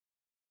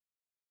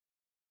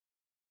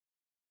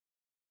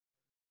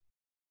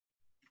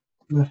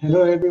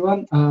Hello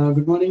everyone.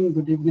 Good morning,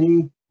 good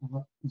evening.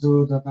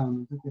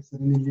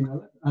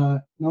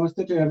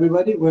 Namaste to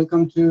everybody.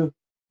 Welcome to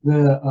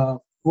the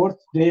fourth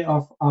day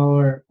of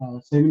our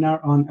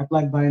seminar on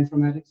applied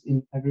bioinformatics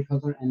in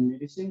agriculture and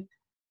medicine.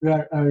 We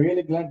are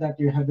really glad that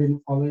you have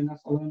been following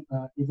us along,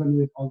 even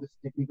with all this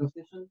technical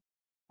session.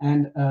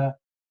 And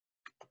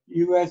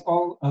you guys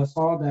all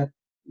saw that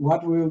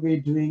what we will be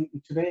doing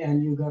today,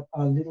 and you got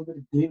a little bit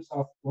of glimpse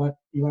of what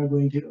you are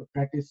going to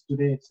practice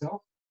today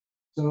itself.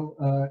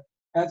 So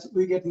as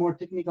we get more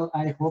technical,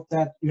 I hope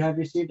that you have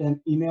received an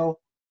email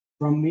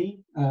from me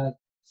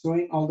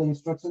showing all the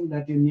instructions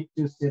that you need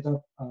to set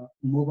up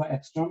mobile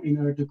Extrom in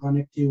order to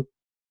connect to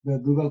the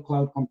Google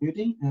Cloud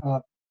Computing.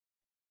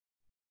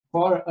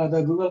 For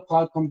the Google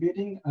Cloud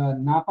Computing,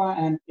 NAPA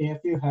and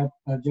AFU have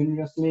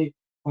generously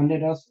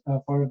funded us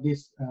for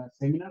this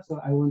seminar. So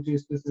I want to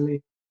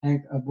especially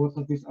thank both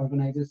of these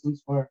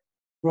organizations for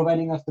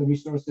providing us the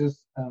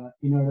resources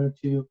in order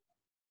to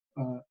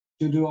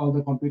do all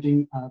the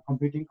computing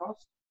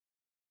costs.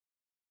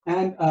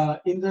 And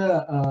in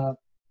the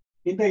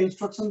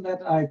instruction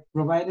that I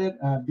provided,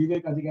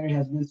 Vivek Adhikari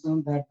has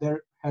mentioned that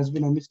there has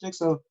been a mistake.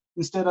 So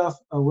instead of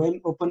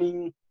when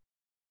opening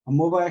a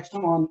mobile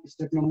Extrom on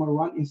step number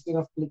 1, instead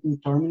of clicking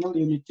terminal,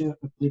 you need to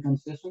click on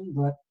session.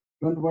 But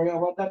don't worry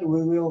about that.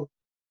 We will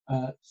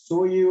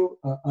show you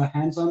a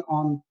hands-on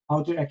on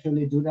how to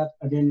actually do that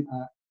again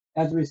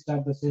as we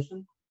start the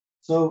session.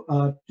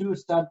 So to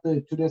start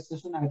today's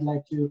session, I'd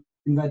like to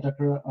invite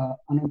Dr.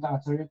 Ananta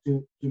Acharya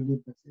to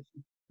lead the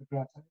session.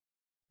 Dr. Acharya.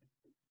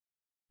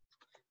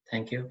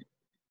 Thank you.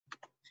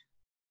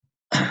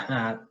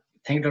 Thank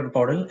you, Dr.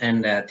 Paudel,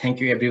 and thank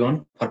you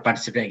everyone for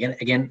participating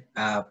again.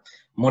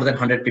 More than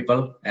 100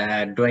 people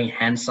doing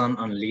hands-on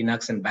on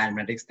Linux and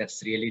bioinformatics.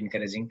 That's really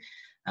encouraging.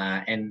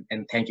 And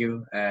thank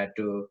you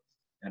to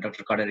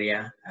Dr.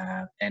 Acharya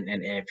and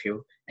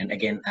AFU. And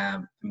again,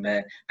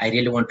 I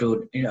really want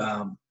to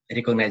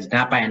recognize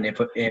NAPA and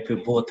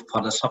AFU both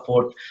for the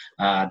support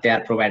they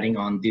are providing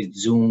on this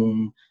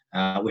Zoom.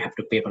 We have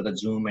to pay for the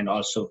Zoom and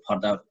also for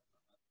the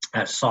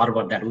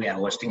server that we are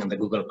hosting on the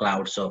Google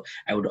Cloud. So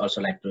I would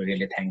also like to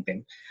really thank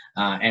them.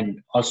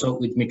 And also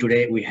with me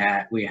today we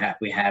have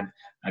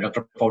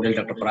Dr. Paudel,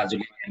 Dr.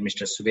 Parajuli, and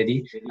Mr.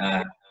 Subedi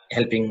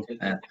helping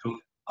through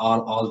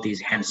all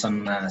these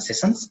hands-on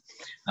sessions.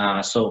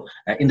 So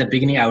in the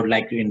beginning, I would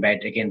like to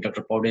invite again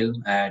Dr. Paudel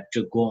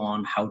to go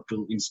on how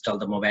to install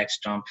the mobile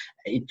Extrom.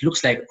 It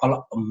looks like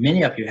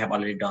many of you have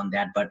already done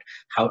that, but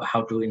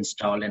how to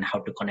install and how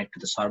to connect to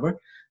the server,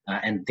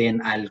 and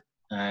then I'll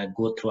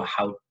go through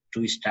how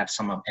to start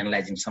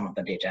analyzing some of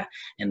the data,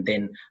 and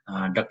then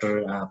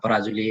Dr.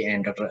 Parajuli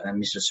and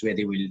Mr.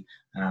 Subedi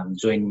will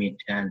join me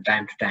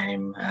time to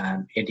time,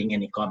 adding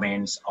any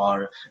comments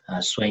or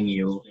showing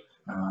you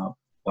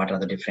what are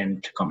the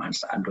different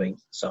commands are doing.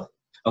 So,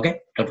 okay,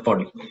 Dr.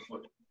 Paudel.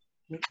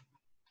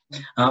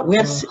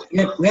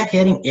 We are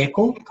hearing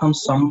echo from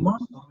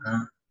someone.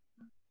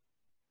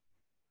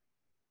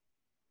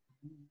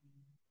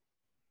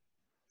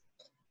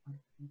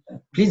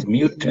 Please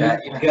mute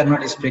if you are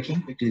not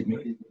speaking. Please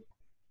mute.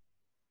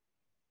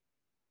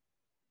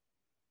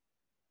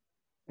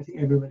 I think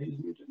everybody is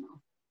muted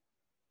now.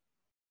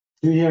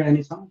 Do you hear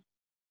any sound?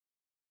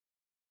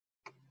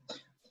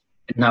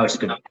 Now it's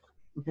good.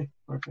 Okay,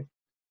 perfect.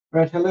 All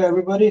right, hello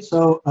everybody.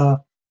 So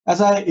as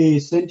I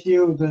sent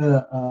you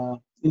the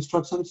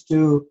instructions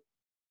to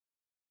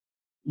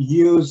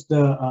use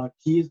the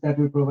keys that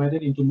we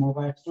provided into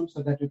mobile Extrom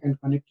so that you can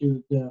connect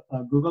to the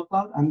Google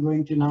Cloud, I'm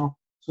going to now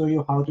show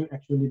you how to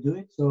actually do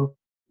it. So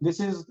this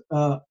is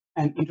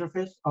an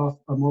interface of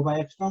a mobile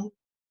Extrom.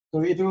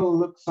 So it will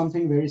look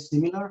something very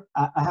similar.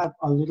 I have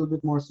a little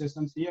bit more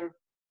sessions here,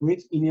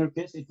 which in your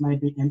case, it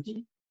might be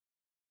empty.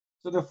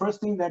 So the first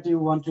thing that you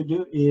want to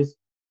do is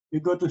you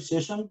go to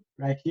session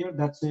right here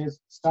that says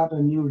start a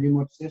new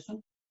remote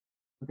session.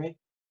 Okay,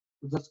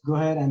 so just go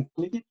ahead and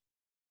click it.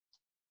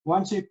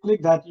 Once you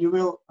click that, you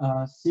will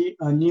see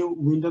a new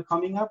window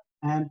coming up.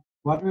 And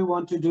what we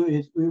want to do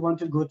is we want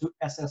to go to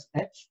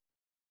SSH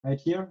right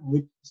here,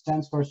 which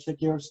stands for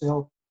Secure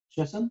Shell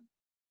Session.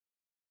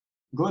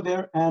 Go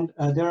there, and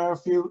there are a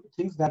few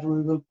things that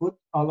we will put,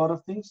 a lot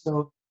of things.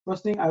 So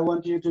first thing I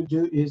want you to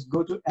do is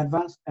go to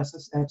Advanced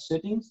SSH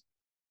Settings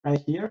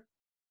right here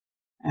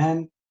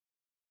and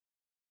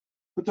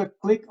put a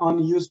click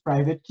on Use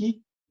Private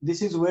Key.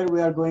 This is where we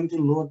are going to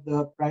load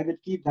the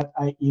private key that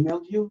I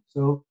emailed you.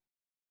 So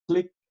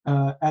click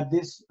at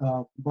this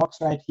box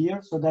right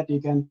here so that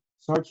you can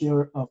search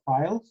your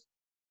files.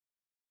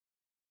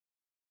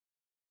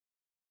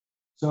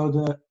 So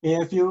the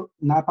AFU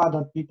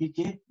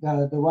napa.ppk,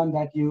 the one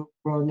that you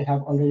probably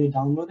have already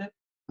downloaded,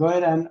 go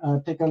ahead and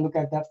take a look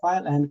at that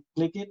file and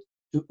click it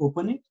to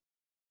open it.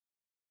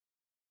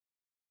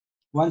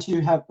 Once you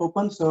have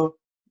opened, so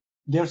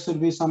there should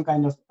be some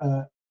kind of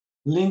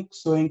link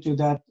showing to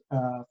that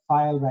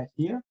file right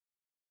here.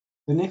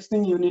 The next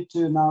thing you need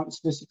to now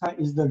specify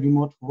is the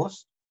remote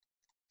host.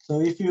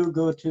 So if you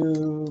go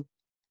to,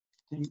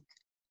 I think,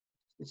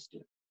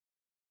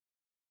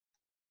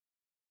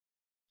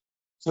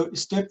 so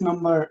step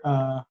number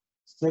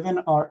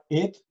 7 or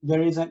 8,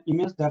 there is an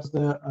image that's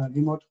the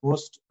remote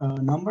host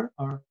number,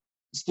 or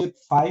step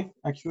 5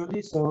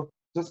 actually. So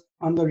just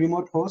on the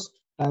remote host,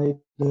 type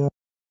the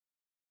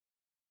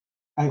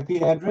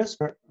IP address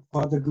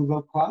for the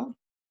Google Cloud.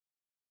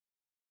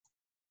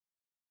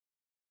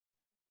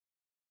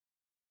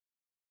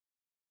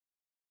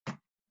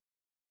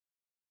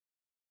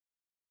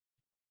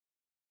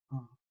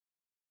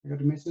 I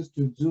got a message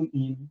to zoom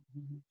in.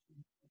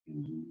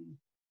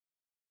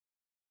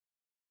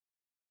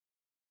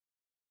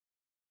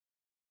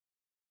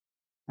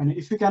 And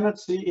if you cannot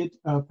see it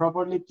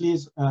properly,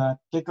 please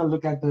take a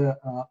look at the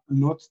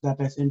notes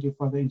that I sent you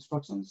for the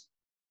instructions.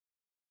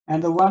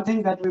 And the one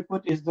thing that we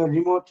put is the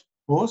remote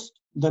host.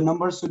 The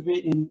number should be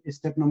in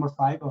step number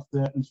 5 of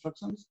the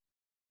instructions.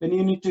 Then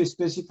you need to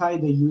specify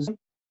the user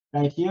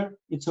right here.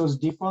 It shows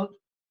default.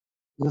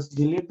 Just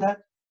delete that.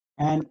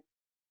 And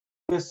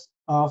this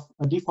of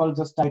default,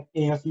 just type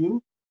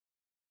AFU.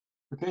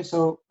 Okay,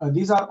 so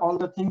these are all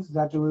the things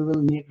that we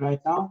will need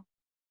right now.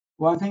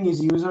 One thing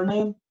is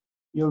username,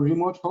 your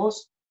remote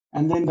host,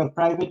 and then the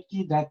private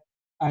key that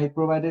I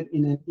provided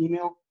in an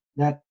email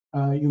that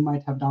you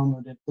might have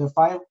downloaded. The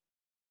file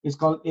is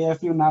called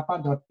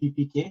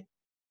afunapa.ppk.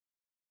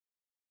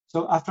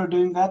 So after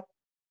doing that,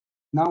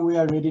 now we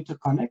are ready to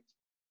connect.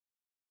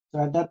 So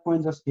at that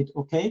point, just hit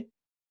OK.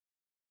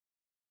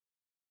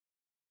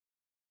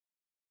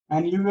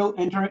 And you will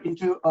enter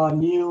into a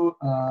new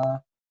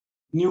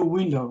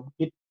window.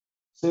 It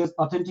says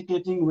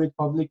authenticating with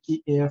public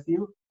key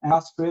AFU and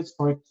passphrase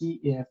for key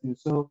AFU.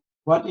 So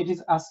what it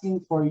is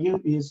asking for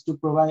you is to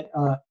provide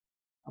a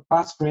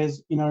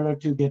passphrase in order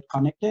to get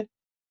connected.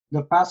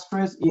 The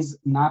passphrase is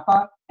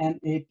NAPA,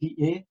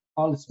 N-A-P-A,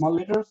 all small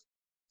letters.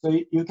 So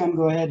you can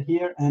go ahead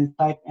here and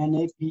type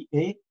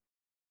NAPA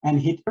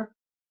and hit her.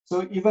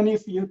 So even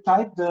if you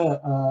type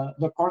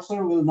the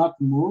cursor will not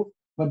move,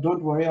 but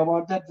don't worry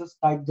about that. Just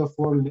type the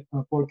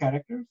four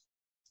characters.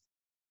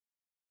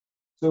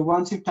 So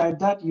once you type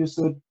that, you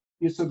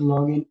should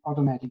log in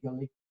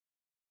automatically.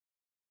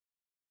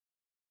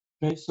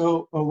 Okay,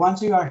 so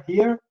once you are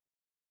here,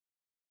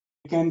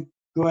 you can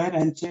go ahead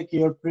and check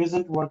your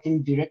present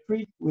working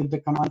directory with the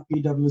command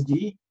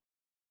pwd,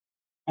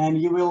 and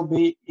you will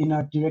be in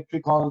a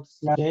directory called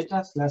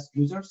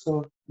 /data/user.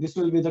 So this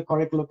will be the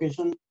correct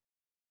location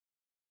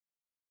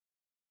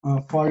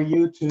for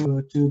you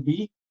to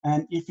be.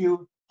 And if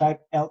you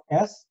type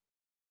ls,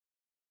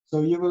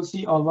 so you will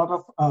see a lot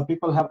of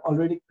people have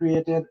already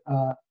created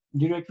a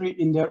directory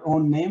in their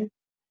own name,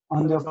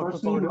 on their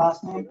first name,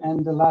 last name,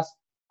 and the last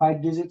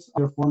 5 digits of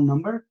your phone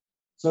number.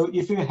 So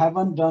if you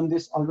haven't done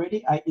this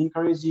already, I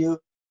encourage you,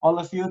 all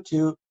of you,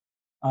 to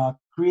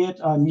create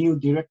a new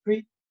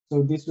directory.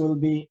 So this will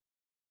be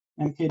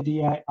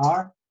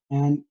mkdir,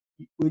 and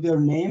with your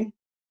name,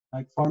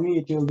 like for me,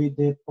 it will be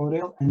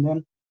Paudel, and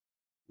then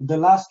the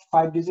last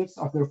 5 digits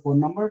of your phone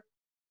number.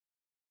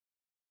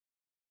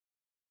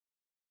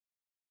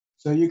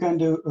 So you can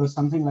do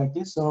something like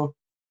this. So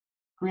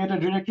create a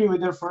directory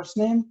with your first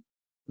name,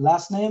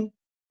 last name,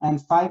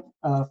 and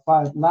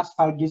last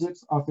 5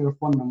 digits of your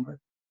phone number.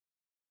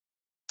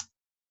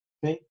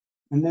 Okay,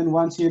 and then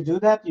once you do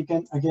that, you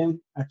can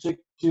again check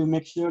to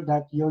make sure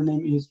that your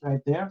name is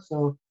right there.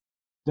 So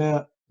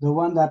the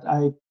one that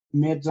I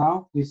made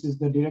now, this is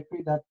the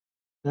directory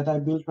that I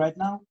built right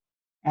now,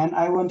 and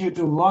I want you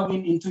to log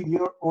in into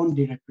your own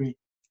directory.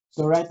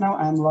 So right now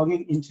I'm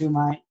logging into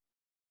my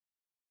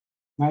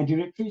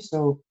directory.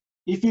 So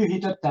if you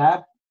hit a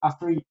tab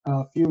after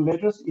a few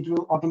letters, it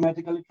will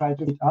automatically try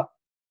to hit up.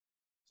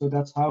 So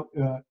that's how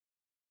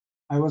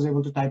I was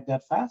able to type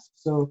that fast.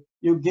 So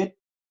you get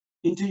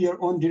into your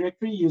own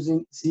directory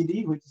using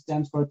cd, which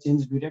stands for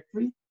change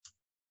directory.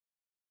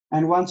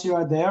 And once you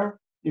are there,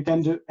 you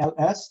can do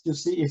ls to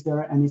see if there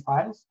are any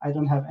files. I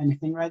don't have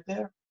anything right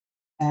there.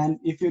 And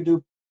if you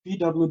do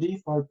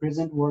pwd for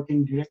present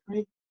working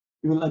directory,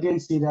 you will again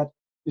see that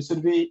this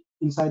should be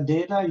inside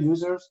data,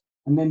 users,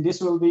 and then this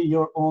will be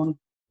your own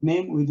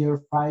name with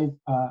your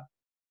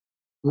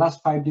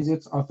last 5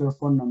 digits of your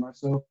phone number.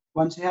 So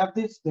once you have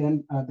this,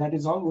 then that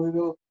is all. We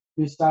will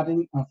be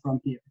starting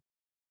from here.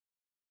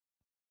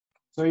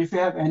 So if you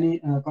have any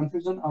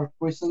confusion or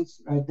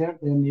questions right there,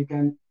 then you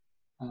can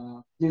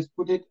please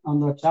put it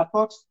on the chat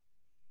box.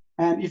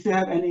 And if you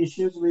have any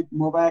issues with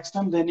mobile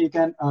XM, then you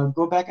can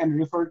go back and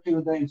refer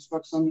to the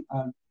instruction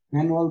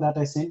manual that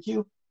I sent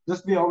you.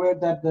 Just be aware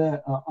that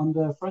on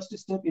the first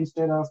step,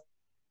 instead of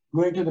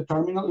going to the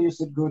terminal, you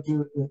should go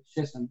to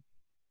session.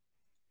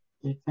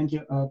 Okay, thank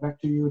you. Back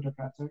to you,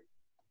 Dr. Acharya.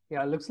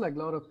 Yeah, it looks like a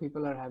lot of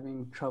people are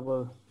having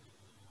trouble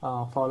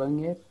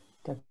following it.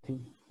 I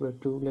think we're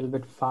too a little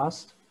bit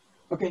fast.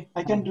 Okay,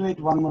 I can do it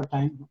one more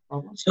time. No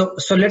problem.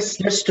 So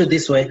let's do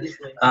this way.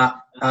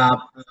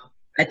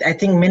 I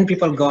think many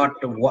people got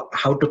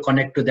how to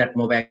connect to that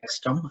mobile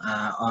XTOM,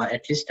 or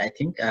at least I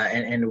think,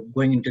 and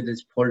going into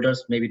these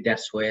folders, maybe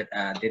that's where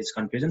there is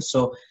confusion.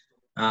 So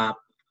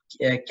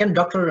can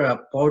Dr.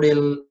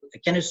 Paudel,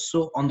 can you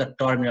show on the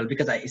terminal,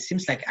 because it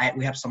seems like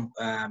we have some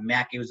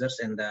Mac users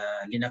and the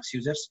Linux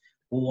users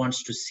who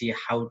wants to see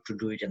how to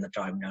do it in the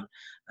terminal.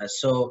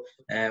 So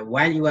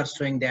while you are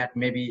showing that,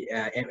 maybe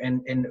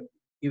and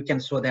you can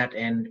show that,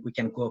 and we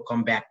can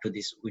come back to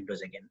this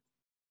windows again.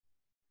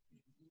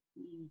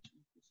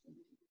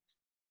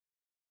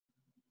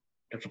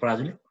 Dr.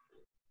 Parajuli?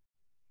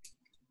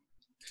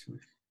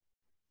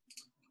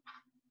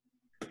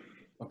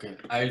 Okay,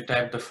 I'll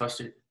type the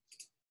first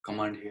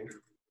command here.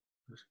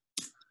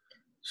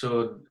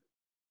 So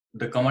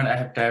the command I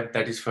have typed,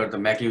 that is for the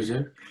Mac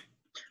user.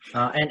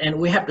 And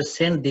we have to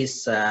send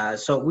this,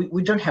 so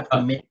we don't have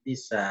to make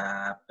this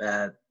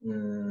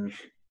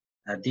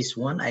this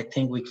one. I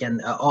think we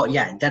can. Oh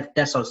yeah,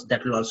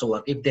 that will also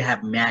work if they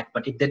have Mac.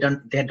 But if they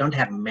don't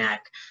have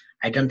Mac,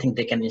 I don't think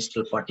they can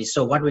install Forti.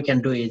 So what we can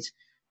do is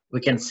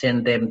we can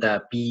send them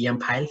the PEM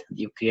file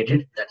you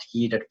created, that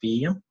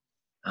key.pem,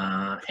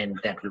 and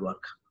that will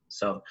work.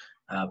 So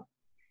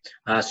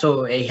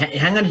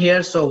hang on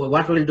here. So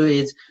what we'll do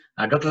is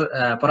Dr.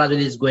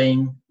 Parajuli is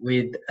going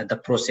with the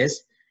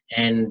process,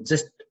 and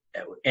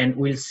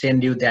we'll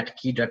send you that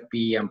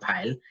key.pem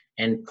file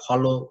and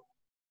follow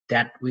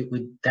that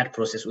with that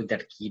process with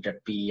that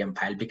key.pem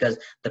file, because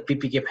the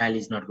PPK file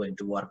is not going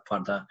to work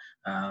for the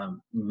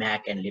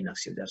Mac and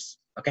Linux users.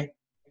 Okay.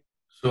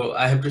 So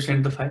I have to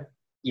send the file.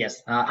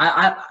 Yes.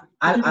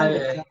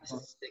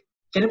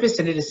 Can you please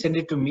send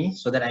it to me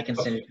so that I can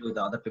send it to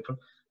the other people,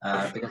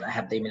 because I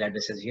have the email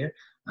addresses here.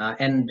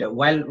 And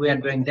while we are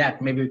doing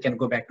that, maybe we can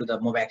go back to the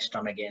mobile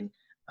extern again.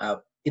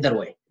 Either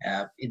way,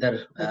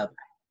 either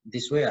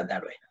this way or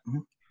that way.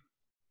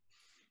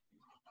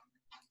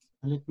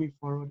 Let me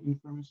forward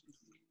information.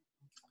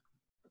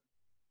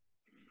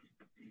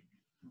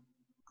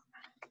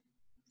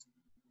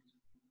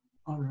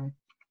 All right.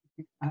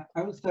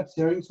 I will start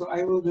sharing. So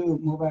I will do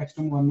mobile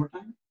extern one more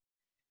time.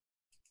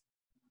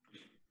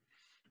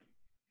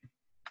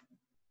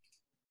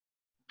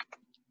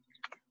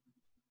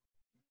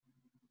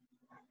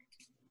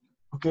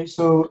 Okay,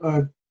 so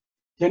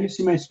can you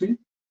see my screen?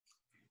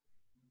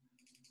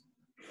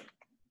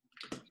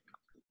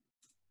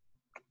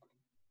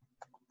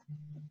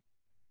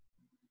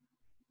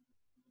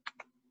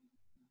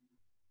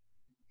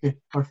 Okay,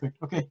 perfect.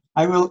 Okay,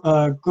 I will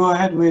go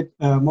ahead with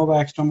mobile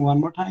extern one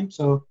more time.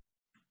 So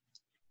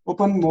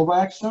open mobile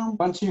extern.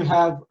 Once you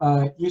have,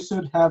 you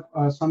should have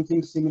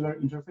something similar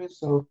interface.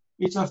 So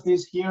each of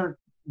these here,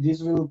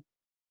 these will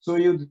show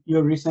you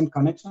your recent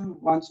connection.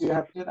 Once you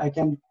have it, I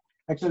can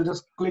actually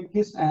just click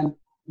this and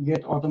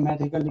get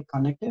automatically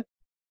connected.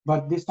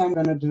 But this time I'm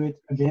gonna do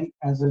it again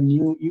as a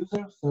new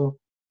user. So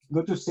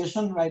go to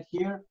session right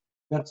here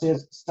that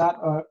says start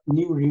a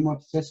new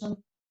remote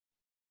session.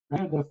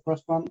 Right, the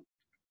first one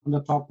on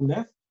the top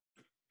left.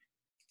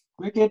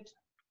 Click it,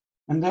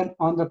 and then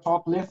on the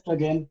top left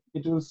again,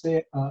 it will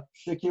say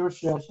secure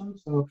session.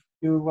 So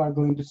you are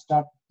going to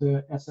start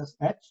the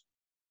SSH.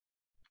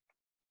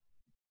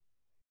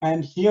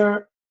 And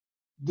here,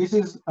 this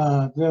is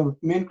the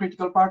main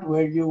critical part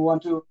where you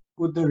want to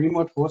put the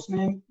remote host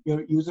name,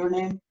 your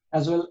username,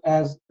 as well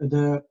as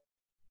the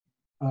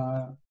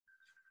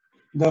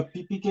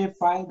PPK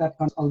file that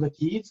contains all the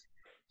keys.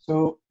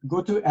 So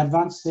go to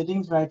advanced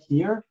settings right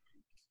here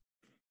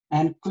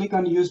and click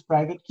on use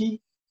private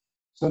key.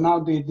 So now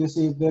there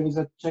is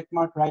a check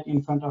mark right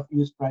in front of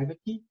use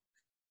private key.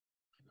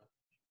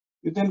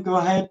 You then go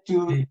ahead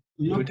to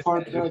look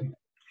for the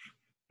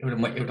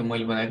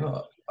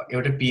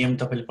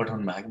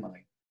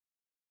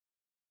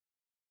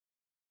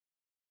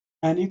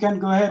and you can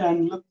go ahead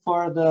and look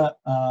for the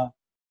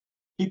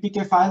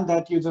PPK file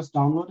that you just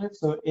downloaded.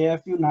 So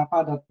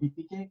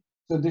afunapa.ppk.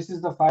 So this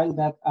is the file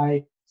that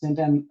I sent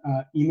an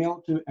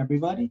email to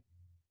everybody.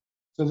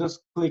 So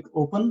just click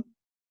open.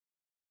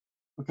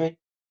 Okay.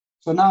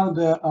 So now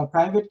the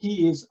private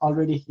key is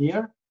already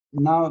here.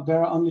 Now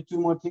there are only two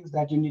more things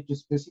that you need to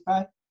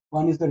specify.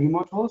 One is the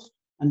remote host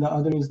and the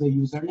other is the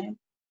username.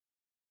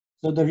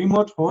 So the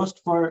remote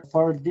host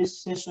for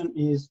this session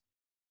is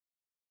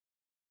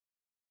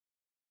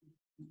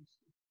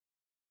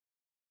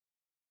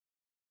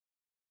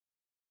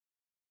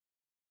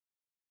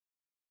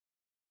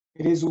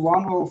it is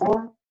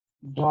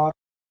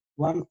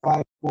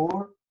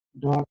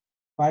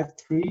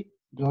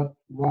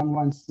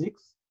 104.154.53.116.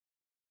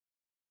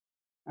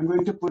 I'm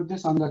going to put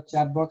this on the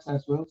chat box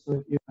as well,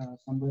 so if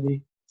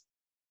somebody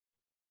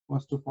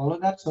wants to follow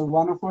that. So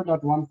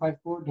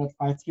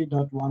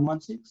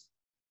 104.154.53.116,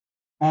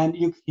 and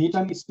you hit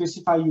on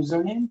specify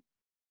username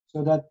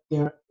so that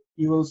there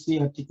you will see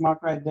a tick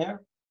mark right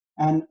there,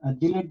 and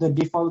delete the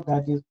default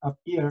that is up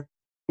here.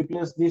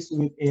 Replace this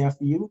with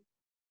AFU.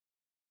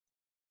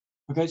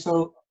 Okay,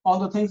 so all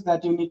the things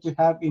that you need to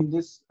have in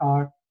this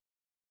are,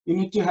 you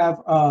need to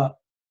have a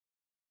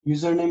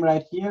username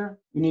right here.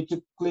 You need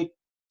to click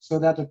so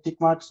that a tick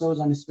mark shows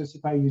on a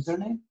specify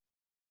username.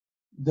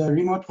 The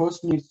remote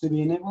host needs to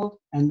be enabled,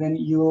 and then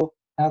you will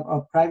have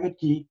a private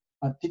key,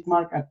 a tick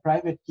mark at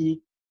private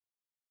key,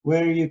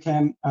 where you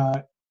can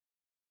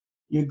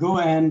you go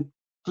and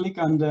click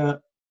on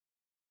the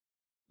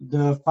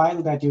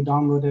file that you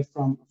downloaded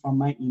from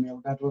my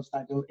email that was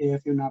titled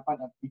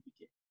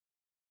afunapa.ppk.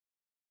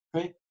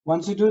 Okay,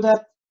 once you do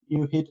that,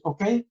 you hit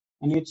OK,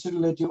 and it should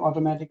let you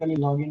automatically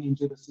log in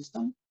into the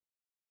system.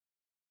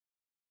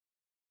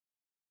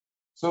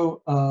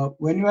 So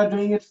when you are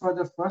doing it for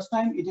the first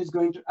time, it is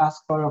going to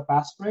ask for a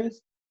passphrase.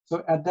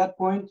 So at that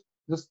point,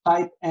 just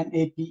type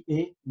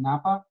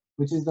NAPA,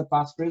 which is the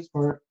passphrase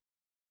for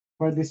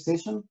this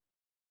session.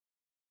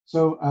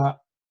 So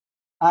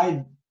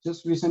I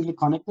just recently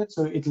connected,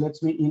 so it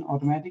lets me in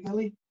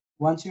automatically.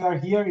 Once you are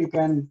here, you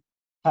can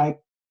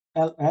type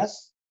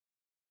LS.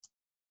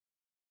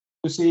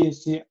 To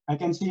see, I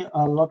can see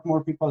a lot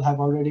more people have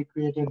already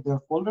created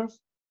their folders.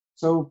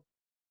 So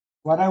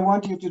what I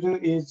want you to do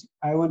is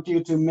I want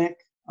you to make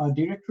a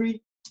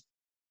directory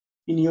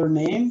in your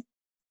name.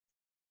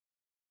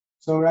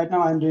 So right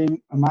now I'm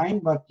doing mine,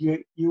 but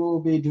you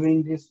will be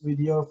doing this with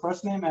your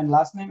first name and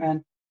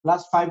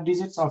last 5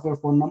 digits of your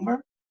phone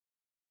number.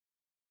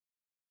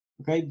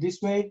 Okay,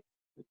 this way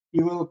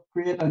you will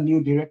create a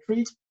new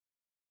directory.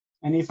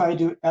 And if I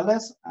do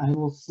ls, I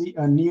will see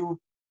a new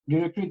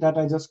directory that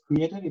I just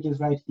created. It is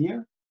right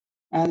here.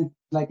 And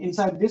like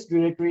inside this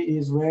directory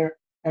is where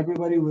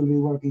everybody will be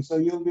working. So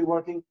you'll be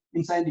working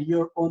inside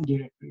your own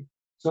directory.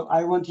 So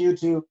I want you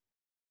to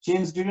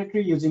change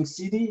directory using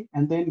cd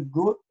and then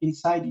go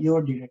inside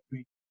your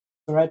directory.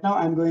 So right now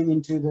I'm going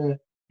into the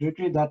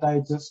directory that I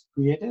just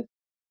created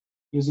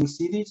using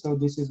cd. So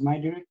this is my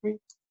directory.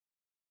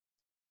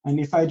 And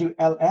if I do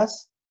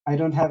ls, I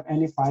don't have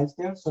any files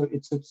there, so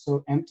it should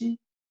show empty.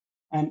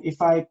 And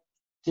if I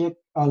take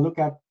a look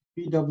at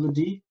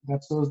pwd,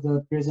 that shows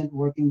the present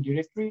working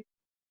directory,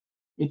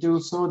 it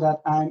will show that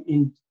I'm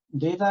in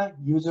data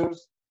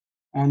users,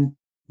 and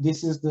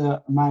this is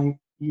my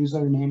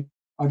username,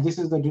 or this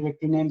is the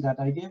directory name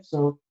that I gave.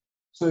 So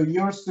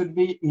yours should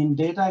be in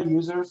data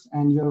users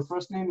and your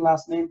first name,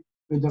 last name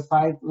with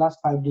the last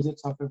 5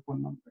 digits of your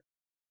phone number.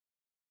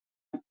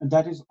 And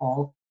that is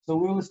all. So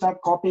we will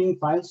start copying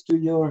files to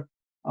your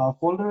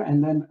folder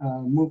and then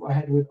move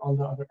ahead with all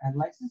the other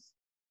analysis.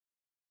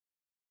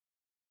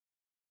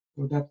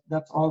 So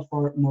that's all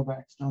for Mobile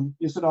Extern.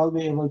 You should all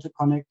be able to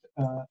connect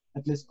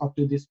at least up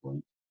to this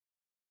point.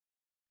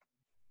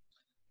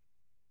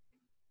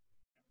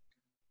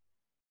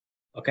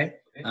 Okay.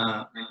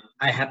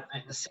 I have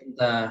sent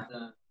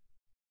the.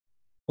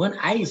 When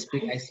I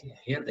speak, I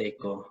hear the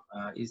echo.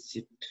 Is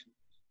it?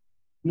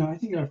 No, I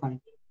think you're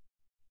fine.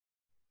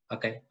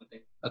 Okay.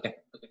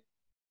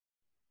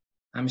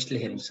 I'm still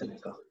hearing some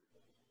echo.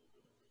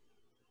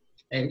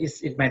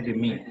 It might be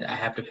me. I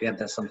have to figure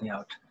that something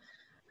out.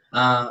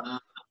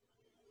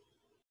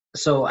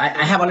 So I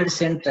have already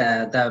sent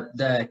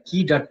the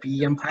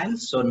key.pem file.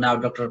 So now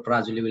Dr.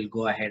 Parajuli will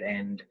go ahead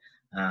and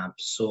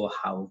show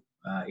how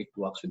it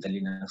works with the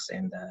Linux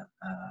and the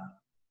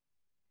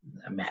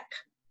Mac.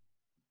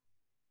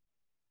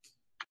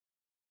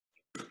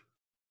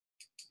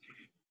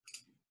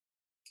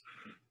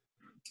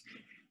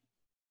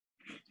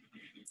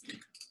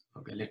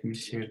 Okay, let me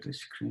share the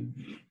screen.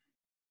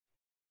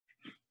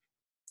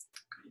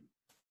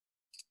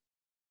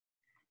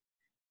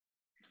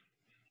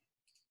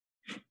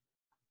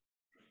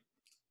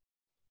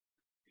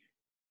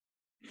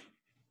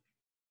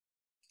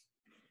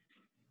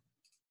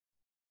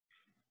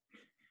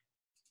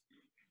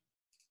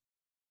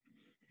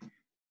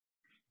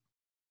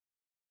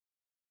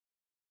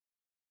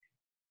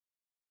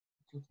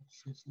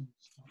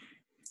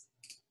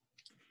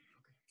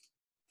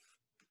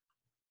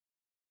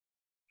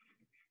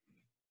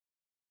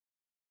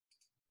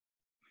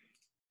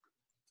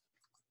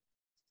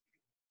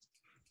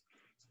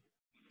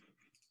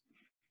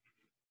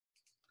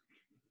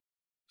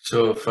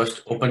 So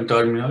first open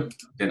terminal,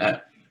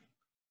 then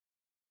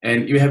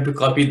and you have to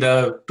copy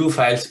the 2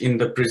 files in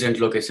the present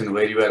location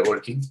where you are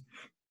working.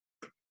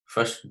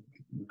 First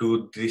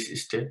do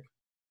this step.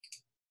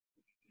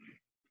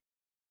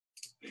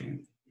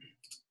 Okay.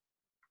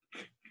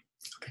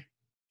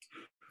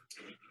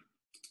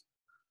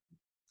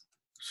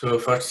 So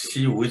first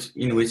see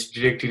in which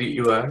directory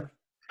you are,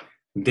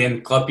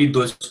 then copy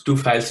those 2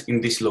 files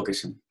in this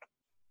location.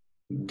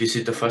 This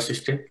is the first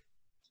step.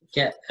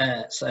 Yeah,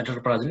 so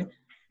Dr. Parajuli,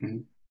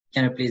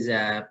 can you please,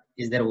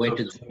 is there a way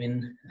to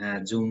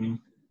zoom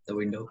the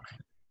window?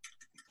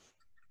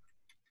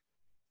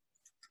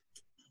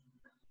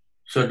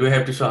 So do I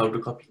have to show how to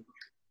copy?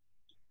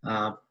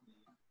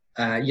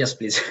 Yes,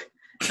 please.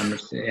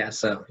 Yeah,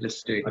 so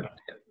let's do it.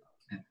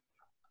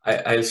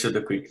 I'll show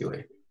the quick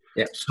way.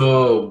 Yeah.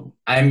 So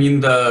I'm in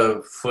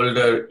the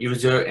folder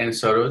user and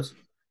Saroj.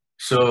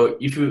 So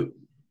if you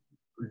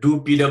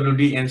do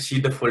pwd and see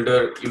the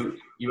folder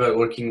you are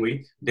working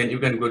with, then you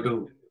can go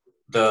to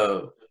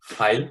the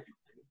file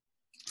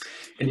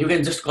and you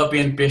can just copy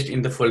and paste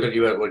in the folder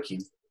you are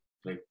working.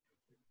 Like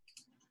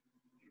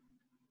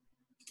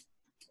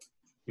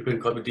you can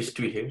copy this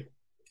to here,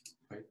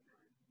 right?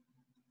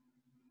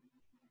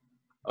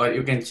 Or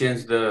you can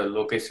change the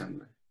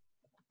location.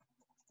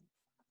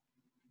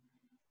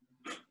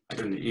 I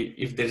don't know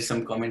if there is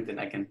some comment, then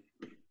I can.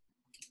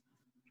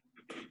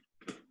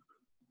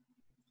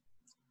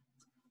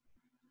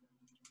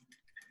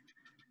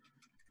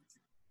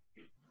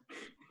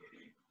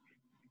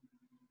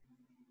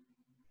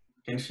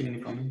 Can you see any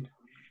comment?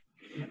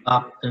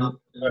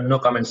 No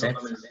comments yet.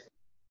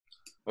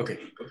 Okay.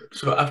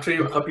 So after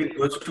you copy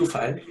those two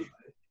files.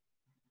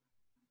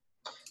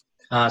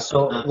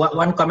 So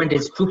one comment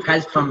is 2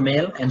 files from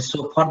mail, and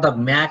so for the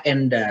Mac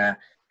and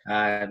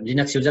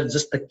Linux user,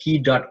 just the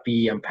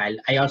key.pem file.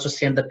 I also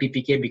sent the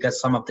PPK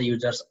because some of the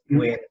users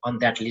were on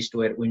that list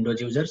were Windows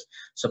users.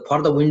 So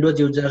for the Windows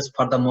users,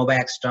 for the mobile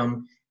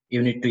extreme,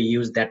 you need to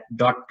use that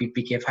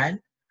 .ppk file.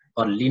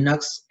 For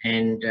Linux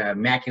and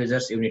Mac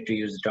users, you need to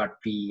use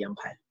 .pem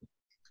file.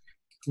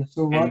 Yeah,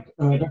 so what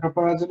Dr.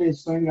 Parajuli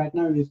is showing right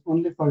now is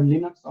only for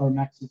Linux or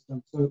Mac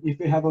system. So if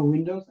you have a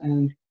Windows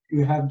and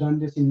you have done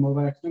this in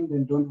mobile extreme,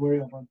 then don't worry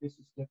about this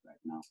step right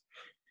now.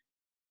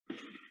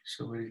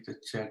 So where is the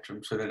chat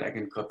room so that I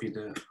can copy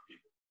the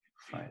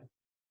file?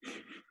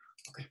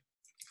 Okay.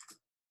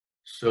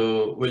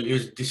 So we'll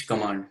use this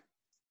command,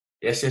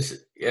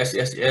 sss-i,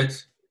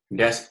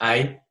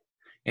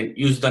 and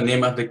use the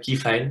name of the key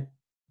file,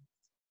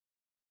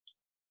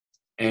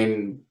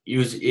 and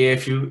use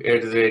AFU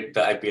at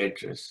the IP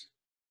address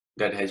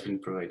that has been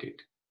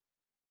provided.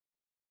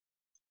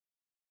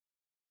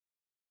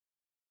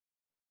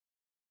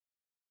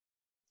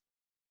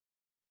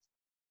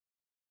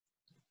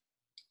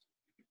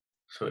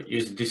 So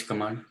use this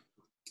command.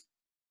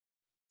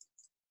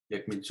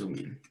 Let me zoom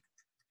in.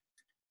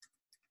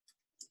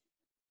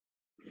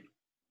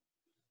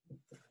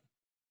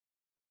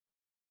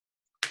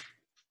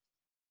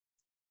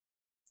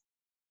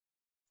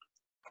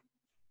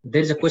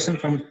 There is a question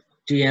from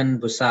TN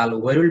Busal.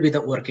 Where will be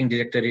the working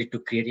directory to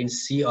create in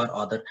C or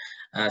other?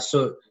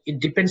 So it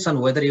depends on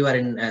whether you are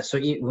in.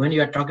 When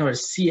you are talking about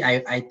C,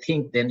 I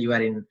think then you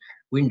are in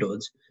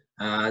Windows.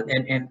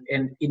 And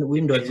in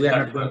Windows, we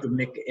are not going to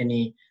make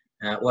any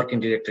working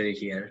directory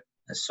here.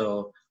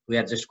 So we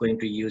are just going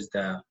to use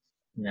the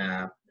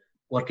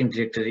working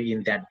directory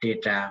in that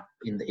data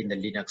in the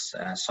Linux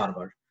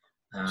server.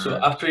 So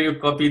after you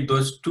copy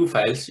those two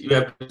files, you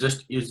have to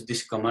just use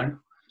this command,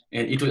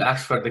 and it will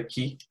ask for the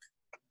key.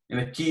 And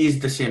the key is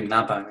the same,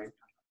 Napa, right?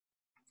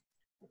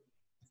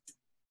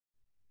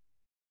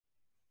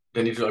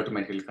 Then it will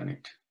automatically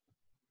connect.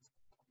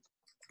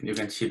 You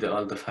can see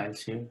all the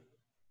files here.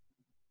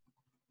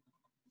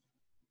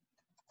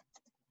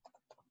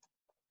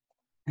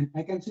 And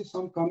I can see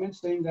some comments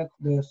saying that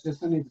the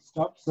session is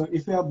stopped. So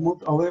if you have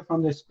moved away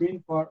from the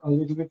screen for a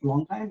little bit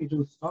long time, it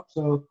will stop.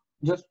 So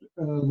just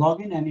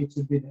log in and it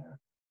should be there.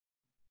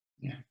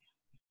 Yeah.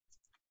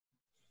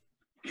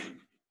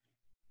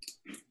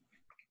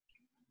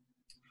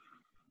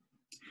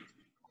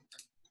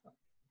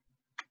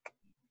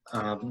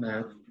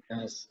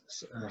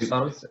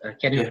 Saroj,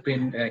 can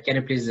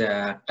you please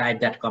type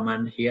that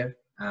command here?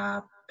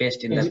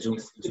 Paste in the Zoom.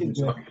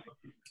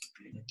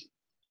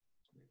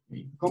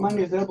 Command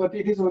is there, but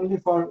it is only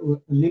for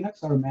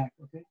Linux or Mac.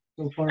 Okay,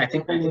 so for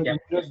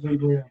Windows,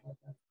 don't worry about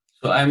that.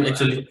 So I'm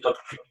actually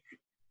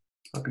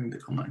copying the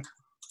command.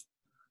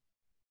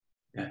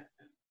 Yeah,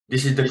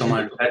 this is the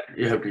command that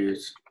you have to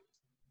use.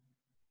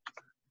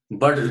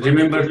 But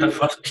remember, the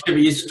first step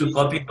is to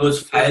copy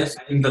those files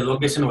in the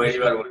location where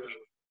you are working.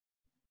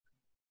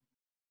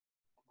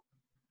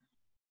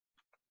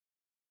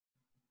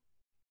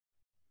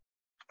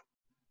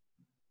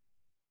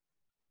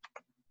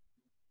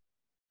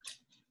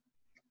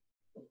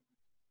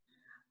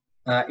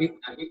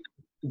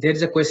 There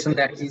is a question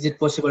that is it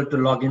possible to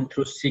log in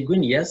through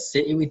Cygwin? Yes,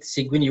 with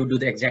Cygwin you do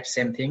the exact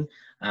same thing.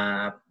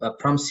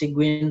 From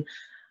Cygwin,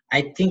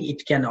 I think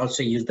it can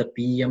also use the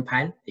PEM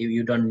file.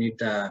 You don't need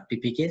the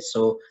PPK.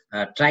 So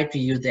try to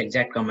use the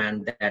exact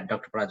command that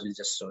Dr. Parajuli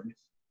just showed.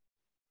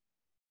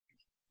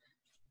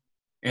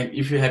 And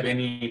if you have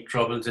any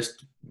trouble,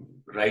 just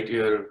write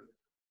your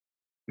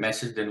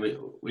message, then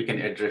we can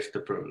address the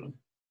problem.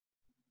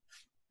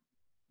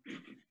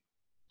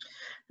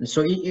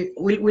 So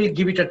we'll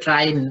give it a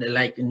try in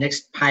like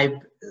next 5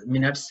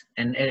 minutes,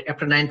 and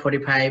after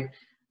 9:45,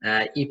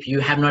 if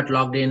you have not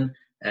logged in,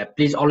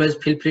 please always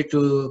feel free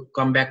to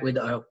come back with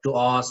to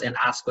us and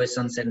ask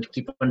questions and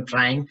keep on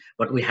trying.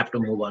 But we have to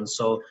move on,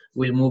 so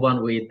we'll move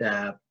on with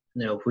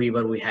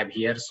whoever we have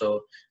here.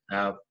 So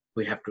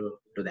we have to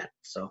do that.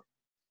 So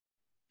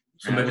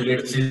maybe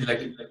let's see,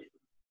 like,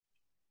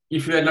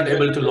 if you are not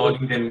able to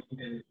log in,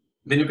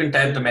 then you can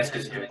type the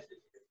message here.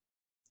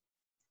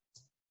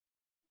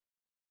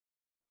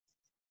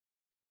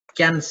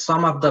 Can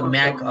some of the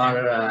Mac or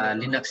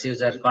Linux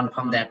users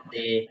confirm that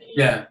they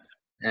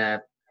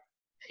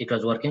it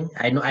was working?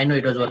 I know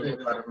it was working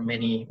for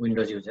many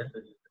Windows users.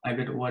 I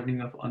get a warning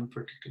of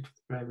unprotected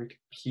private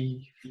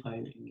key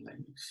file in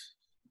Linux.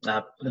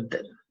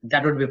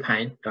 That would be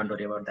fine. Don't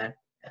worry about that.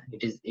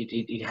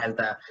 It has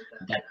that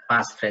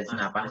passphrase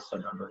Napa, so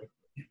don't worry.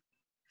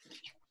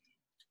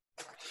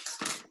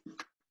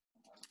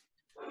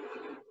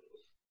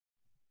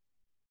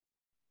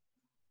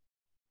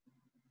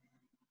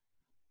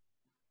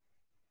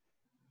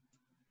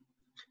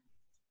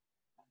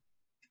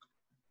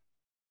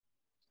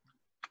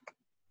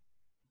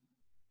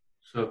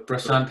 So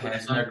Prashant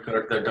has not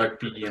got the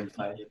 .pem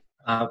file.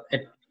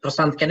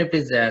 Prashant, can you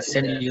please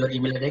send your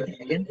email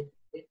again?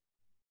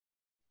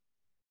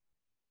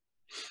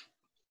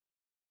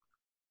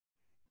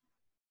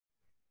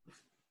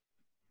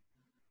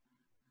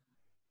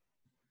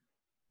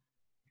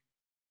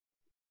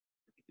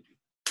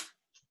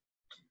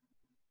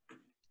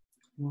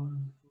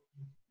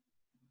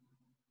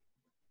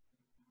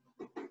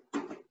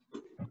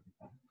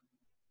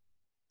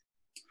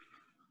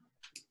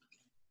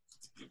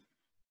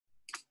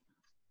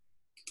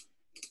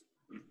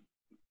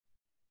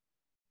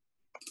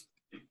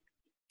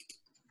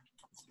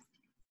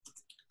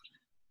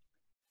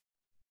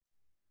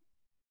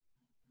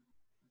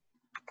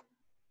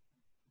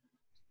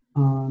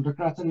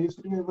 Dr. Acharya, you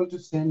should be able to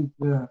send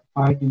the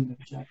file in the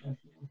chat as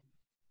well.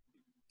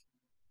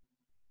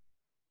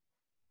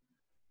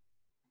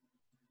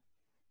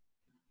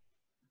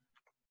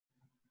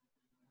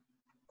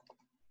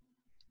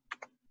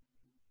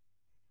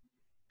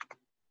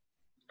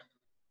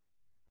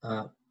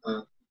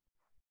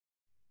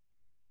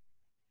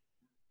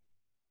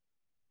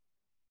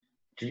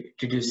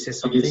 Did you say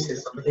something?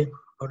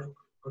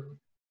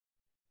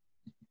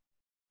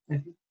 I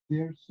think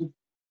there should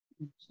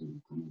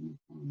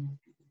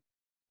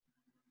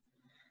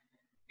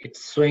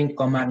It's showing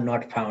command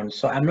not found.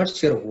 So I'm not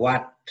sure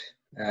what.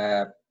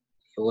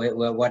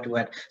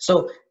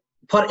 So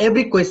for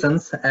every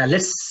questions,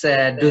 let's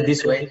do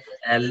this way.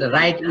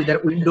 Write either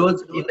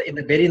Windows in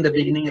the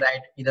beginning.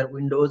 Write either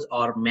Windows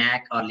or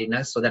Mac or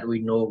Linux so that we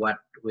know what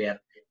we are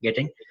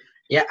getting.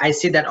 Yeah, I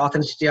see that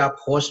authenticity of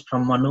host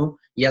from Manu.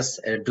 Yes,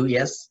 do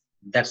yes.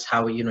 That's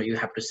how you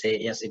have to say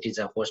yes. It is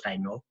a host. I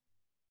know.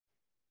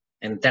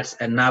 And that's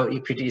now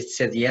if it is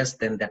said yes,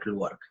 then that will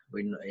work.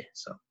 We know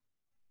so.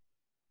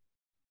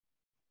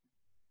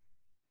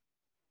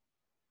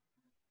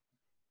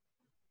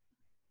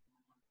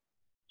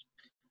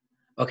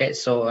 Okay,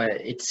 so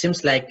it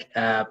seems like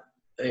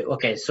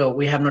okay, so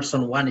we have not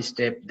shown one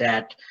step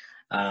that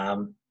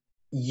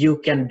you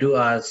can do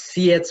a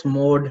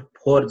chmod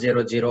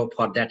 400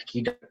 for that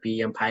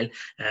key.pem file.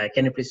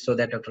 Can you please show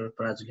that, Dr.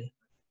 Parajuli?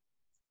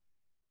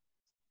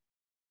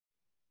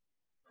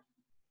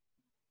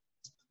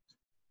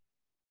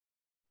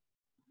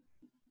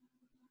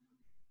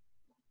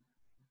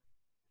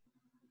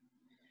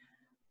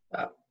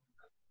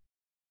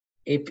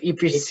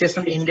 If it's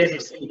session ended,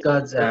 it's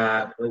because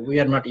we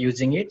are not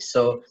using it.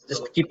 So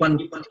just keep on,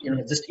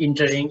 just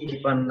entering,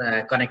 keep on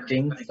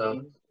connecting.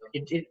 So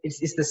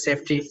it's the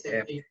safety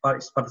for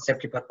the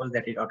safety purpose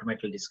that it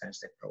automatically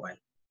disconnects it for a while.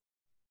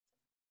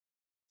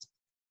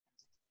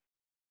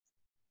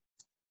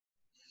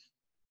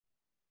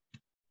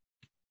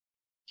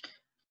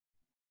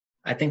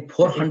 I think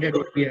 400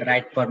 would be a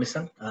right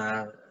permission.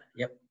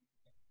 Yep.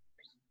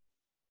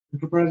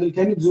 Dr. Paudel,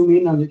 can you zoom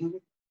in a little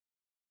bit?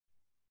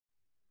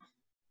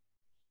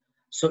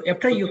 So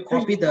after you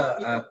copy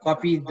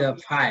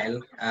the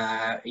file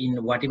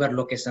in whatever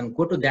location,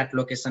 go to that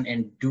location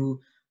and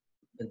do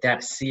that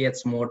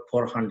chmod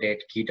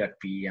 400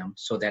 key.pem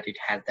so that it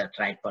has that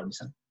right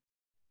permission.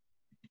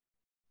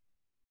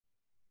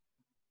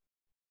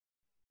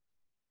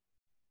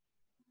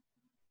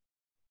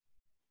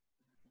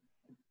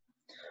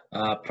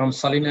 From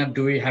Selena,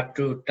 do we have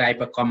to type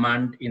a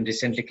command in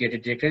recently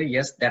created directory?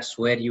 Yes, that's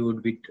where you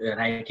would be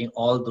writing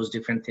all those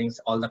different things.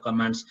 All the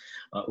commands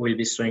will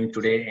be showing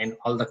today, and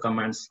all the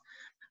commands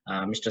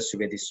Mr.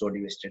 Subedi showed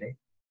you yesterday.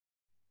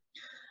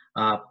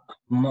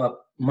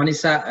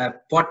 Manisha,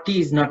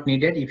 potty is not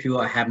needed if you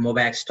have mobile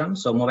extern.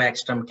 So mobile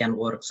extern can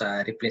work,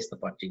 replace the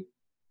potty.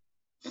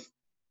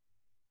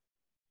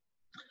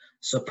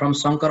 So from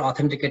Shankar,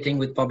 authenticating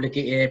with public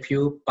key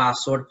AFU,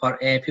 password for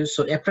AFU.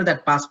 So after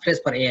that passphrase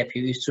for AFU,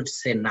 you should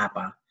say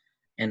NAPA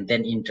and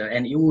then enter.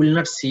 And you will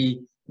not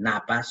see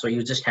NAPA, so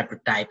you just have to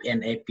type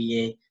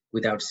NAPA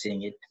without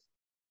seeing it.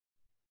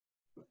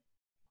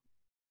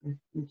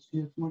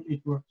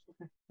 It works.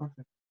 Okay,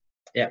 perfect.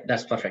 Yeah,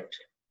 that's perfect.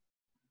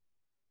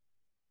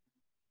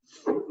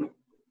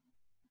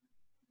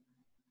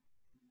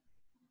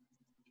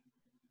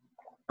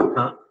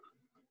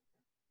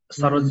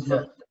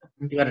 Saroj,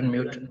 you are on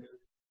mute.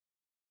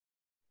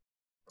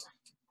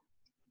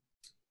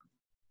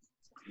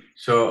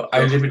 So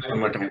I'll repeat one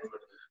more time.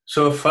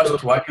 So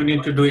first, what you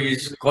need to do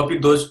is copy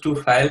those two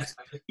files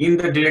in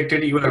the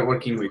directory you are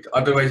working with.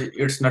 Otherwise,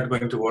 it's not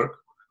going to work.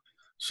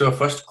 So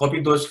first,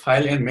 copy those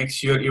files and make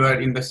sure you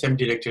are in the same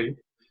directory.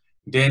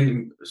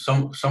 Then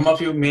some of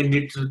you may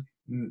need to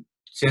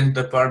change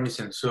the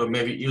permission. So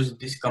maybe use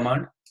this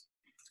command,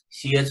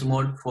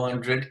 chmod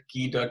 400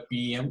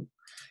 key.pem.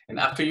 And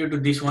after you do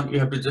this one, you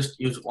have to just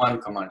use one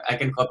command. I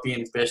can copy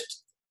and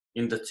paste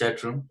in the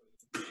chat room.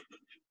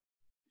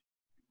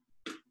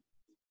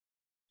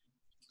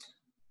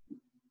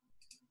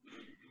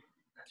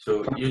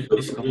 So use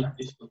this command.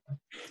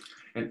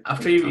 And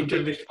after you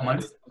enter this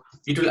command,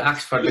 it will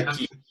ask for the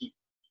key.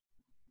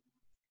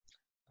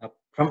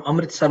 From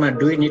Amrit Sharma,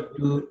 do we need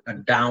to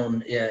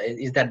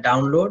is that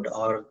download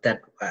or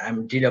that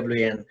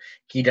GWN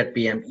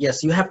key.pm?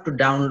 Yes, you have to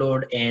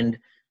download and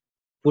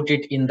put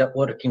it in the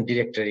working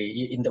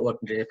directory.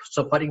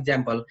 So for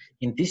example,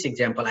 in this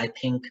example, I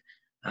think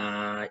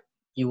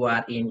you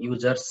are in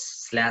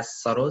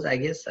users/Saroj, I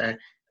guess.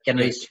 Can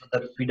we show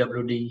the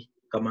pwd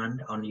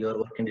command on your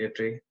working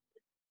directory?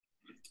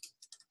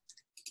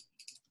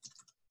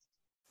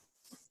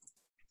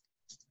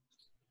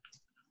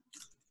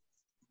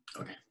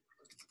 Okay.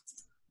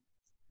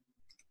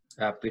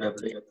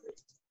 PW.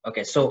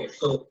 Okay, so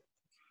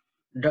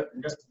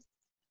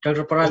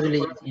Dr.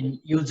 Parajuli in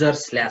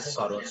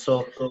user/Saroj.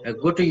 So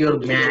go to your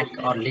Mac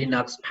or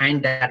Linux,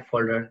 find that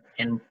folder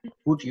and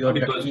put your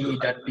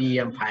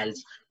 .pem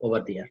files over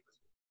there.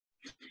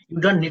 You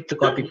don't need to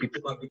copy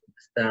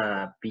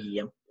the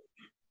PEM.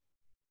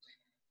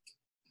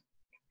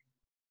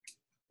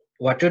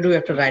 What to do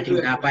after writing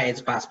Napa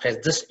as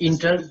passphrase? Just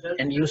enter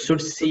and you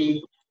should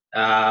see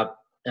Dr.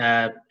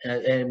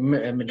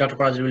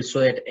 Parajuli will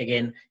show it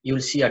again. You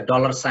will see a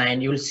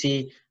 $sign. You will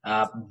see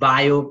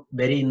bio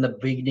very in the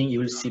beginning. You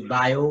will see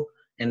bio,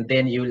 and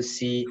then you will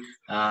see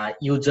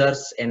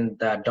users and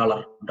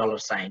the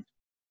 $sign.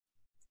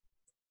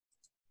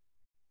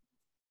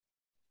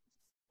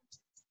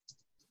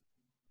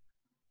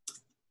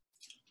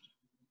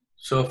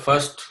 So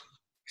first,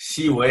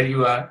 see where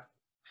you are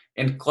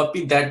and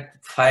copy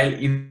that file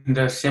in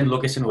the same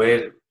location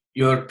where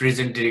your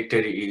present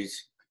directory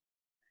is.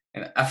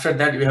 And after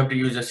that, you have to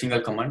use a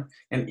single command.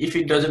 And if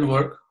it doesn't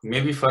work,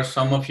 maybe for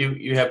some of you,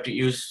 you have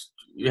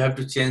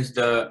to change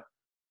the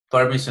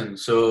permission.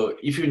 So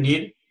if you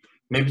need,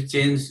 maybe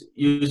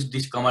use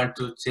this command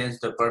to change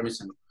the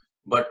permission.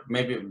 But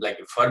maybe like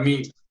for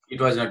me,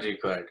 it was not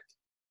required.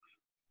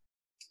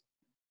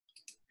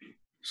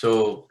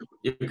 So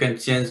you can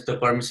change the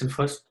permission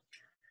first.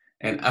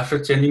 And after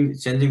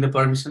changing the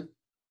permission,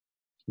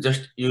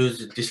 just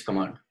use this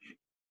command.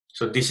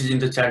 So this is in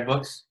the chat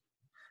box.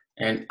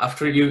 And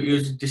after you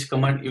use this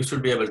command, you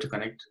should be able to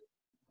connect.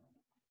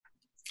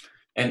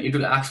 And it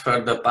will ask for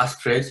the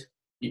passphrase.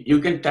 You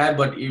can type,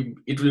 but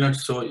it will not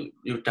show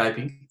you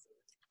typing.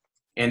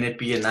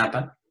 NAPA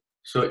Napa.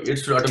 So it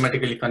should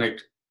automatically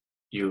connect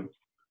you.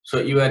 So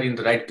you are in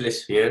the right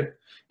place here.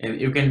 And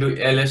you can do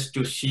ls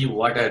to see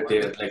what are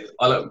there.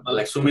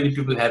 Like so many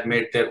people have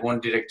made their own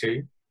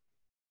directory.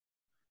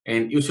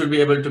 And you should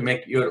be able to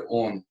make your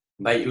own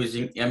by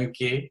using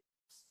mkdir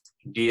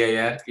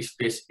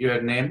space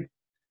your name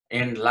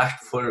and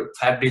last 5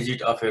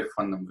 digits of your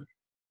phone number.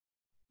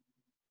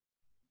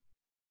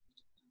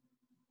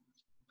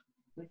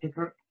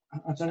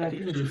 Acharya,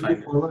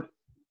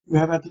 we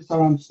have at least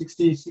around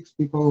 66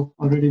 people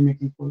already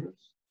making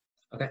folders.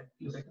 Okay.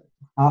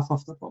 Half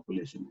of the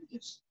population, I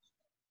guess.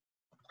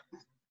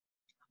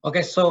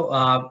 Okay, so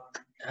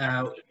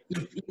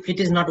if it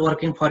is not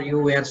working for you,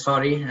 we are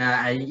sorry.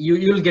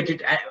 You'll get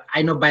it.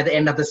 I know by the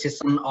end of the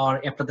session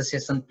or after the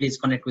session, please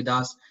connect with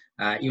us.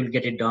 You'll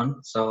get it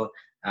done. So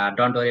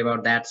don't worry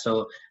about that.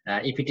 So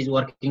if it is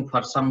working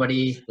for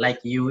somebody like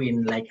you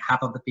in like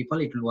half of the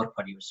people, it will work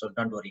for you. So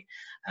don't worry.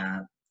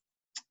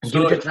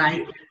 Give it a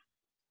try.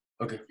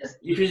 Okay. Yes.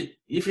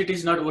 If it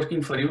is not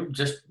working for you,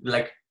 just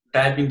like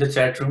type in the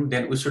chat room.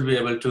 Then we should be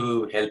able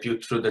to help you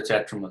through the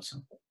chat room also.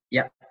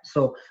 Yeah.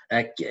 So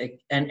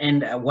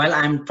and while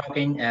I'm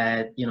talking,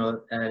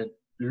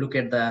 look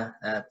at the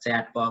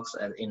chat box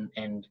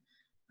and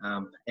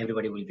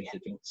everybody will be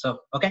helping.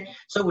 So okay.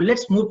 So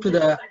let's move to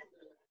the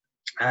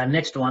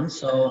next one.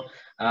 So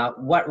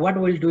what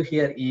we'll do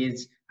here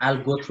is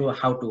I'll go through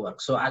how to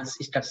work. So I'll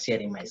start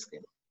sharing my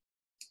screen.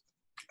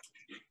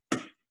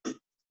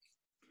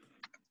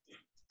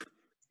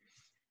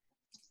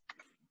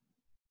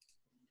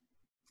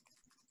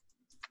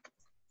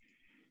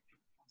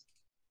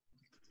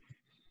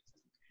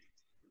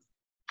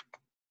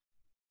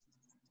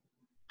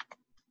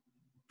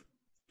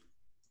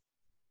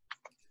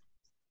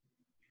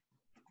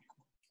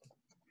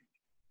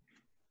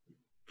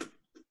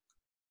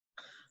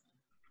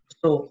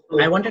 So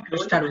I wanted to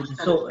start with,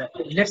 so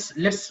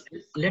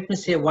let me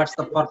say what's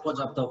the purpose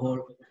of the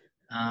whole.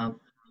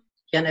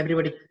 Can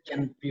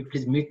you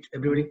please meet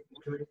everybody?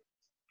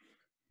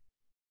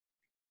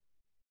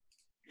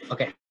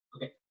 Okay.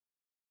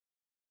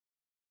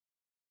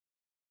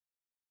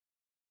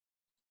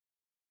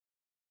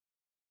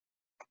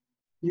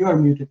 You are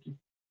muted.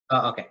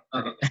 Okay.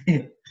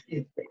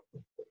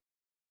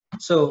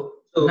 So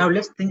now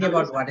let's think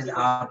about what is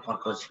our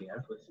purpose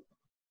here.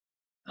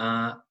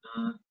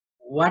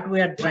 What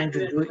we are trying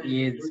to do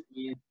is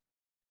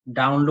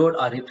download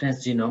a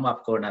reference genome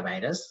of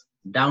coronavirus,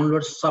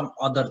 download some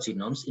other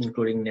genomes,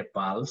 including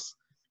Nepal's,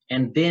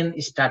 and then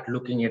start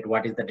looking at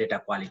what is the data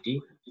quality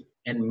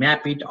and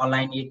map it,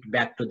 align it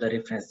back to the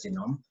reference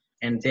genome.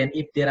 And then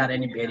if there are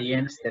any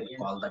variants, then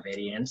call the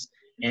variants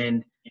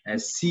and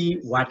see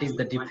what is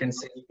the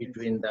difference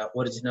between the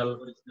original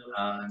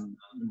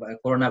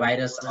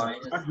coronavirus, or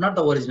not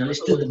the original,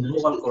 still the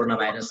novel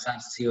coronavirus,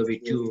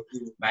 SARS-CoV-2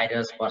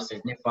 virus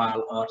versus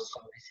Nepal or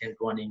some recent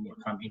one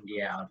from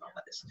India or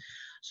Bangladesh.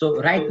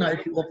 So right now,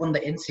 if you open the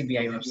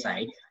NCBI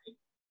website,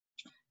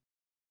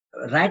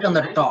 right on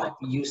the top,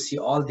 you see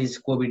all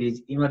these COVID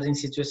is emerging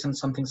situation,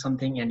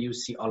 something, and you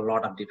see a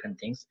lot of different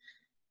things.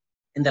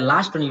 In the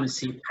last one, you will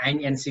see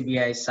find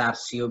NCBI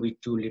SARS-CoV-2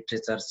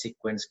 literature,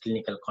 sequence,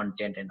 clinical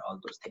content, and all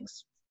those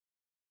things.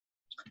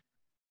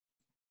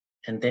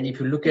 And then if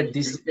you look at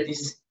this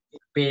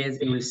page,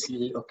 you will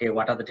see, okay,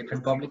 what are the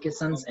different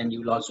publications, and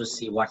you will also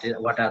see what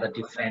are the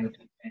different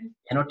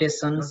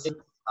annotations,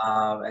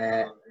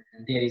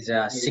 there is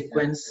a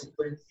sequence,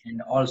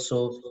 and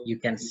also you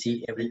can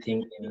see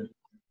everything in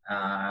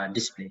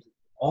display.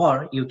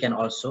 Or you can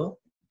also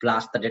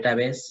blast the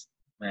database.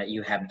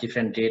 You have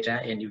different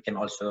data, and you can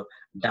also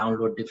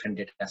download different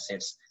data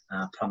sets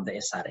from the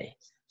SRA.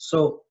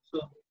 So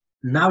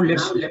now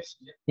let's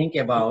think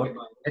about,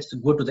 let's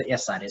go to the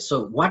SRA.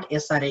 So what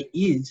SRA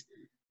is?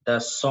 The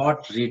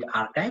short read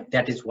archive.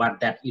 That is what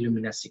that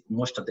Illumina,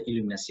 most of the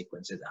Illumina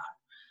sequences are.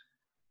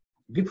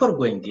 Before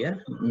going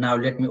there, now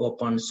let me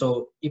open.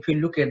 So if you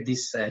look at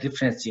this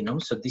reference genome,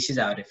 so this is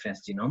our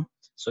reference genome.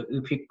 So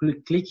if you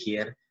click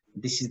here,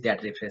 this is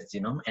that reference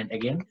genome. And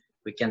again,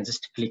 we can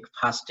just click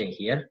FASTA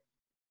here,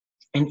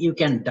 and you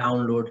can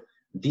download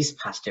this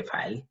FASTA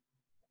file.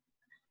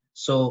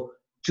 So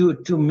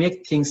to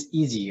make things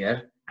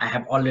easier, I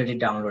have already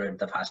downloaded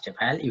the FASTA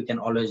file. You can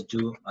always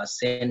do a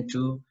send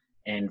to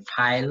and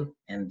file,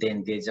 and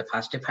then there's a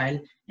FASTA file.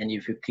 And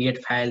if you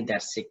create file,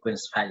 that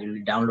sequence file will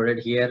be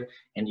downloaded here,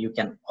 and you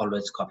can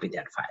always copy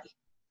that file.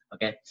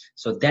 Okay,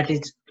 so that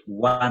is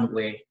one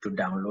way to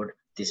download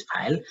this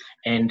file.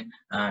 And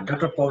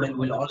Dr. Paudel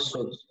will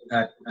also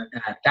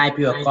type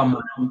your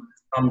command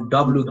from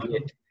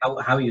wget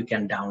how you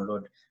can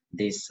download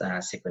this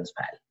sequence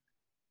file.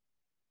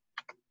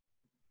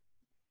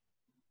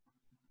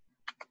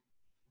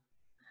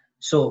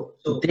 So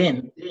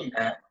then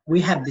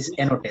we have this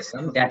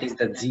annotation, that is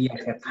the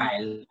GFF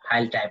file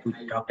type we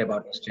talked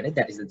about yesterday.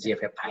 That is the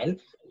GFF file.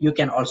 You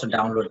can also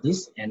download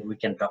this, and we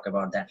can talk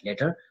about that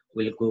later.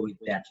 We'll go with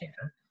that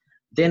later.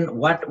 Then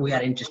what we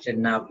are interested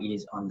now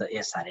is on the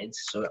SRAs.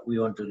 So we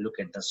want to look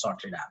at the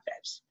sorted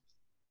archives.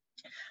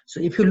 So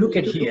if you look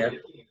at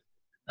here,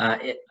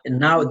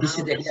 now this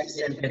is the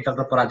extent that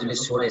Dr. Parajuli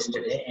showed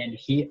yesterday, and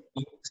he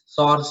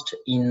sourced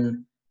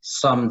in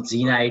some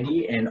gene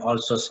ID and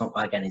also some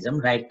organism.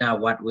 Right now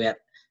what we are,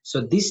 so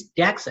this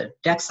taxa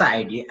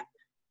ID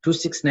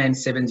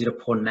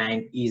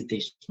 2697049 is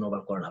this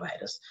novel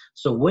coronavirus.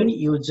 So when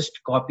you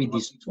just copy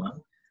this one,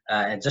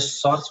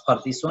 just search for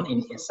this one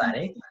in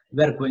SRA,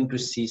 we are going to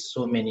see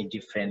so many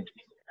different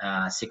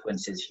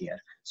sequences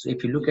here. So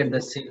if you look at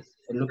the,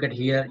 look at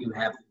here, you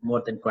have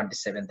more than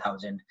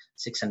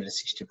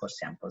 27,664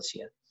 samples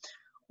here.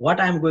 What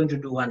I'm going to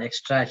do one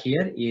extra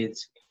here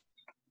is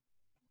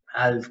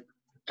I'll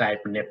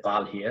type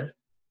Nepal here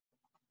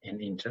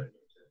and enter.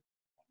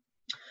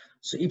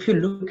 So if you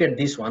look at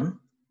this one,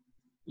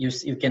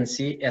 you can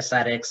see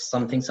SRX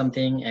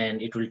something,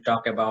 and it will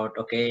talk about,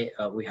 okay,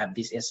 we have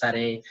this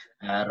SRA,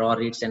 raw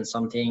reads and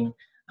something,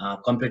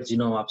 complete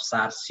genome of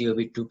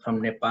SARS-CoV-2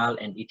 from Nepal,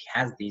 and it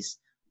has this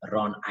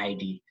RON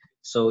ID.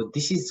 So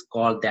this is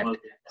called that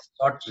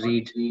short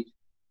read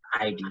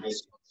ID.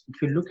 So if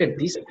you look at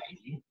this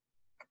ID,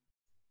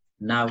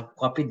 now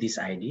copy this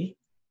ID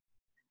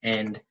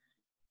and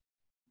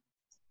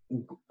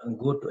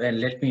go to,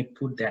 and let me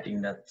put that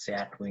in the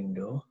chat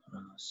window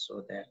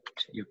so that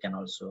you can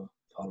also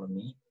follow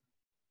me.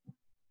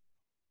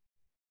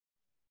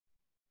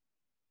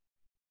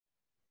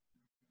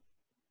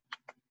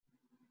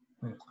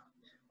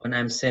 When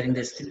I'm sharing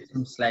this, it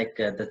seems like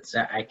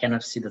I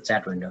cannot see the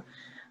chat window.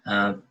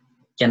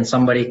 Can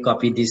somebody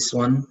copy this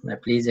one,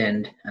 please?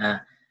 And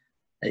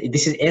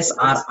this is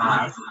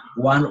SRR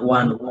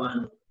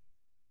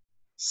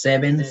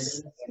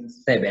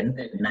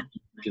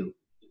 11177792.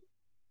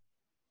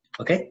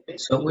 Okay,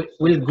 so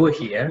we'll go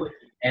here,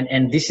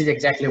 and this is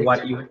exactly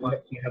what you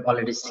have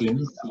already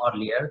seen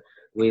earlier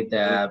with.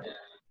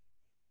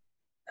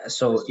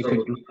 So if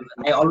you do,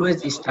 I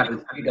always start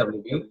with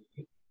PWD,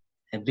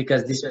 and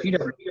because this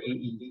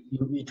PWD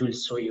it will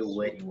show you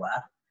where you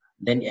are.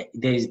 Then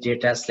there is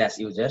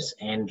data/users,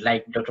 and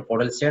like Dr.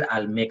 Paudel said,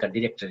 I'll make a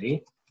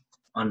directory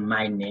on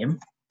my name,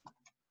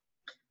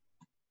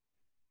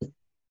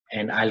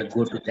 and I'll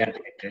go to that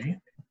directory.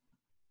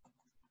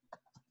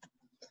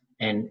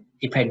 And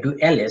if I do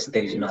ls,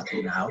 there is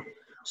nothing now.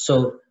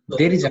 So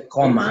there is a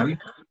command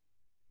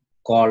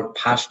called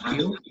fastq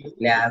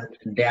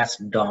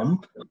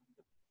 -dump,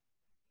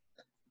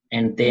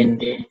 and then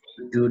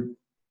do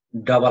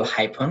double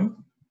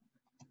hyphen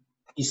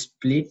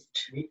split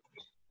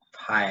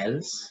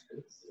files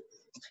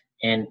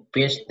and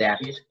paste that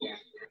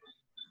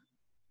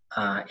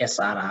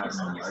SRR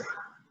number.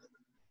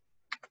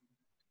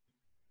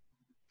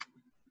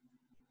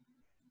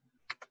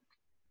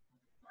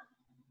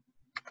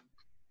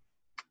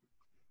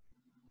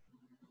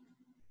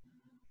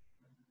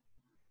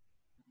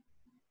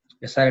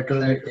 SRR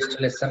tool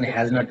installation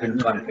has not been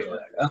configured.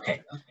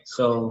 Okay,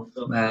 so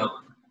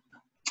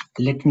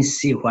let me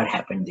see what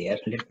happened there.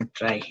 Let me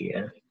try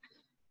here.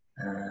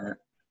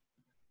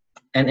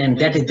 And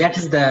that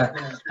is the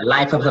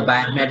life of the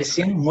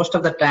biomedicine. Most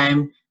of the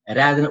time,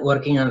 rather than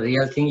working on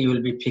real thing, you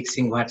will be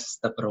fixing what's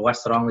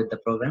wrong with the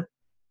program.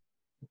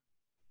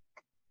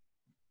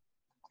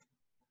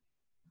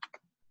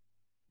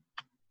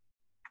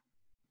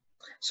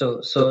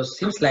 So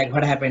seems like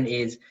what happened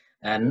is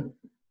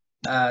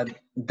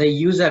the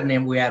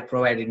username we are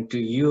providing to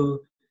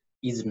you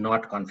is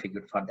not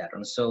configured for that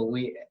one. So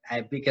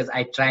because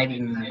I tried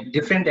in a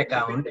different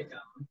account,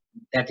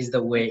 that is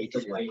the way it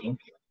is working.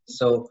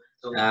 So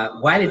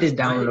while it is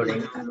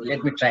downloading,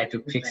 let me try to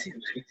fix it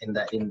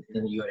in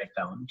your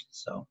account.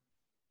 So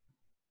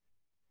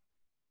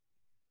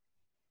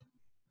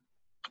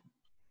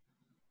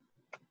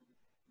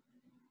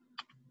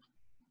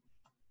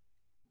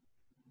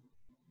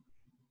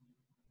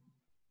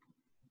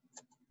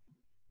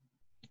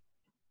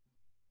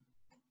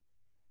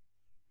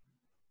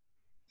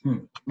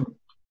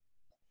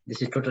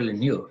this is totally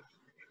new.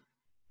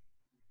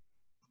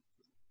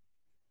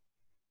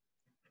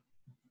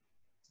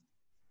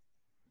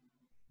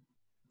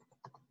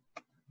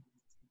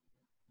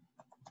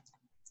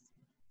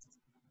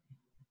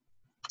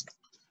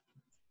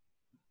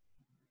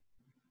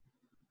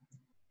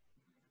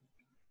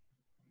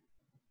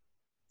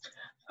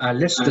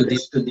 Let's do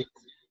this.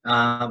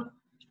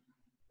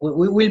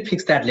 We will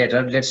fix that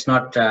later. Let's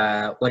not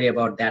worry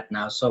about that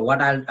now. So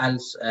what I'll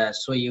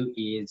show you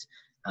is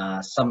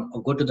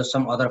go to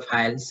some other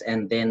files,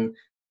 and then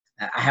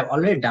I have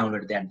already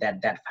downloaded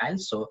that file.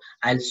 So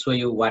I'll show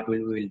you what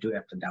we will do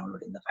after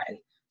downloading the file.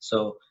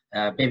 So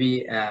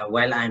maybe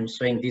while I'm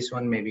showing this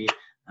one, maybe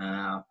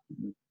my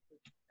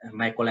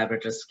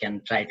collaborators can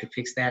try to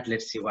fix that.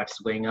 Let's see what's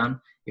going on.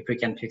 If we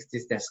can fix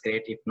this, that's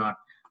great. If not,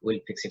 we'll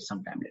fix it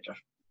sometime later.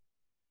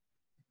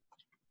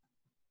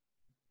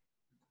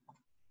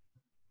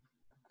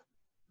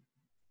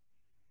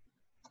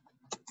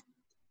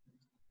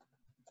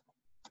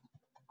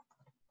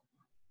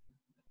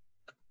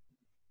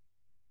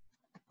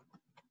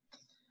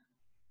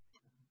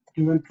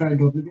 You want to try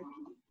WD?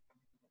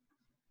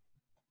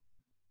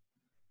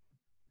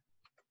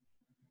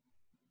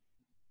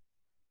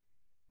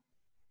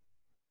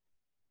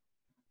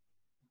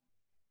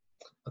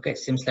 Okay,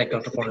 seems like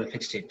Dr. Paudel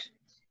fixed it.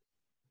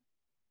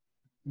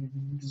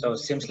 So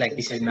seems like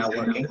this is now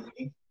working.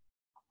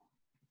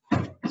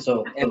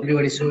 So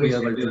everybody should be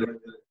able to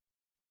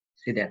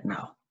see that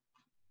now.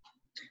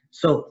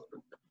 So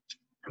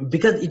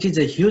because it is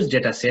a huge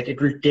data set, it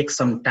will take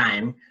some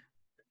time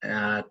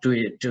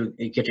to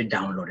get it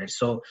downloaded.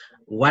 So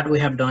what we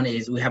have done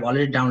is we have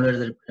already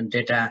downloaded the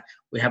data.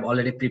 We have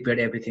already prepared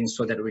everything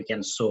so that we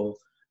can show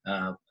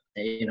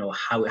you know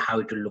how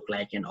it will look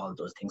like and all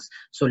those things.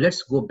 So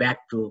let's go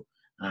back to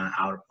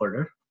our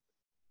folder.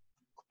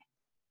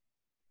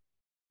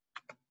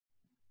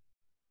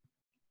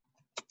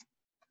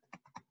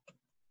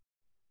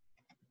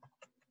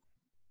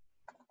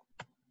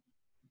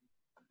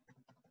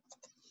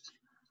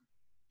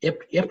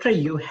 After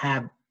you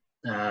have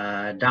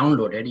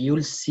downloaded, you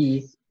will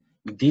see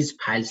these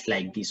files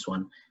like this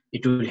one.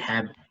 It will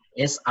have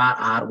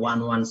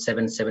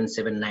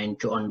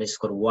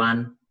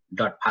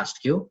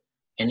srr117779.1_1.fastq,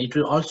 and it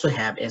will also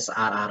have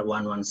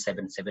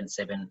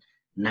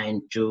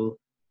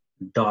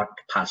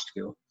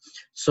srr117792.fastq.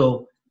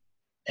 So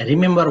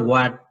remember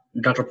what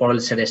Dr.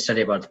 Paudel said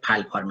yesterday about the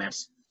file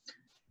formats.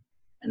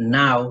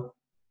 Now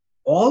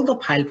all the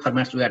file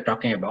formats we are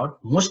talking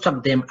about, most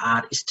of them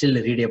are still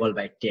readable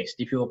by text.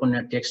 If you open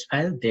a text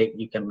file,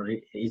 you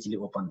can easily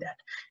open that.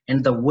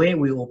 And the way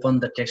we open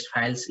the text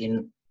files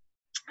in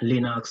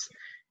Linux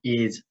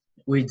is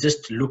we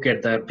just look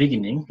at the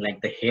beginning, like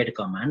the head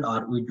command,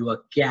 or we do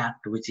a cat,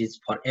 which is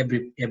for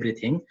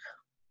everything,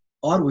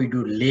 or we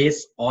do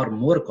less or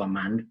more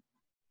command.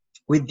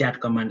 With that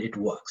command, it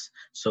works.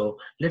 So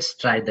let's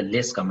try the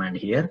less command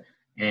here,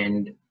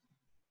 and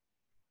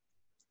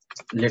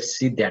let's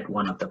see that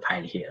one of the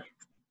file here.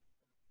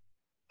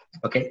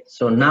 Okay,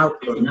 so now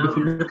if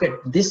you look at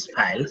this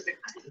file,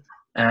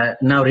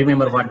 now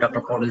remember what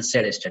Dr. Paudel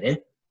said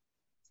yesterday.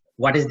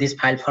 What is this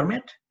file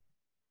format?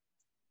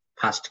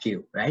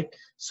 FASTQ, right?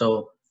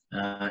 So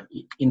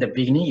in the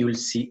beginning, you will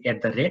see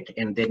 @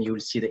 and then you will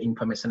see the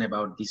information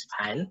about this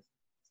file.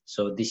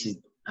 So this is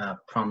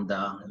from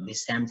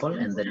this sample,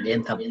 and the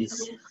length of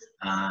this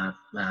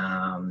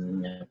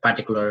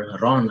particular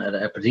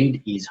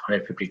read is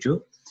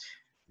 152.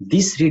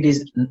 This read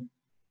is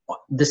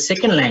the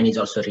second line is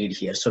also read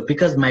here. So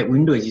because my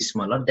window is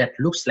smaller, that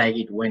looks like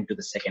it went to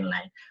the second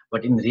line,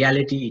 but in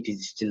reality it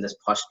is still the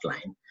first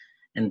line.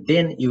 And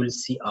then you will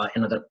see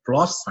another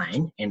plus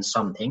sign and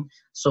something.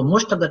 So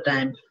most of the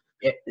time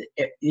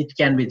it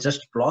can be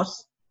just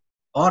plus,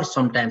 or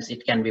sometimes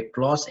it can be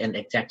plus and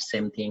exact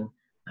same thing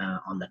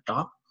on the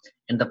top.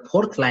 And the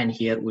fourth line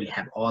here will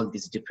have all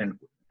these different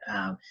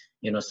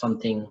you know,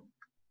 something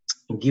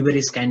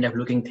gibberish kind of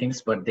looking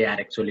things, but they are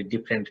actually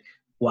different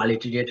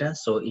quality data.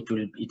 So it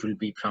will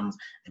be from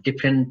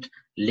different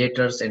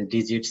letters and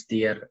digits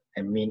there.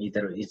 I mean,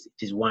 either it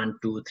is 1,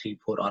 2, 3,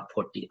 4, or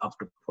 40, up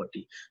to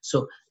 40.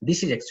 So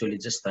this is actually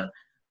just the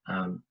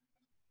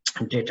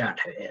data,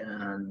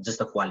 just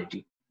the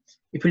quality.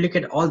 If you look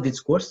at all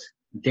these codes,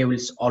 they will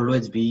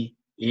always be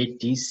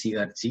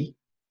ATCRG.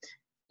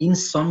 In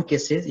some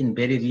cases, in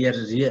very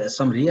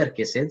some rare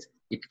cases,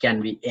 it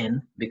can be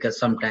N, because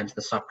sometimes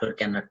the software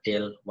cannot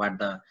tell what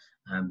the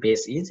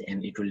base is,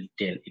 and it will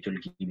give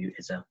you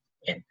as a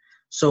N.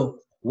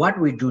 So what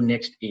we do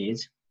next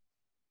is,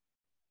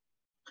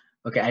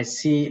 okay, I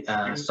see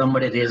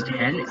somebody raised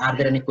hand. Are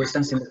there any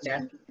questions in the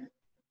chat?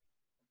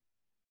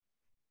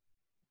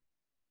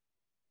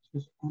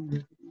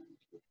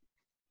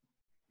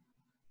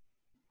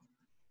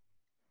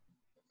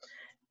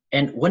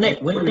 And when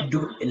we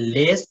do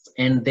less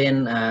and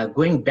then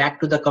going back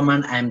to the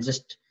command, I'm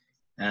just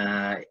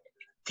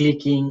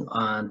clicking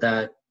on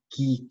the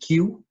key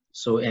Q.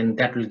 So, and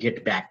that will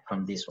get back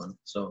from this one.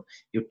 So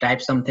you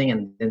type something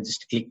and then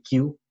just click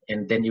Q,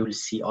 and then you will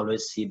see,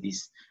 always see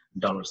this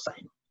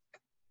 $sign.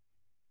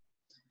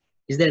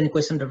 Is there any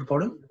question, Dr.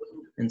 Paudel,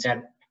 in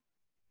chat?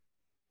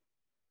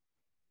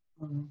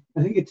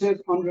 I think it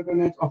says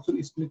unrecognized option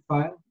is split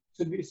file.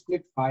 Should we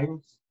split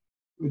files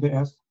with the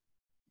S?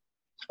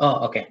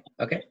 Oh, okay.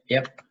 Okay.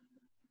 Yep.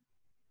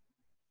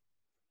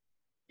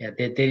 Yeah,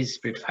 there is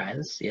split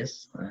files.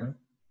 Yes.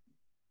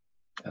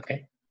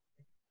 Okay.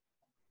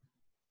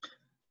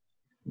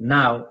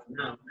 Now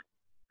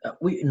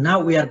we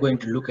are going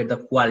to look at the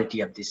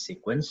quality of this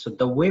sequence. So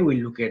the way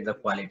we look at the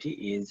quality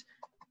is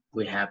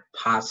we have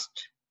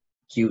past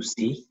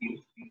QC,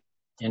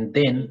 and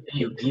then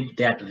you give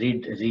that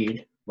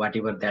read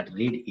whatever that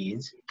read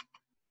is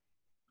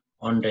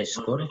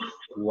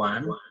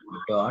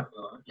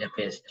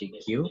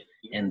 _1.fstq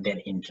and then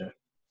enter.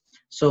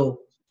 So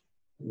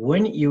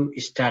when you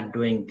start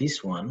doing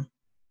this one,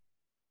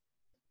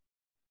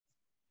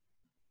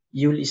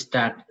 you will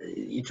start,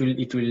 it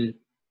will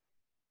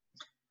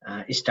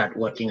start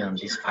working on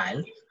this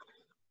file,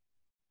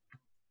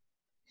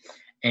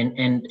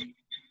 and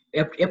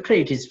after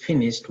it is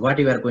finished, what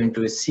you are going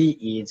to see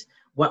is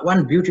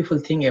one beautiful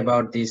thing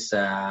about this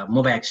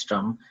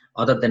MobileXtrom,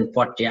 other than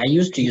Potty. I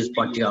used to use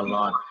Potty a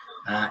lot,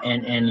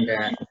 and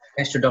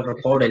thanks to Dr.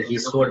 Paudel, he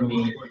showed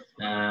me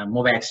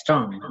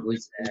MobileXtrom,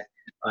 which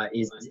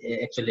is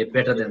actually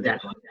better than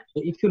that one.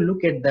 So if you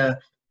look at the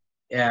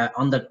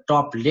on the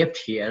top left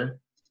here,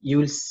 you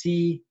will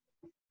see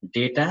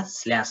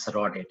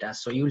data/raw data.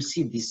 So you will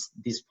see this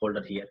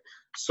folder here.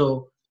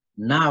 So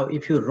now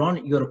if you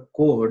run your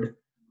code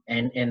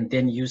and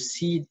then you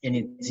see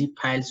any zip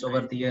files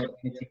over there,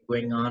 anything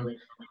going on,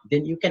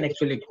 then you can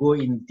actually go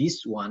in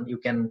this one. You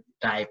can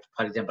type,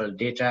 for example,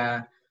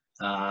 data,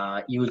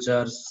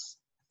 users,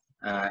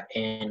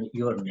 and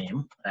your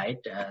name,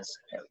 right, as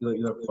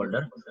your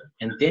folder,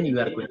 and then you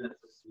are going to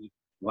see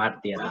what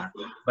there are.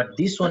 But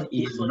this one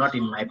is not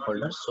in my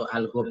folder, so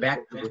I'll go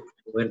back to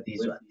where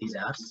these are.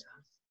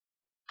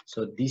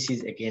 So this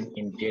is again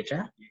in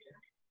data,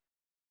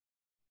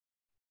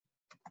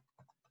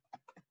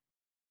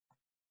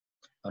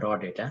 raw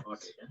data,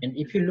 and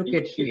if you look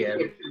at here,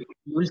 you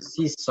will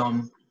see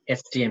some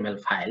HTML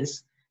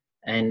files,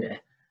 and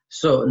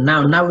so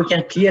now we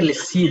can clearly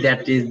see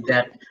that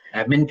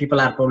many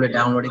people are probably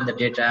downloading the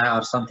data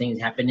or something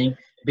is happening,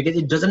 because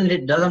it doesn't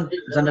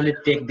generally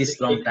take this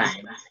long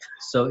time.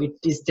 So it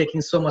is taking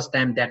so much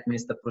time. That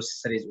means the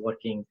processor is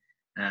working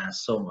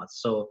so much.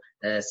 So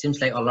seems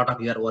like a lot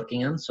of you are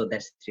working on, so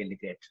that's really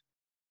great.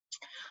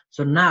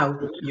 So now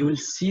you will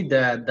see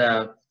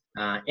the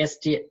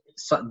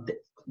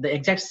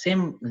exact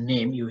same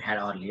name you had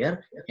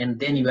earlier, and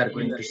then you are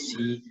going to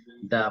see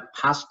the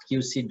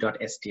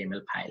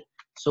pastqc.html file.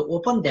 So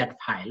open that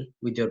file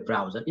with your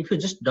browser. If you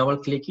just double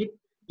click it,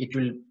 it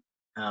will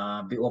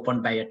be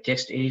opened by a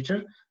text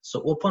editor.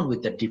 So open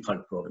with the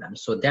default program.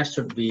 So that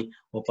should be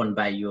opened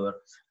by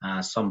your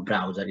some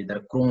browser,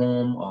 either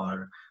Chrome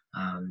or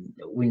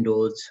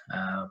Windows,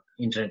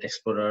 Internet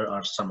Explorer,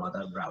 or some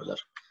other browser.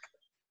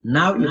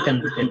 Now you can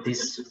look at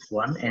this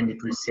one, and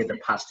it will say the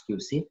past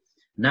QC.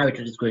 Now it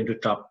is going to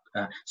talk.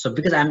 So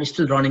because I'm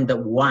still running the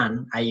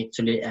one, I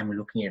actually am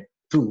looking at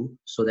 2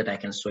 so that I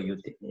can show you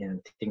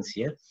things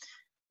here.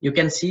 You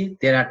can see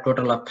there are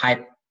total of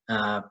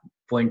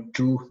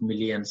 5.2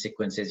 million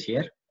sequences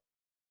here.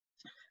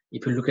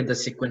 If you look at the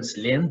sequence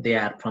length, they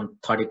are from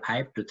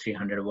 35 to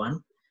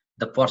 301.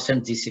 The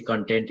percent GC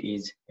content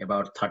is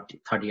about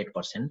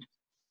 38%.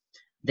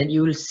 Then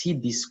you will see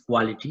this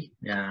quality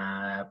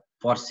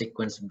per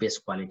sequence base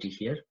quality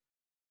here.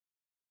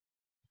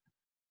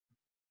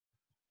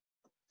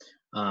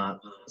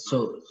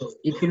 So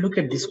if you look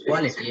at this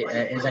quality,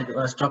 as I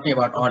was talking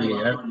about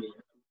earlier,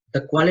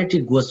 the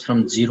quality goes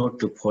from 0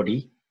 to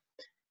 40,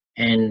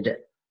 and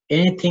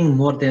anything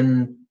more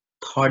than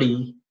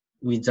 30,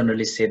 we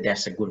generally say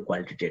that's a good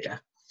quality data.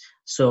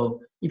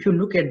 So if you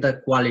look at the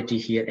quality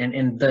here,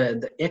 and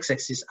the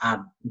x-axis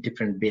are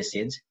different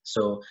bases,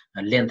 so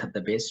length of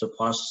the base, so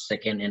first,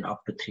 second, and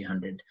up to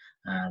 300,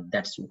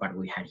 that's what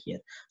we had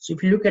here. So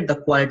if you look at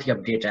the quality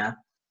of data,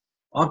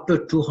 up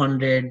to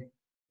 200,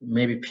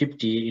 maybe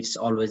 50, it's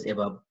always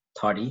above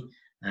 30.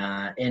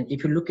 And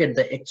if you look at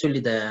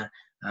the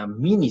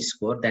mini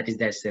score,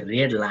 that's a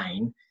red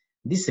line.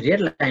 This red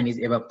line is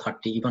above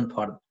 30, even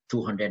for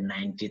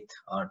 290th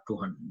or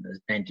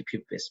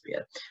 295th base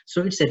pair.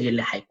 So it's a really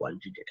high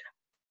quality data.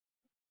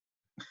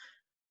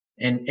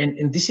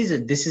 And this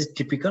is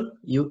typical.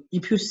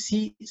 If you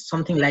see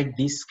something like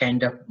this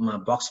kind of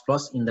box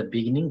plus in the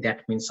beginning,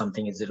 that means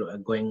something is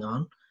going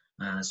on,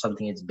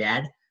 something is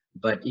bad.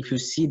 But if you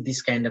see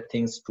this kind of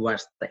things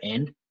towards the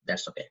end,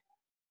 that's okay.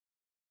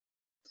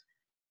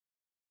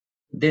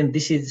 Then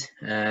this is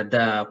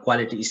the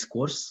quality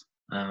scores,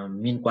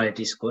 mean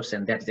quality scores,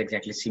 and that's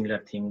exactly similar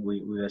thing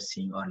we were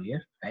seeing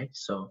earlier, right?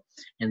 So,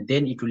 and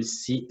then it will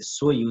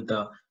show you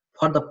the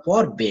for the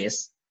POR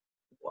base,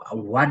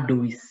 what do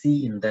we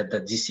see in the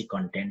GC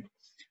content?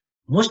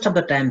 Most of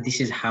the time,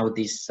 this is how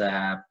this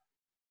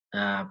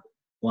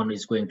one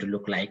is going to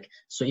look like.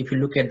 So if you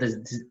look at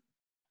the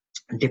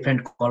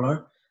different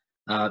color,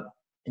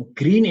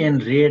 green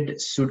and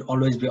red should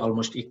always be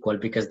almost equal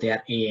because they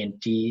are A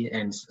and T,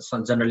 and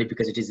so generally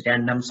because it is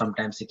random,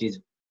 sometimes it is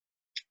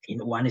in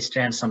one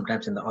strand,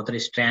 sometimes in the other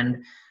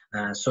strand.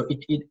 So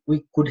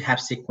we could have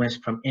sequence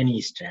from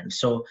any strand.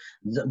 So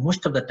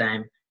most of the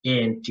time,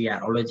 A and T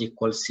are always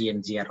equal, C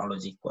and G are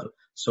always equal.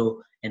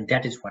 So, and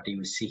that is what you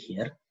will see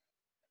here.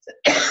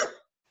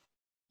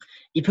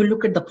 If you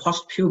look at the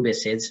first few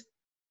bases,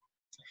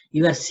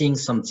 you are seeing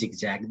some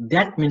zigzag.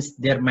 That means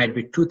there might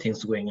be two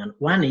things going on.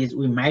 One is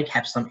we might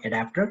have some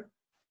adapter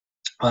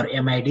or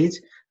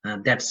MIDs,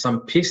 that's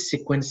some fixed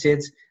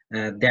sequences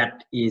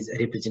that is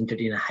represented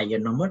in a higher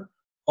number,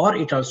 or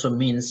it also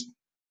means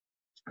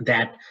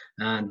that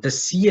the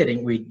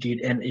shearing we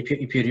did, and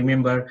if you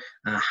remember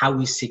how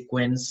we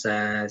sequence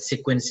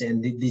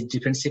in these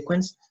different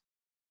sequence,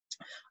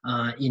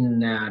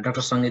 in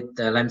Dr. Sangit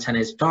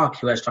Lamchane's talk,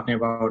 he was talking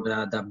about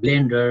the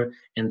blender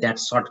and that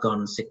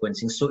shotgun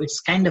sequencing. So it's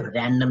kind of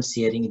random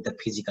shearing in the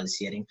physical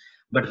shearing.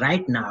 But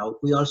right now,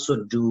 we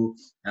also do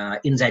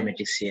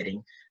enzymatic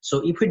shearing.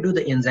 So if we do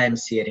the enzyme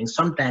shearing,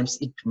 sometimes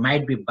it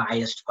might be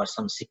biased for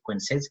some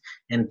sequences.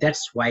 And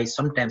that's why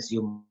sometimes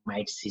you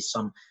might see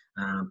some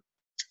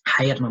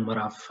higher number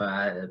of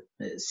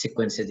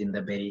sequences in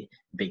the very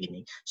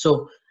beginning.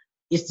 So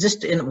it's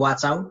just in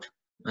watch out.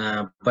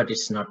 But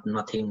it's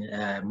nothing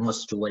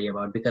much to worry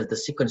about, because the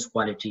sequence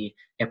quality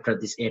after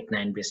this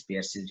 8-9 base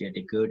pairs is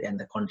really good, and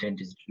the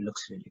content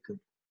looks really good.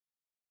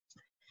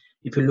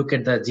 If you look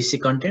at the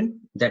GC content,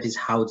 that is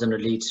how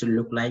generally it should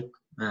look like.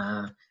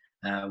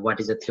 What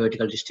is the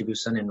theoretical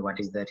distribution and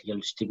what is the real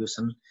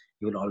distribution?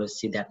 You will always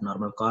see that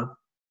normal curve.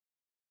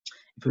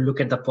 If you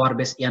look at the POR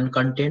base N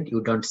content,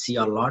 you don't see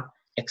a lot,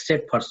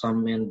 except for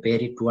some and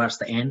very towards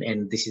the end,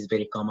 and this is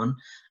very common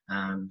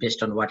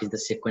based on what is the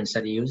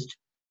sequencer used.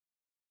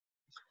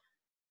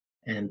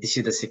 And this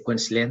is the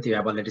sequence length you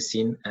have already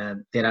seen.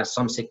 There are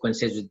some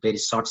sequences with very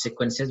short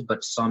sequences,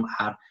 but some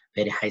are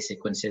very high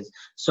sequences.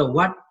 So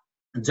what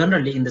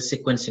generally in the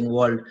sequencing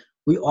world,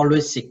 we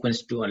always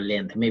sequence to a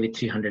length, maybe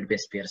 300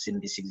 base pairs in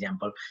this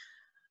example.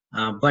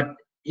 But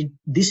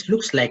this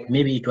looks like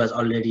maybe it was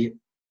already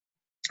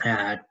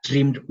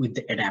trimmed with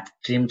the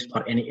trimmed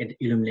for any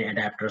Illumina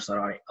adapters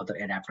or other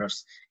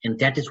adapters. And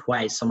that is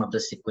why some of the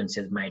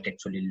sequences might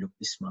actually look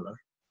smaller.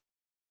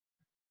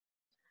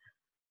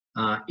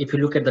 If you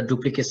look at the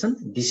duplication,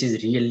 this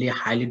is really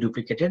highly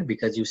duplicated,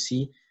 because you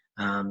see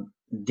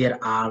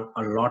there are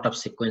a lot of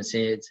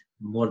sequences,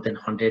 more than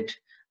 100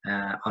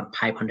 or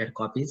 500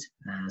 copies.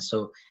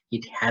 So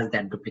it has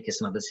that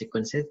duplication of the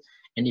sequences.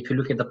 And if you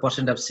look at the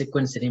percent of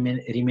sequence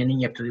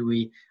remaining after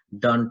we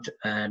don't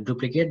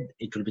duplicate,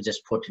 it will be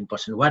just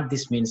 14%. What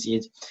this means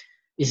is,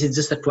 this is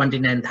just a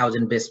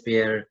 29,000 base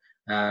pair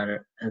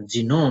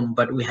genome,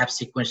 but we have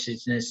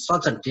sequences in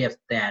such a depth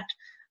that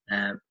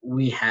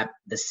we have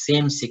the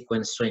same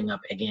sequence showing up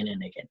again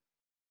and again.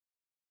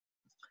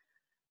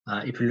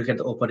 If you look at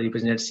the open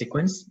represented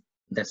sequence,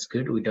 that's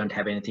good. We don't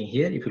have anything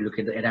here. If you look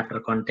at the adapter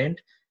content,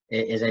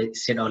 as I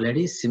said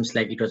already, seems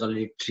like it was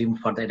already trimmed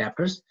for the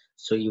adapters,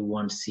 so you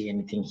won't see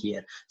anything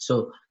here.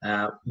 So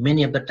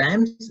many of the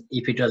times,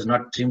 if it was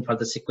not trimmed for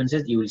the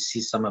sequences, you will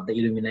see some of the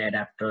Illumina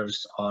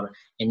adapters or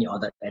any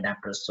other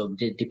adapters. So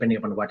depending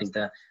upon what is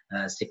the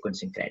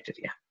sequencing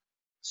criteria.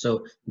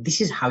 So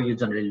this is how you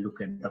generally look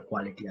at the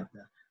quality of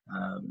the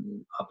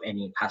of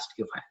any FASTQ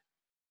file.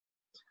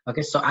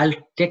 Okay, so I'll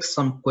take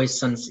some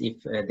questions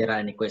if there are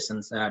any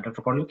questions. Dr.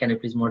 Paudel, can you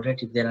please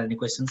moderate if there are any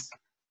questions?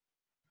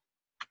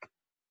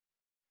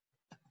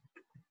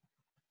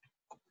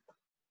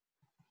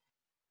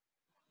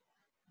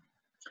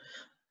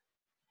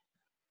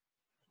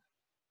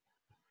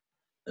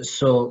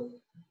 So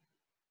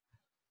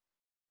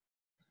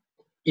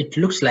it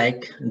looks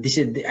like this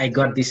is I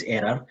got this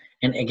error,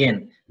 and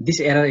again this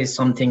error is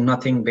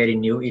nothing very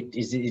new. It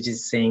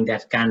is saying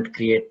that can't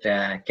create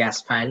a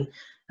cache file.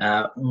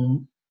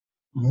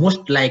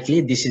 Most likely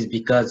this is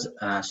because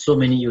so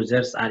many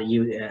users are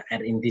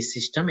in this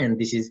system, and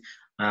this is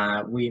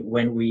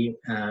when we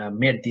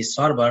made this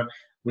server,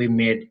 we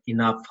made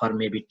enough for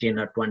maybe 10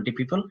 or 20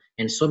 people,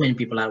 and so many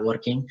people are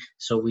working,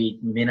 so we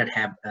may not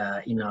have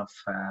enough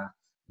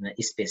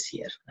space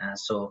here.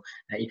 So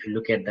if you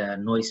look at the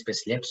no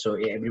space left, so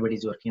everybody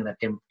is working on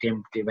the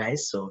temp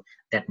device, so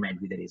that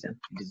might be the reason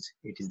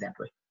it is that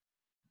way.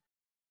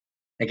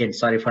 Again,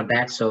 sorry for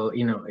that. So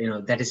you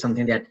know that is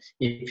something that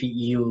if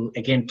you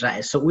again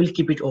try, so we'll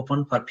keep it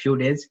open for a few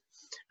days.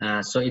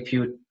 So if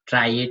you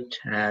try it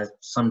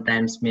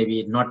sometimes,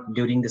 maybe not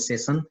during the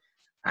session,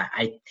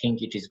 I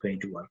think it is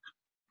going to work.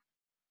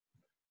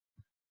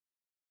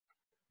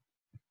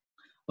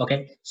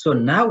 Okay, so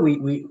now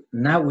we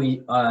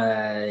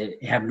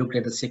have looked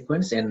at the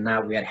sequence, and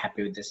now we are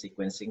happy with the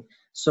sequencing.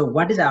 So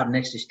what is our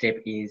next step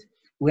is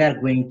we are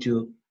going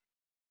to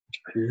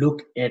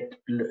look at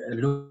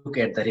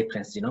the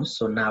reference genome.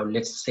 So now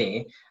let's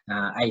say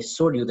I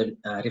showed you the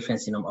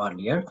reference genome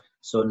earlier.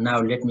 So now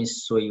let me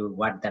show you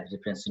what that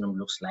reference genome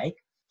looks like.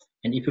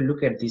 And if you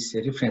look at this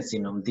reference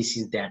genome, this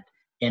is that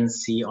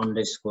NC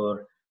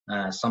underscore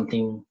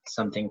something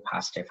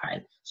FASTA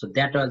file. So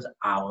that was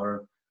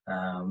our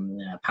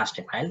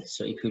FASTA file.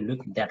 So if you look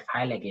at that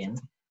file again,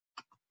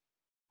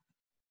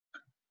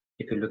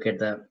 if you look at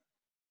the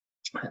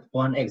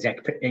one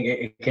exact,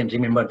 you can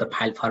remember the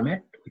file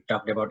format we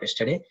talked about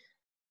yesterday.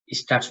 It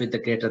starts with the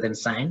greater than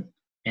sign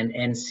and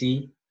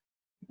NC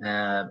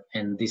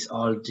and this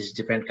all this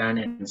different kind,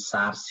 and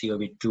SAR,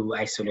 COV2,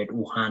 isolate,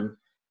 Wuhan,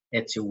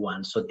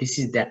 HU1. So this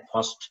is that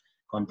first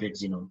complete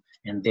genome,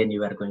 and then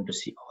you are going to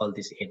see all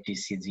this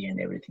ATCG and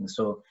everything.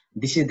 So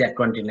this is that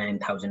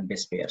 29,000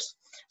 base pairs.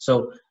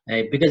 So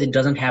because it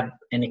doesn't have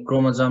any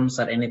chromosomes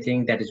or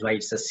anything, that is why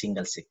it's a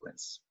single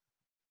sequence.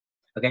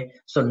 Okay,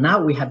 so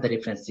now we have the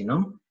reference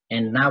genome,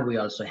 and now we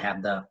also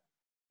have the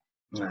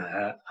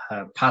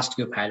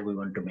FASTQ file we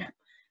want to map.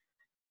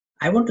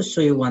 I want to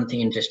show you one thing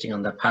interesting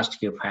on the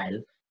FASTQ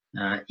file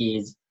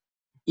is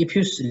if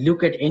you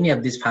look at any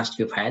of these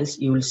FASTQ files,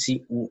 you will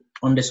see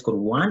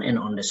 _1 and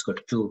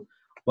 _2.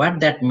 What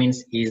that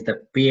means is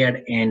the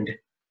paired end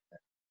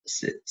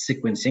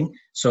sequencing.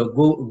 So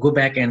go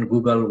back and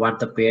Google what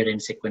the paired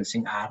end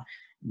sequencing are.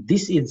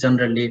 This is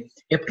generally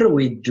after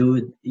we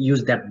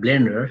use that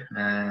blender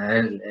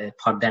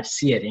for that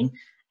shearing,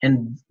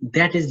 and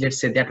that is, let's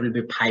say that will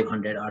be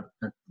 500 or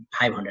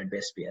 500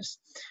 base pairs.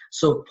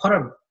 So for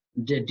a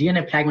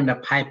DNA fragment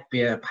of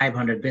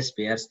 500 base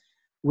pairs,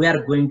 we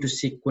are going to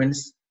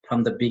sequence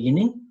from the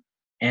beginning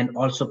and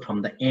also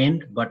from the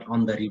end, but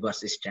on the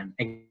reverse strand.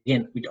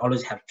 Again, it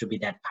always have to be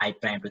that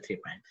 5' to 3'.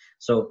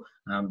 So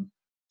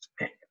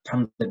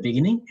from the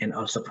beginning and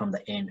also from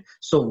the end.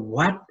 So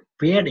what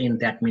paired in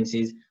that means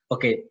is,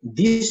 okay,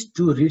 these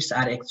two reads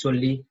are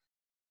actually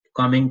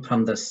coming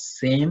from the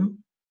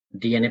same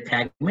DNA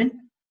fragment,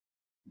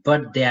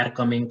 but they are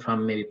coming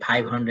from maybe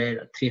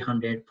 500,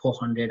 300,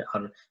 400,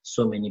 or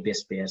so many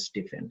base pairs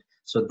different.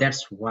 So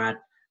that's what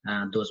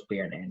those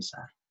paired ends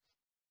are.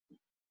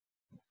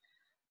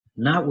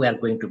 Now we are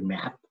going to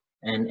map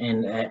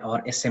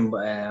or assemble.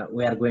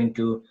 We are going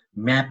to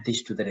map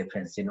this to the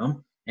reference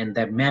genome, and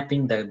the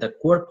mapping, the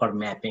code for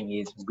mapping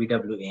is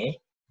BWA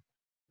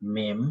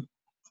mem,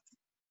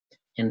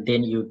 and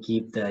then you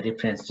give the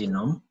reference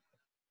genome,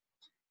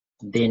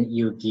 then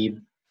you give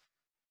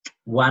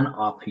one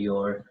of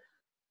your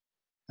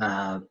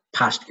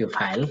FASTQ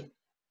file,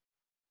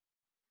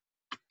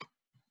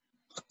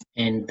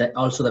 and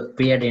also the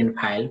paired end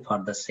file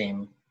for the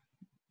same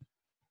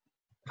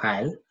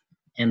file.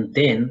 And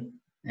then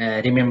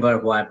remember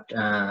what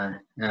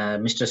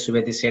Mr.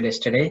 Subedi said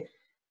yesterday,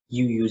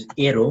 you use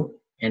arrow,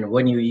 and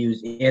when you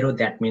use arrow,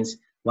 that means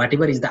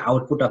whatever is the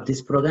output of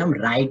this program,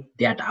 write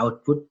that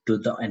output to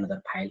the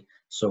another file.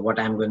 So what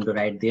I'm going to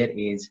write there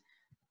is,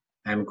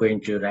 I'm going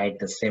to write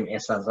the same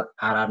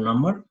SRR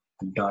number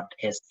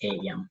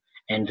 .SAM,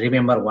 and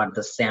remember what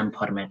the SAM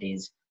format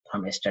is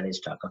from yesterday's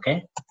talk.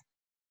 Okay,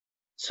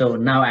 so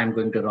now I'm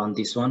going to run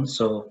this one.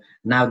 So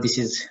now this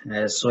is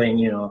showing,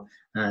 you know,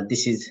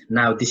 this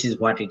is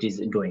what it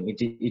is doing.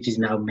 It is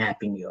now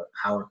mapping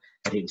our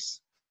reads.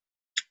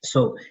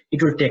 So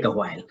it will take a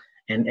while,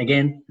 and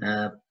again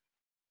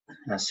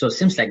so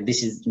seems like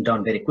this is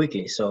done very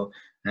quickly. So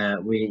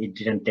it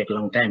didn't take a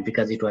long time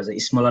because it was a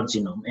smaller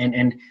genome,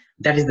 and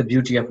that is the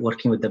beauty of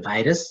working with the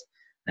virus.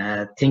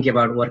 Think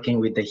about working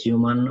with the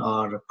human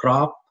or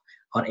crop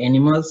or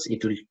animals,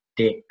 it will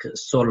take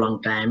so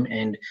long time,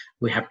 and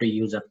we have to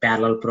use a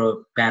parallel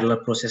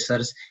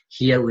processors.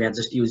 Here we are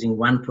just using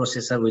one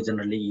processor. We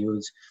generally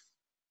use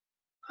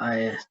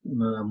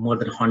more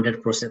than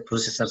 100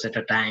 processors at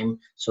a time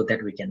so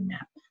that we can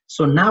map.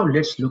 So now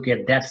let's look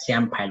at that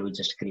SAM file we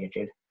just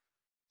created.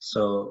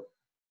 So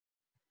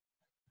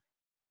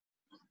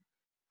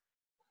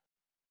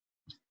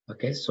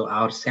okay, so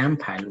our SAM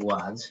file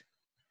was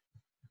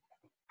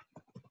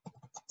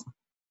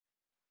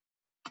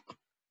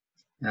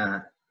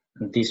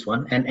this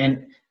one,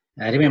 and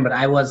remember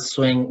I was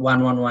showing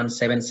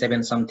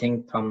 11177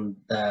 something from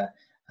the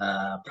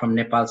from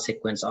Nepal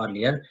sequence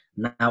earlier.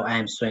 Now I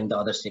am showing the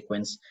other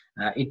sequence.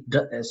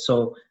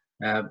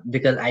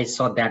 Because I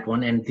saw that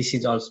one, and this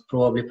is also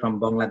probably from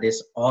Bangladesh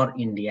or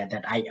India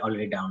that I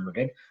already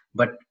downloaded,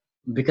 but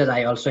because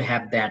I also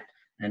have that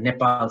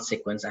Nepal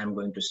sequence, I'm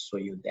going to show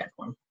you that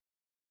one.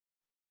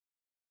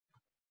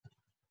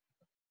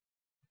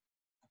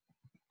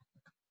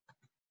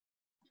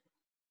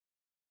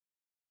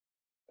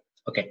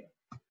 Okay,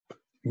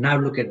 now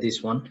look at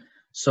this one.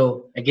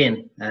 So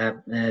again,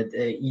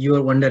 you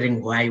are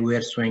wondering why we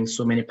are showing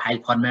so many file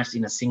formats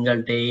in a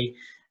single day,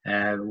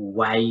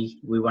 why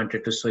we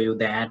wanted to show you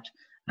that,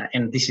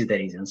 and this is the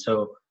reason.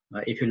 So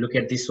if you look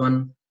at this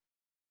one,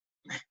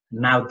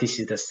 now this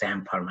is the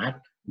SAM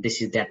format.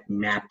 This is that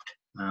mapped,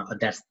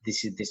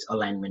 this is this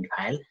alignment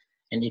file.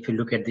 And if you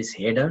look at this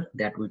header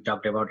that we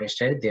talked about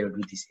yesterday, there will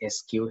be this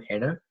SQ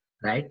header,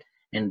 right?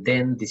 And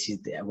then this is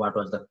what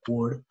was the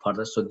code for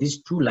the, so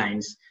these two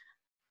lines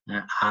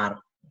are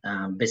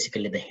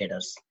basically the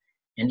headers.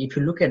 And if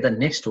you look at the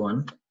next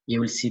one,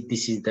 you will see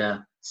this is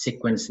the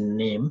sequence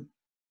name.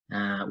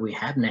 We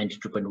have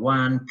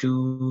 92.1,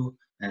 2,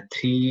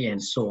 3,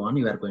 and so on.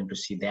 You are going to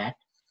see that.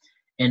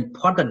 And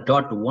for the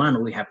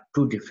 .1, we have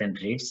two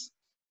different reads.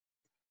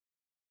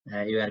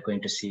 You are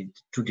going to see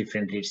two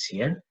different reads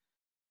here.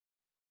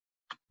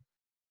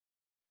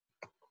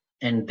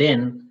 And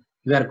then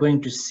you are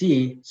going to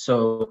see,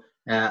 so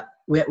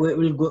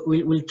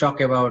we'll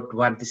talk about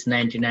what this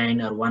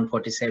 99 or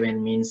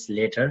 147 means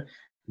later.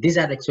 These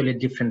are actually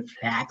different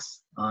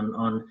flags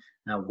on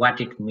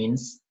what it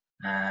means.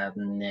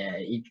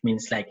 It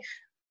means like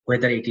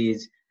whether it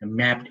is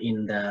mapped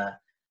in the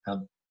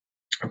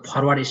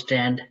forward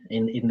strand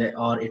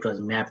or it was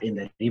mapped in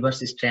the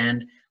reverse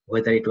strand,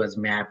 whether it was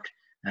mapped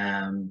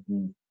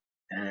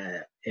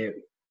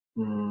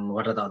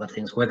what are the other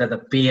things, whether the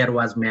pair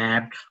was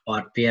mapped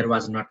or pair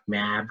was not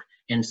mapped,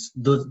 and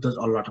those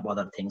a lot of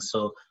other things.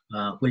 So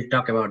we'll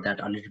talk about that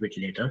a little bit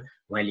later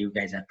while you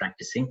guys are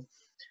practicing.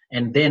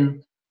 And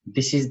then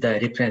this is the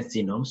reference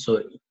genome.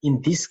 So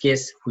in this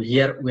case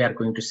here we are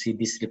going to see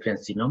this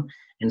reference genome,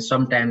 and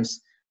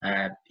sometimes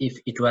if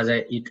it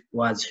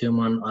was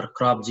human or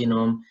crop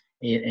genome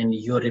and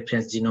your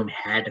reference genome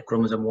had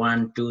chromosome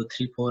 1, 2,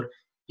 3, 4,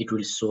 it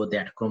will show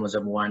that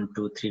chromosome 1,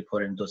 2, 3,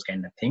 4 and those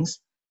kind of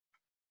things.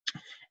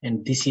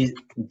 And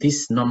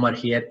this number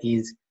here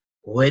is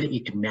where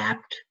it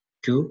mapped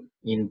to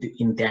in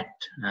that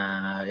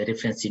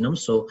reference genome.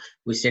 So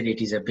we said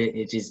it is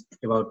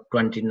about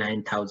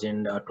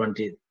 29,000 or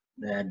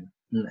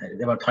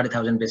about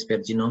 30,000 base pair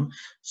genome.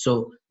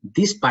 So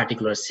this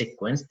particular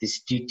sequence,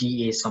 this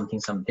TTA something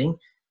something,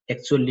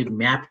 actually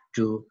mapped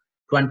to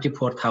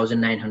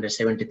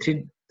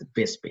 24,973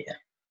 base pair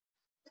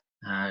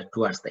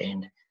towards the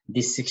end.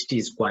 This 60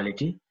 is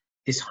quality.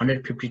 This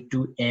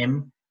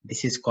 152M,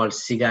 this is called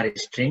cigar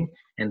string,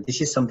 and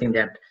this is something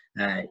that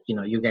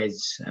you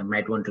guys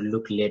might want to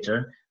look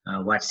later.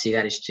 What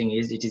cigar string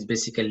is? It is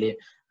basically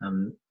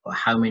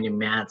how many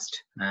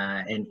matched,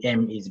 and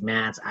M is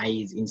match, I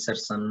is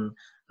insertion,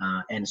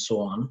 and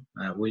so on.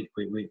 We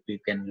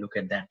can look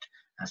at that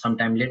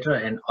sometime later,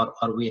 and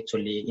or we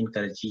actually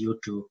encourage you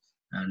to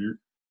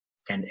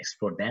can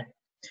explore that.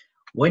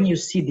 When you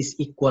see this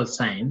equal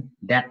sign,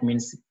 that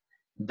means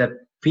the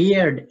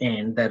paired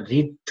end, the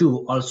read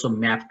 2 also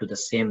map to the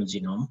same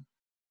genome,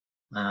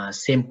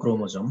 same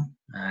chromosome,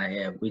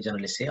 we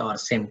generally say, or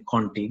same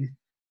contig.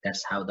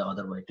 That's how the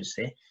other way to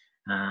say.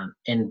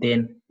 And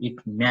then it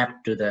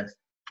mapped to the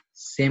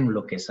same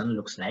location,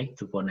 looks like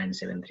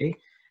 24973,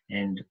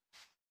 and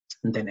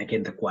then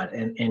again the quad.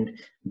 And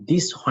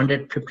this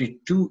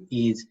 152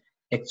 is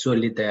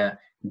actually the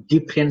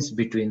difference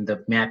between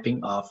the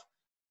mapping of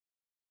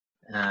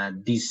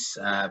this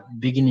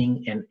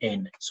beginning and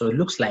end. So it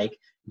looks like,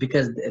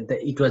 because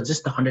it was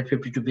just the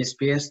 152 base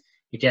pairs,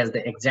 it has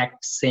the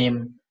exact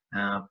same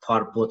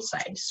for both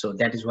sides. So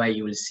that is why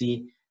you will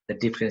see the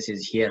difference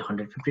is here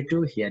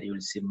 152, here you will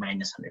see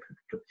minus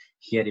 152,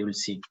 here you will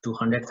see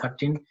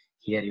 213,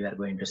 here you are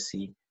going to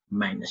see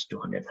minus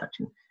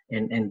 213,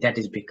 and that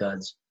is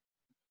because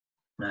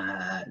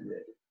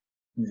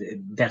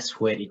that's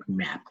where it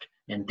mapped.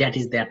 And that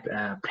is that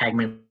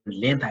fragment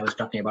length I was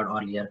talking about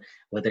earlier,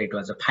 whether it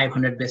was a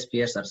 500 base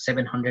pairs or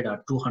 700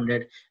 or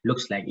 200,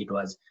 looks like it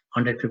was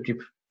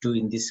 152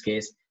 in this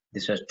case,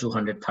 this was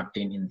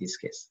 213 in this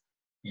case,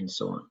 and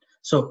so on.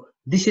 So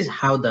this is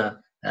how the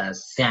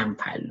SAM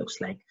file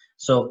looks like.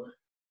 So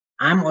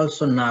I'm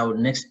also now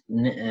next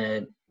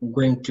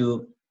going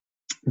to,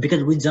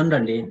 because we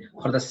generally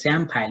for the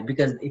SAM file,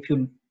 because if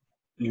you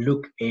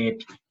look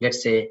at,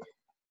 let's say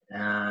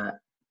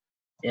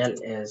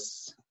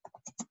ls-l,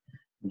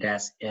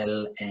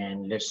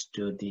 and let's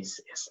do this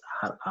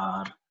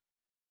srr,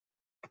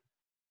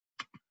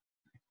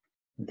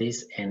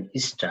 this and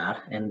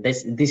star, and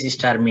this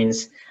star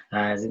means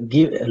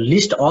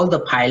list all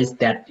the files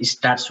that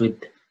starts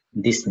with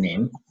this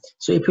name.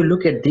 So if you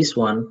look at this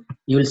one,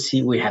 you will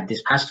see we have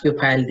this FASTQ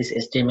file, this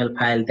HTML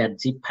file,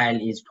 that zip file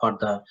is for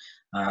the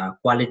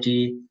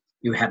quality,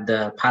 you have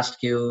the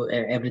FASTQ,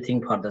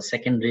 everything for the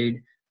second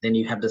read, then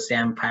you have the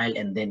SAM file,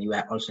 and then you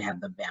also have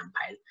the BAM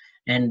file.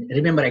 And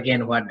remember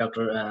again what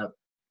Dr.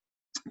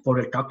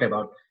 Paudel talked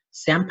about,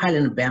 SAM file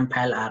and BAM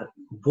file are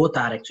both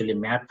actually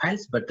mapped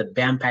files, but the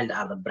BAM files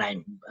are the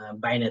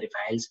binary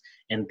files,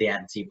 and they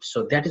are zipped.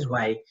 So that is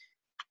why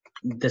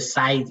the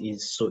size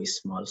is so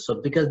small. So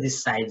because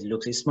this size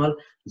looks small,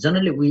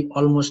 generally we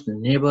almost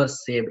never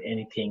save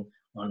anything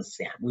on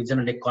SAM. We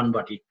generally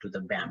convert it to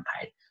the BAM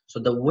file. So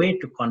the way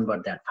to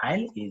convert that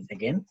file is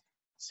again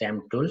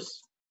SAM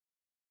tools,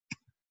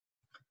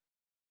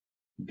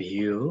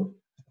 view,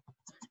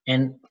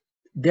 and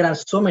there are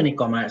so many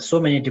commands, so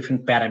many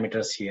different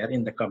parameters here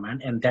in the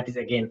command, and that is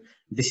again,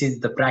 this is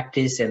the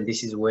practice, and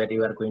this is where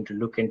you are going to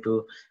look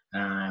into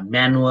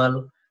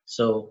manual.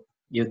 So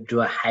you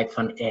do a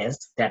 -s,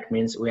 that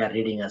means we are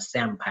reading a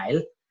SAM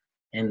file,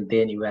 and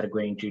then you are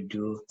going to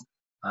do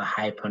a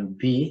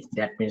 -b,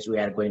 that means we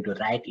are going to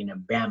write in a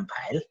BAM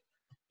file,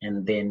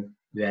 and then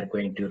we are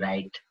going to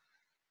write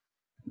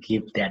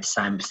give that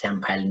SAM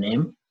file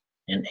name,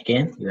 and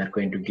again you are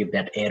going to give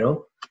that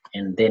arrow,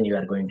 and then you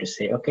are going to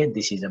say, okay,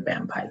 this is a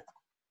BAM file.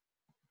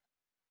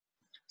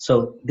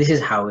 So this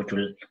is how it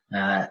will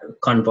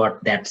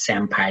convert that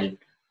SAM file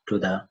to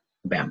the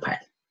BAM file.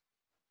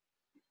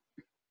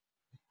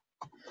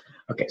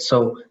 Okay,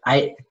 so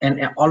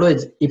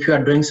always, if you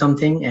are doing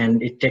something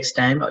and it takes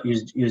time,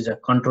 use a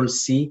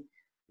Control-C,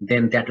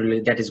 then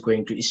that is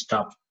going to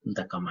stop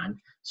the command.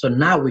 So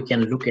now we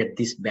can look at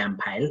this BAM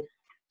file.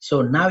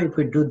 So now if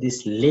we do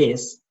this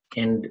less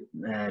and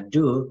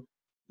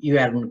you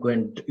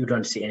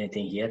don't see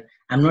anything here.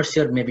 I'm not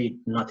sure, maybe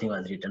nothing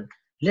was written.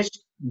 Let's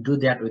do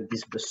that with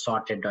this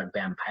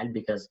sorted.bam file,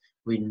 because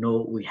we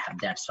know we have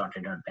that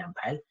sorted.bam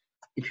file.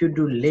 If you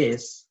do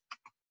less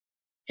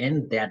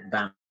and that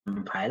BAM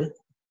file,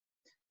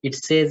 it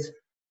says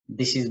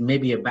this is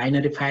maybe a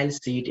binary file,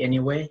 see it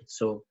anyway.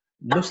 So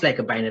looks like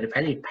a binary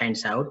file, it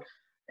finds out,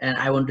 and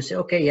I want to say,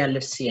 okay, yeah,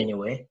 let's see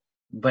anyway.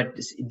 But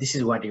this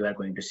is what you are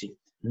going to see,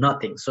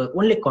 nothing. So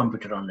only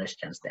computer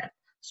understands that.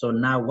 So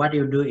now what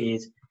you do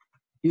is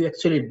you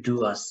actually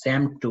do a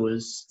SAM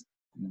tools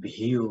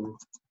view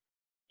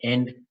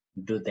and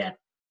do that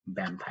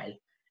BAM file.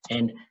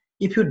 And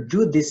if you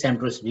do this SAM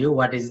tools view,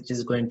 what it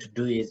is going to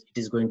do is it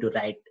is going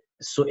to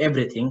show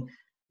everything.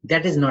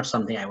 That is not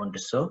something I want to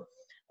show.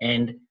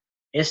 And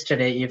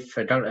yesterday, if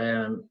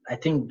I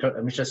think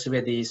Mr.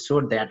 Subedi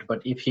showed that,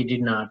 but if he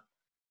did not,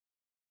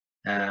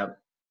 there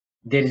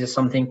is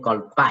something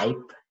called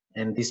pipe,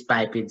 and this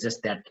pipe is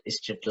just that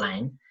straight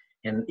line.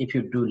 And if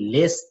you do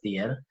less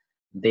there,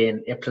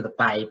 then after the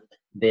pipe,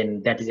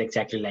 then that is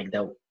exactly like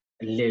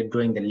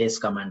doing the less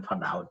command for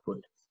the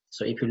output.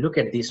 So if you look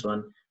at this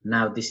one,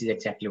 now this is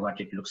exactly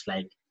what it looks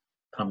like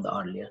from the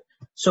earlier.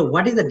 So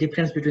what is the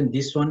difference between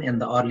this one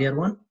and the earlier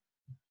one?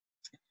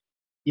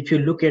 If you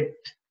look at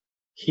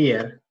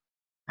here,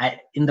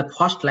 in the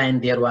first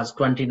line there was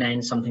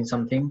 29 something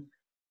something,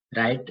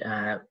 right?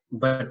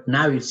 But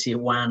now you see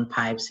 1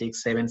 5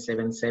 6 7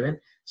 7 7.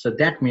 So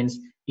that means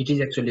it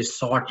is actually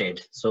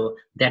sorted. So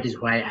that is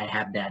why I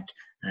have that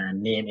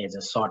name as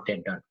a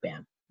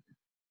sorted.bam.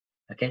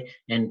 Okay,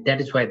 and that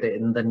is why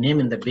the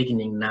name in the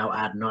beginning now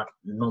are no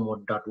more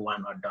 .1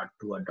 or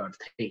 .2 or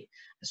 .3.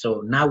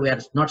 So now we are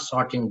not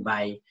sorting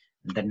by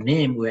the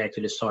name, we are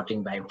actually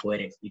sorting by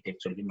where it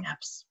actually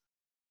maps.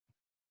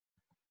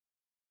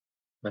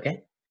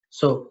 Okay,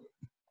 so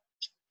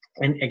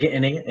and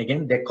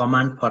again the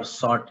command for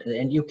sort,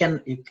 and you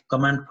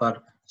command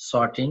for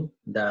sorting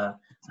the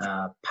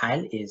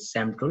file is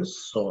samtools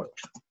sort,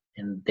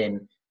 and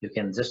then you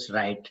can just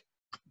write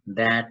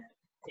that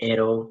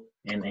arrow,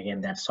 and again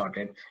that's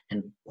sorted.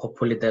 And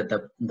hopefully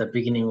the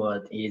beginning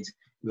word is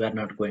you are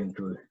going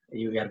to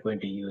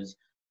use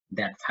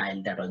that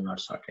file that was not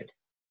sorted.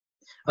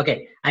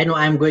 Okay, I know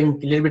I'm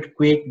going a little bit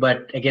quick,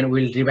 but again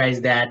we'll revise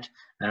that.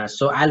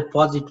 So I'll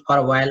pause it for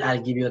a while. I'll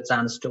give you a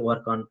chance to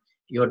work on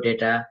your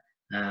data.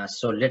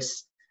 So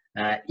let's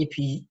if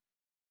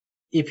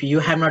you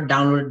have not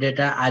downloaded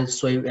data, I'll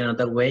show you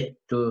another way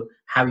to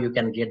how you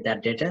can get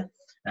that data.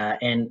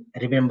 And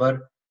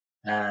remember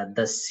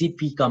the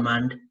CP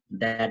command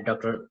that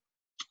Dr.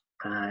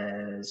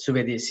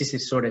 Subedi Sishir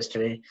showed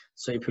yesterday.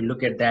 So if you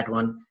look at that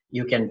one,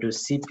 you can do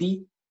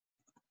CP.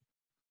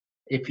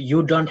 If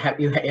you don't have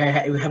you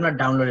have not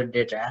downloaded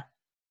data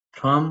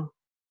from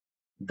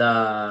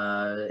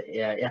the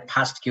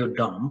FastQ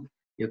DOM,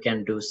 you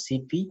can do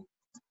CP,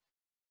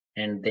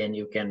 and then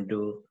you can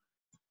do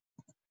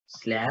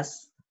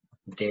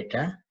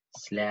 /data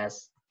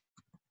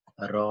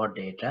 /raw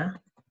data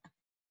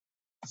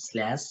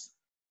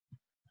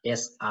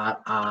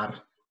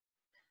 /srr.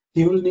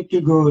 You will need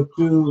to go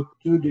to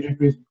 2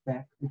 directories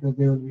back, because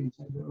they will be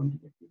inside their own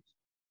directories.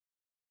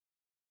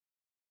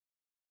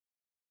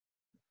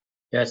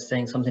 You're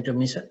saying something to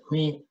me,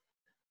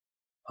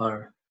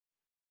 or?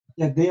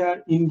 Yeah, they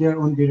are in their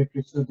own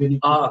directory, so they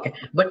need to. Oh, okay.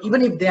 But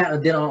even if they are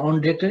their own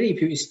directory, if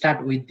you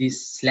start with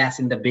this /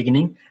 in the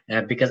beginning,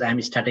 because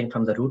I'm starting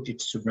from the root,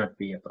 it should not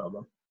be a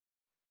problem.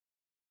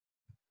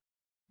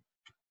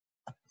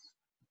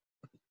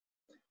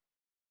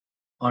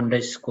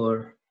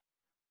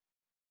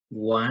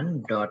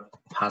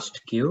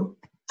 _1.fastq,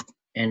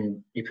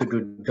 and if you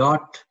do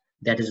dot,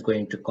 that is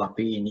going to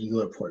copy in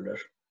your folder.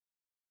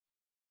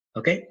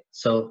 Okay,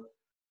 so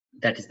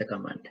that is the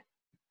command.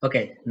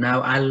 Okay,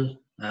 now I'll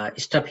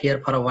stop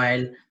here for a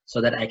while so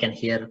that I can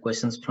hear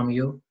questions from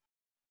you,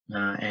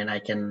 and I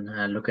can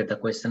look at the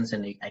questions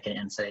and I can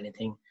answer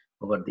anything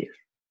over there.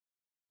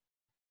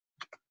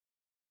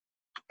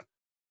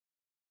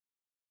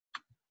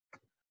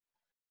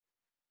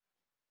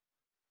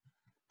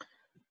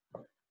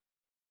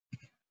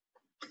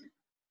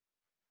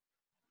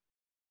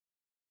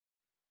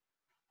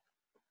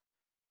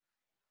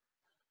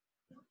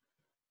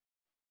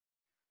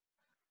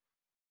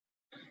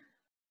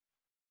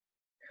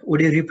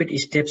 Would you repeat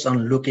steps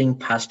on looking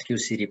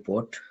FastQC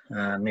report?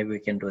 Maybe we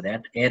can do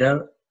that.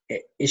 Error,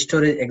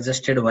 storage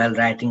existed while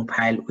writing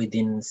file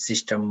within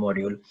system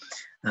module.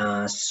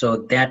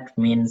 So that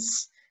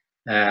means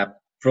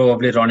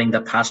probably running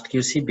the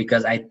FastQC,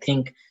 because I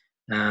think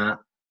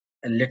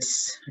let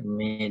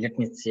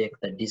me check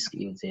the disk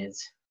usage.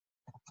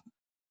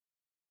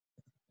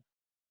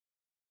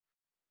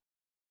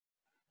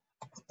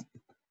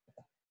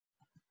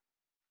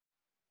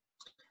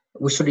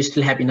 We should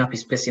still have enough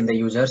space in the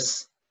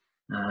users,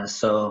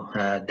 so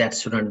that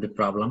shouldn't be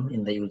problem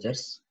in the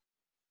users.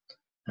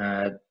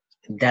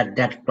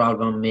 That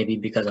problem may be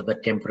because of the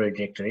temporary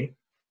directory.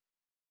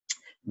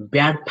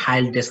 Bad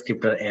file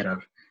descriptor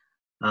error.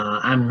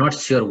 I'm not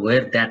sure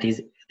where that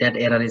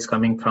error is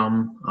coming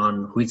from,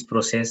 on which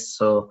process.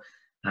 So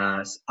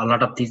a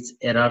lot of these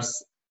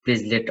errors,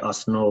 please let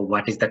us know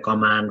what is the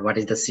command, what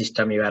is the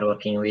system you are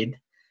working with.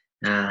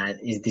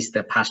 Is this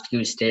the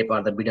FASTQ step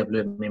or the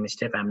BWMM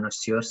step? I'm not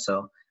sure,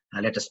 so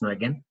let us know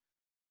again.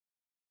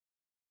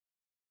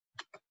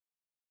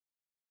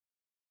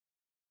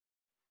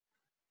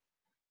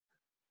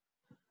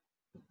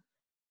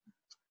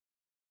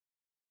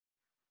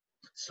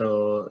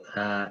 So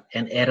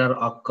an error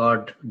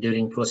occurred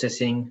during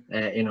processing.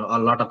 A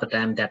lot of the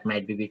time that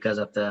might be because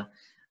of the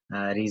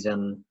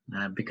reason,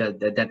 because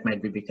that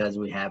might be because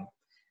we have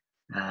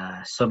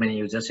so many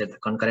users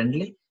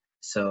concurrently.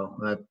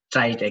 So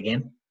try it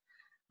again.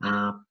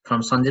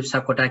 From Sanjeev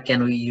Sakota,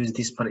 can we use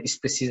this for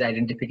species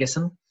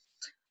identification?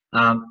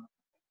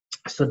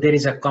 So there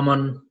is a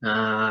common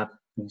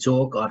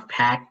joke or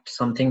fact,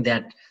 something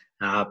that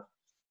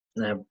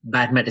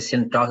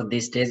bioinformatician talk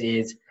these days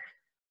is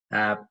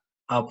a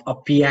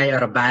PI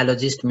or a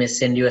biologist may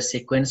send you a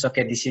sequence.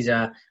 Okay, this is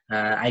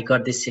I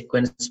got this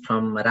sequence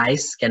from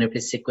rice. Can you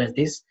please sequence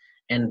this?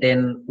 And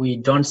then we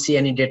don't see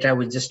any data.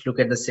 We just look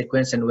at the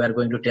sequence and we are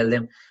going to tell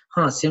them,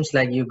 seems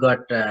like you got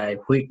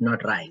wheat,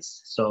 not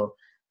rice. So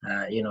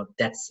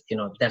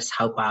that's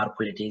how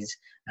powerful it is.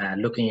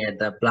 Looking at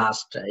the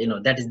blast,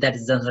 that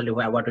is generally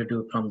what we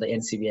do from the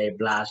NCBI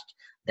blast.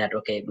 That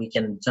okay, we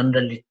can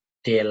generally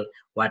tell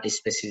what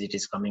species it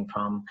is coming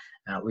from.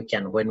 We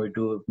can, when we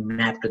do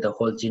map to the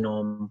whole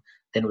genome,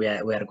 then we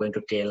are going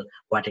to tell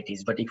what it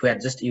is. But if we are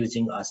just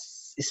using a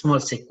small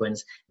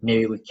sequence,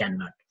 maybe we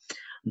cannot.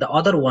 The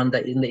other one,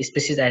 in the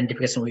species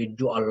identification we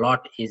do a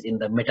lot, is in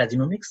the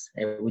metagenomics.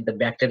 With the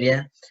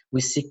bacteria, we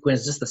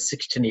sequence just the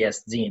 16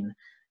 years gene,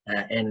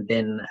 and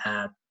then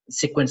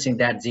sequencing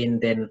that gene,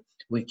 then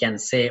we can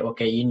say,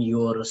 okay, in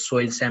your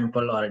soil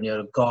sample or in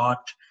your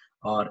gut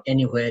or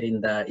anywhere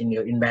in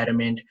your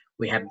environment,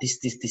 we have this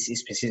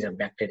species of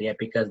bacteria,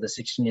 because the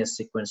 16 years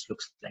sequence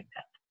looks like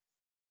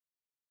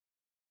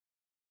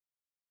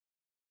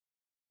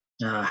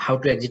that. How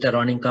to exit a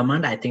running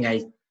command? I think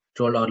I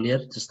told earlier,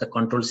 just the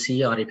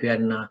Control-C, or if you are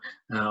in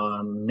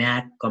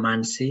Mac,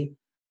 Command-C.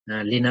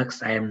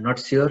 Linux, I am not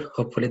sure.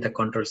 Hopefully the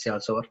Control-C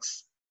also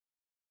works.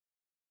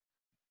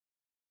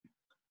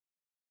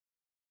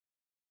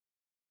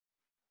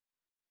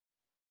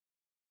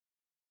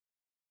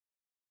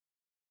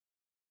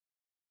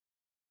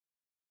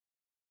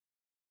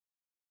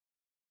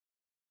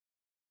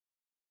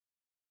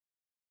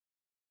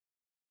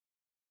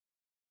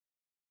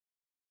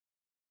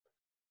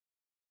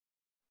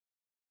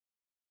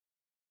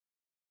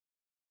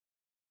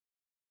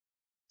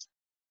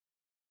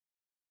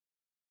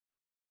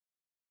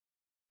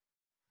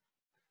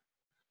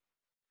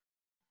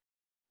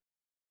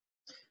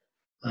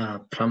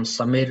 From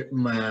Samir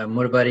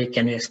Murbari,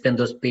 can you explain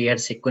those paired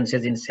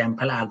sequences in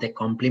sample? Are they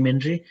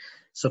complementary?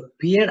 So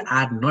paired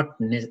are not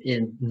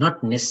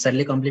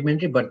necessarily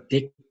complementary, but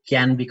they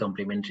can be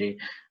complementary,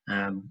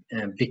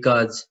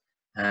 because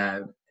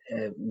if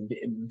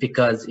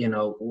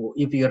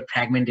your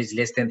fragment is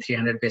less than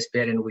 300 base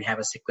pair and we have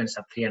a sequence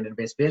of 300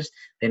 base pairs,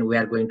 then we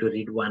are going to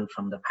read one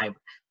from the 5'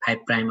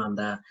 on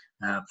the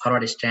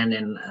forward strand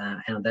and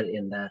another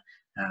in the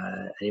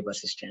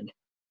reverse strand.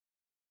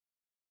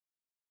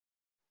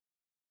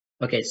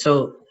 Okay,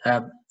 so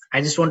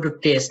I just want to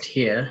test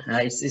here.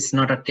 It's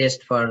not a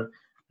test for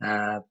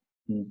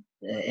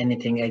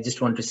anything. I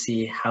just want to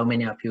see how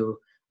many of you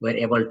were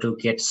able to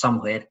get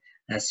somewhere.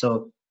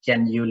 So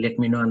can you let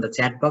me know in the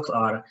chat box,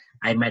 or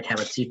I might have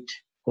a cheat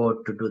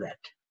code to do that.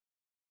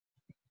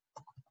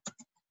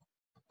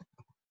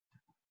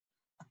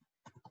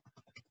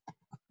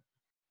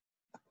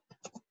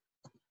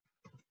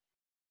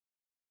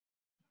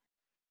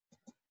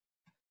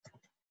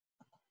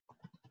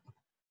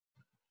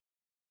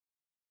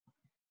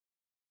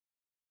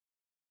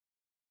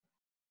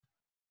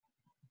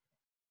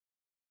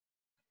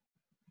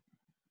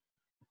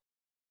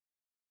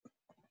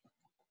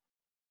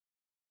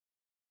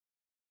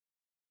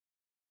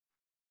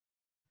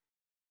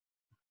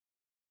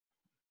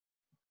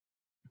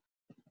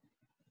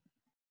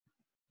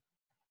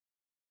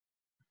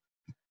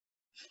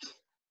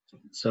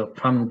 So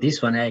from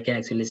this one, I can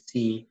actually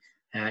see,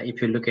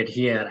 if you look at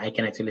here, I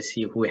can actually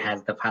see who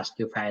has the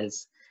FASTQ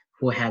files,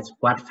 who has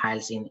what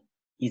files in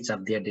each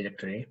of their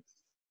directory.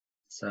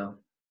 So,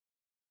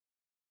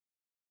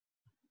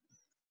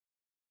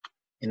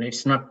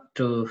 it's not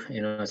to,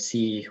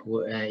 see,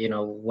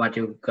 what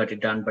you got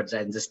it done, but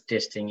I'm just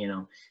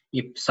testing,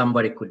 if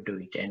somebody could do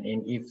it.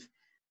 And if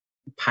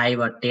 5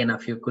 or 10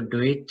 of you could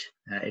do it,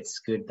 it's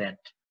good that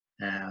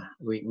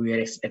we are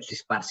at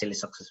least partially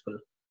successful.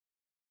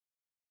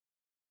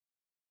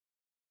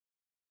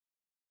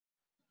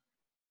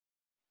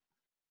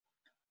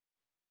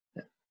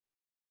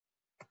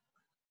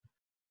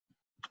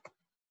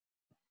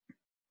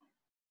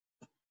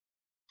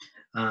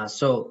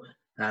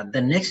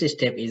 The next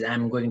step is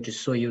I'm going to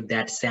show you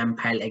that SAM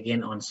file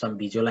again on some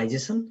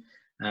visualization.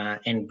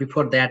 And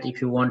before that,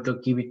 if you want to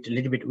give it a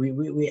little bit,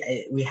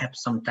 we have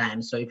some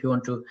time. So if you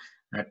want to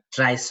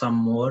try some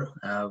more,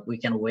 we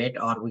can wait,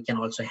 or we can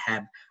also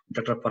have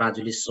Dr.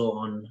 Parajuli show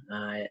on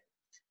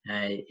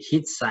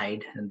his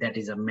side, and that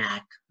is a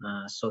Mac,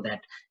 so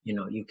that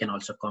you can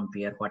also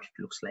compare what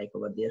it looks like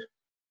over there.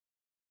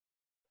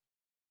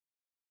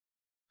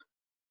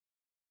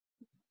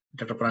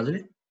 Dr.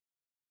 Parajuli?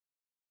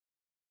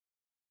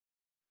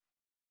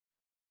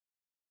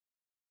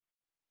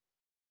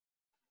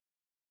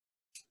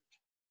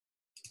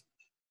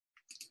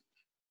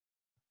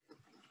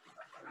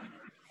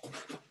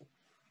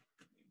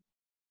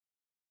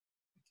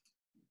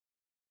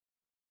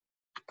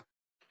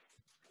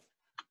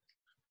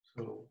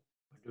 So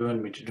what do you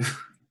want me to do?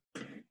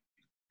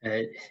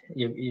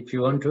 If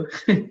you want to.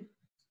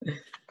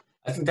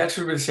 I think that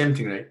should be the same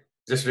thing, right?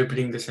 Just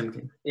repeating the same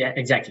thing. Yeah,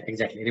 exactly,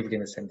 repeating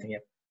the same thing.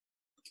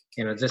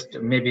 Yeah, just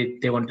maybe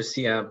they want to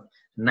see a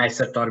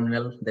nicer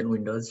terminal than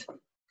Windows.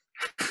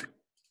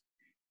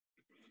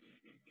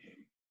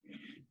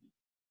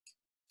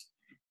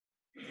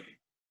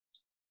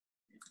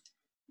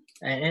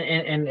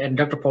 And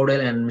Dr.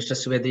 Paudel and Mr.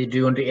 Subedi, do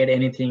you want to add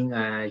anything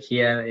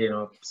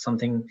here?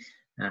 Something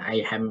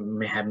I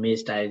may have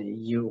missed.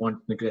 You want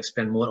me to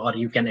explain more, or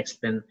you can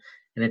explain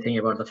anything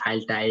about the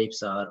file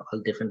types or all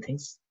different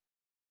things?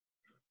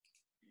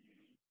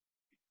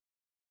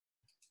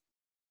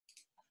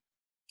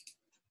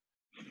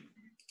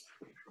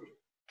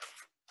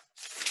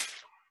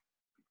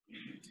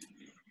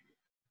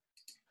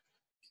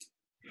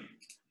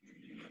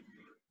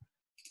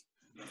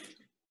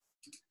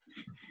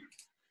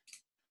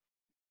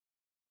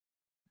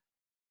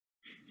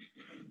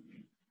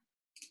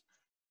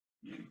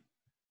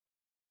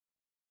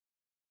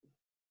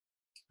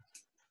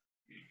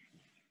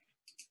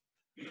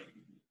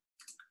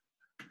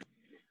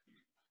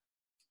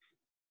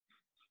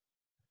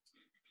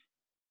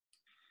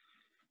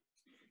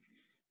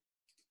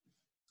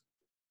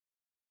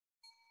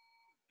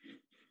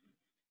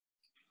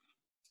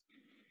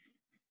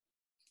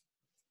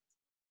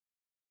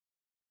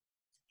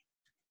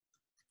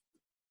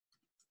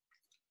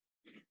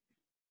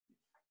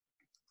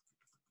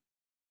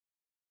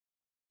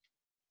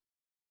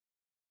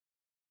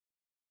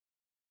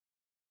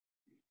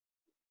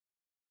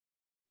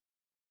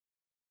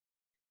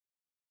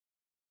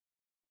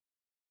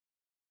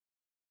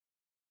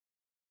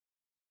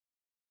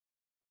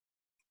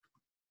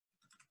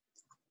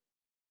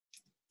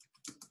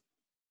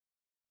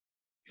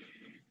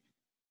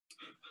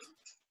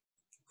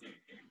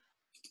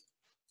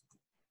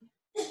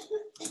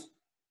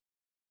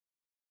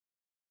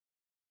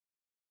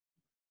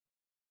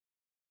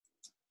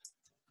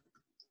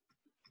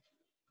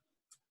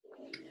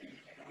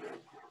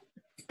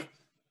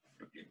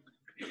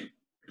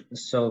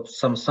 So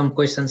some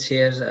questions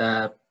here.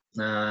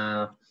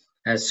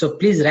 So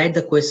please write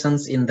the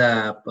questions in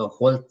the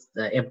whole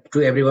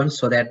to everyone,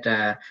 so that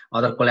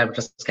other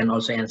collaborators can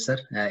also answer.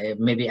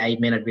 Maybe I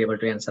may not be able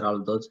to answer all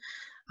of those.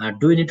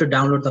 Do we need to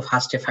download the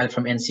FASTA file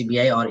from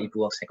NCBI, or it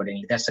works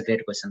accordingly? That's a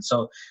great question.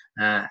 So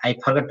I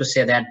forgot to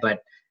say that,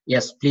 but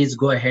yes, please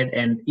go ahead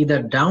and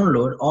either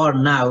download, or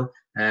now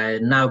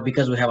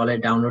because we have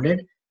already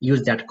downloaded,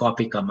 use that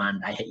copy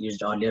command I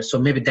used earlier. So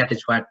maybe that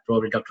is what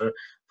probably Dr.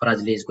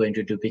 Parajuli is going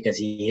to do, because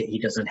he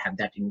doesn't have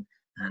that in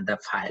the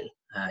file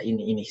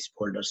in his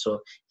folder.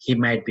 So he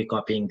might be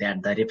copying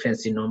that, the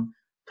reference genome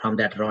from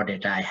that raw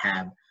data I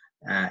have,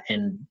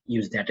 and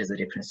use that as a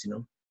reference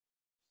genome.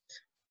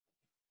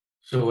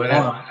 So do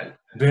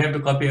I have to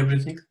copy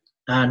everything?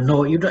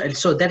 No, you don't.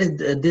 So that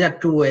is, there are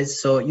two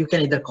ways. So you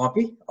can either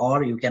copy,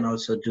 or you can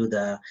also do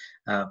the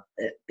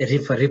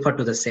refer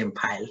to the same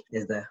file.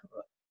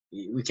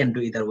 We can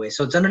do either way.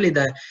 So generally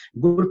the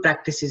good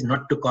practice is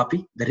not to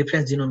copy. The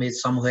reference genome is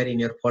somewhere in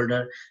your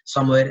folder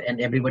somewhere, and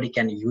everybody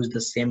can use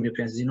the same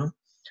reference genome.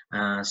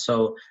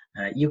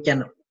 You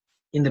can,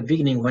 in the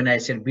beginning when I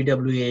said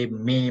BWA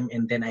MAME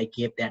and then I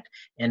gave that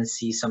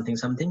NC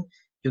something,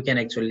 you can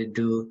actually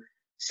do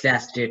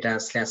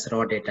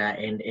 /data/raw data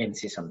and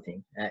NC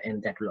something,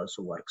 and that will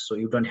also work. So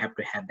you don't have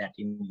to have that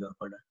in your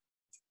folder.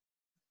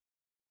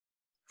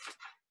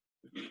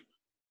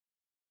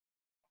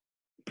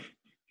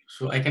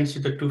 So I can see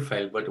the two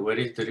files, but where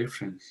is the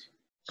reference?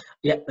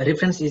 Yeah,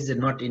 reference is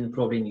not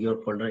probably in your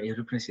folder. Your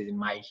reference is in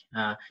my.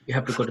 You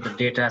have to go to the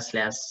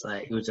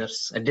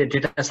data/users,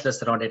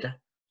 data/raw data.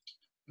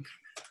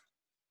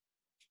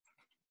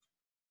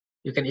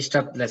 You can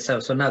stop.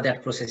 So now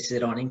that process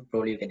is running.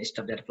 Probably you can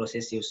stop that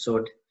process. You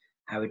showed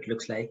how it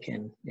looks like,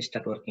 and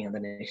start working on the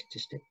next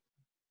step.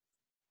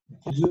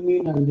 Zoom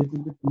in a little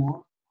bit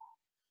more.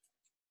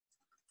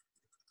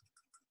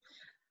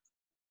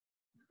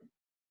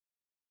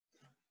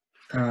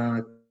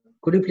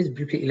 Could you please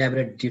briefly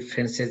elaborate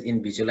differences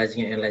in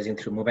visualizing and analyzing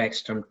through mobile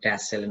extreme,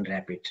 tassel, and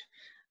rapid?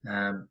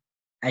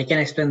 I can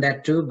explain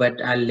that too,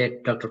 but I'll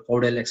let Dr.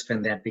 Paudel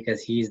explain that,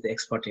 because he is the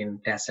expert in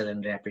tassel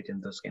and rapid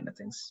and those kind of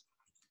things.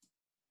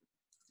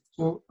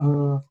 So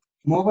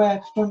Mobile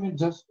Extreme is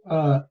just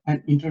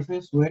an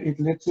interface where it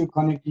lets you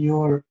connect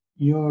your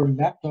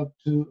laptop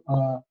to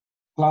a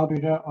cloud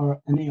reader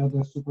or any other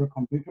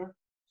supercomputer.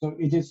 So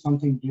it is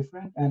something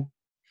different. And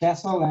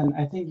Tassel, and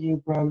I think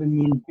you probably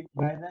mean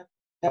by that.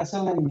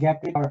 Tassel and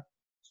Gapit are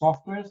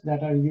softwares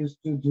that are used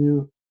to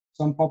do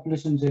some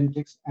population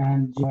genetics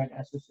and genome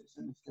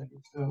association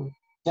studies. So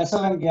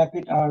Tassel and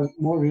Gapit are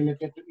more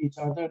related to each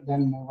other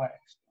than Mobile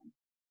Extreme.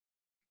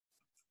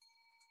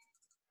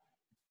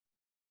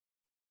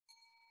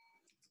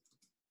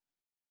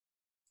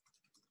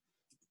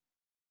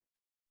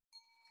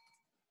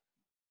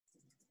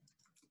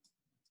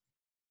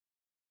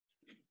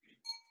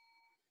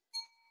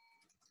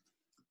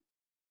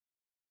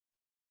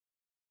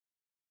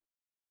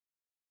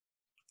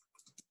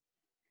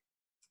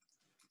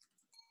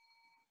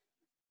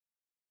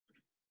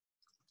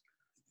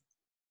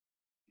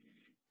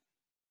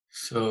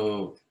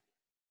 So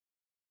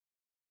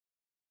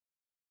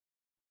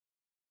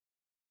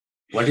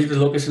what is the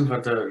location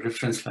for the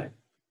reference file?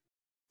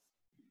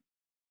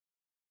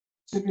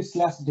 Should be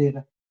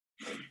 /data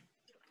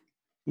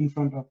in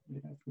front of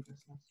data.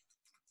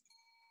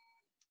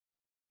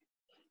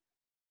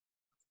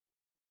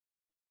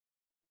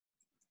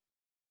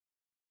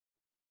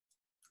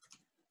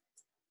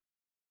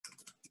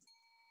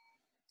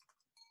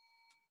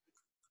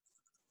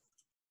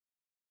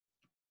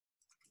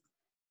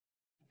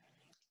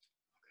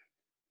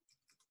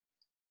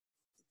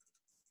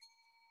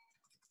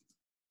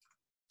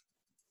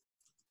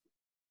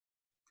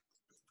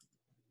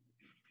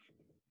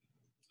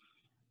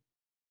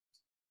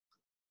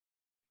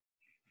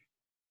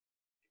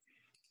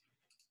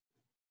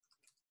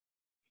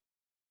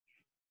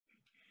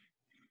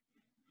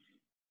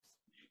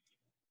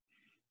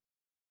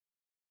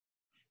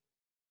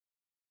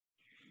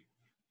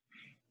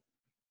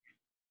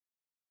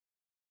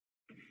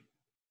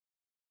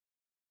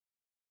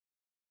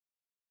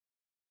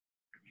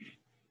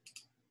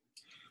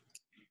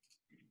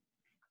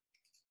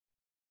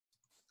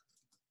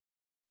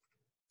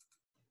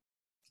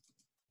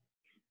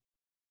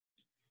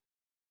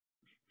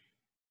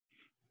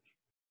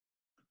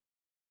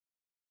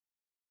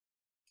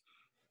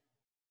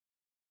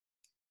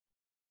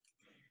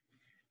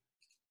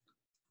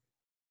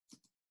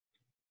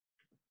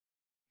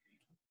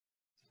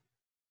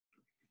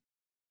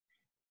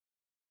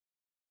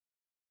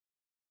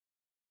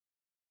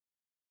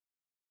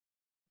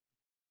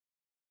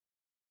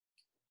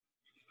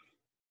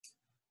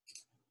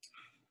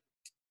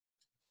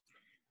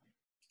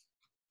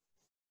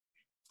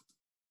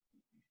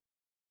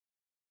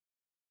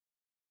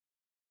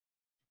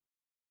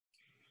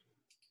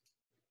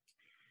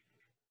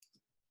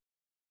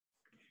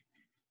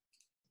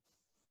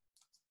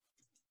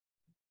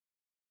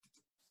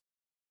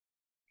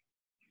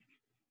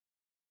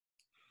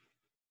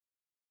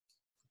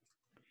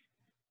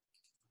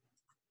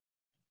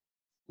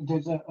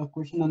 There's a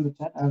question on the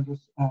chat. I'll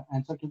just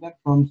answer to that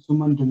from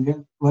Suman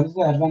Dungel. What is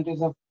the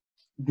advantage of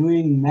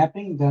doing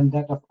mapping than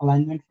that of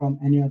alignment from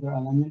any other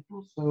alignment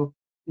tool? So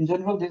in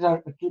general, these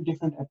are two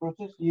different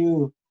approaches.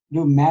 You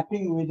do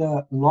mapping with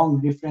a long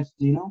reference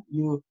genome.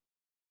 You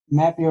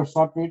map your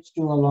short reads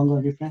to a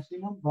longer reference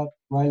genome, but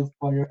while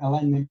for your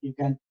alignment, you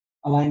can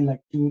align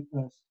like two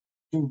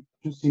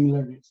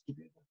similar reads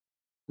together.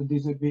 So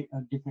these would be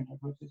different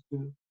approaches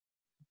to,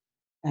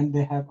 and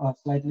they have a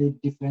slightly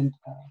different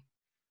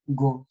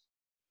goals.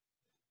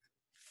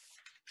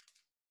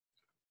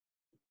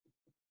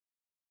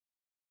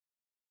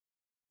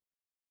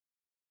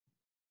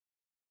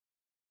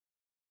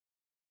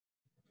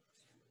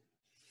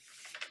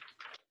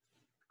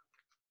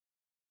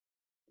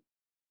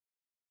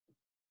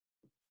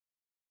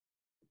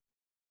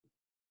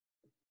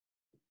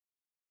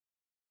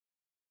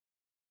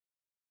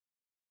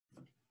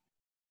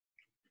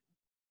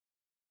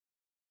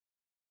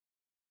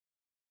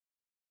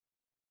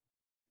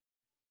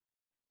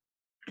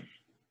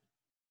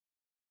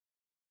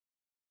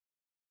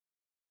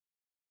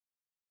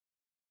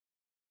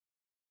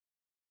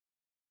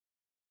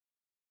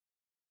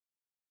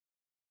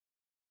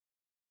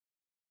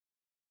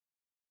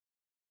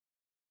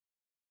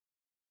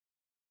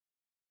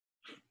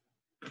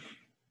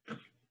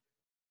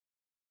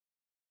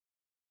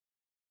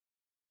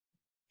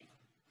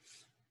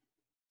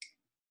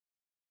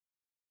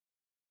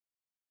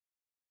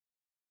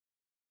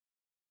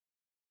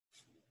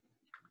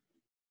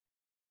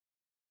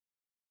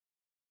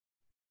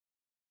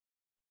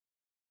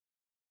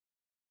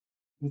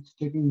 It's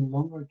taking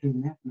longer to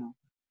map now.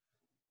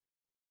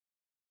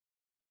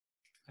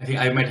 I think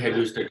I might have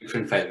used a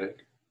different file, right?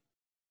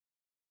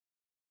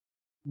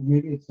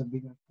 Maybe it's a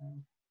bigger file.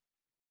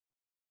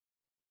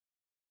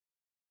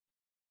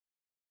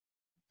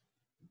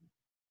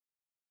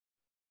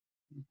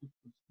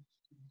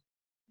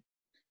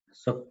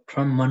 So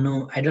from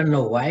Manu, I don't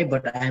know why,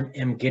 but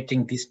I'm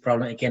getting this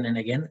problem again and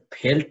again.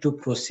 Failed to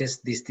process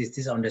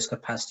this underscore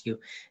past queue.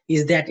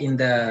 Is that in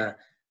the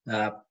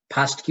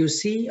past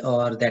QC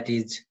or that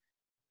is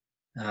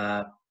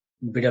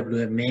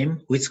BWM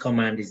name? Which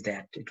command is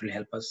that? It will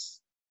help us.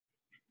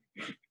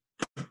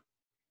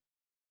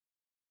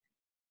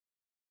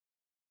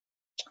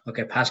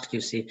 Okay, fast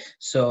QC.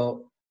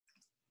 So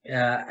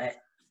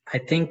I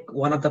think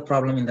one of the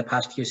problem in the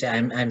fast QC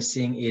I'm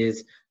seeing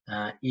is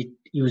it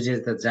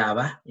uses the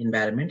Java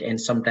environment, and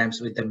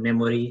sometimes with the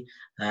memory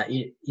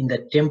in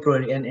the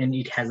temporary, and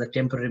it has a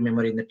temporary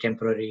memory in the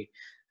temporary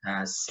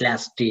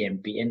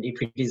 /TMP, and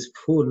if it is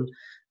full,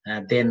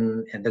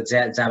 then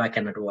the Java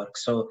cannot work.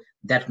 So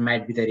that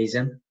might be the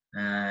reason,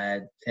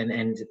 and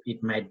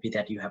it might be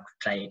that you have to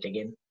try it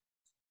again.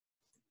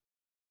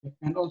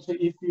 And also,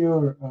 if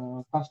your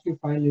FASTQ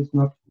file is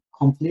not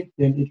complete,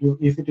 then it will,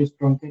 if it is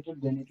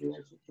truncated, then it will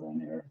also throw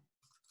an error.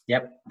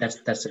 Yep,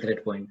 that's a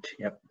great point.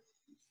 Yep.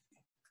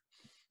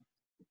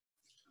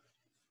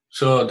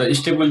 So the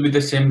step will be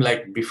the same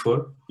like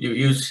before. You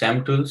use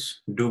SAM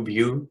tools, do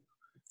view,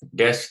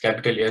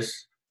 -capital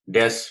S,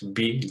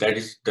 -B, that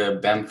is the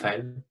BAM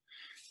file.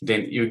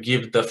 Then you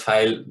give the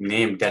file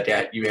name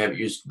that you have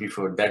used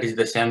before. That is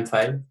the SAM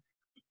file,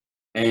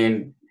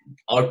 and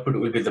output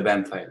will be the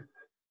BAM file.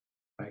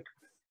 Right?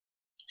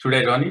 Should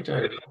I run it?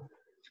 Or?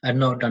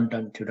 No,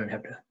 don't. You don't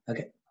have to.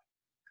 Okay.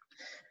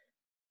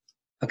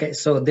 Okay.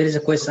 So there is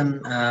a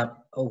question.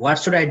 What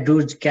should I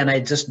do? Can I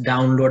just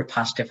download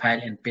FASTA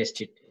file and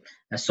paste it?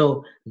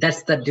 So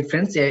that's the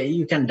difference.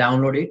 You can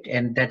download it,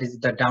 and that is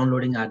the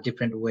downloading are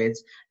different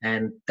ways,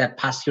 and that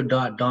FASTA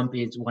dump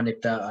is one of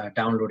the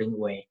downloading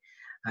way.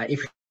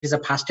 If it is a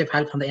FASTA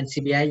file from the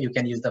NCBI, you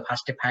can use the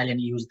FASTA file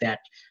and use that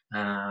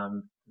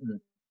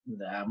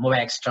the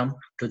mobile extrum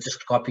to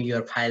just copy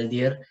your file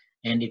there,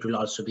 and it will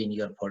also be in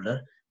your folder.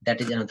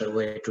 That is another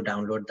way to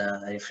download the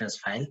reference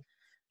file.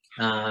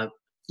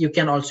 You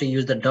can also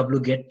use the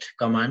wget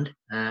command.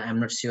 I'm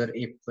not sure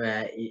if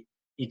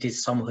it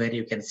is somewhere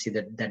you can see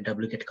that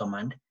wget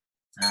command,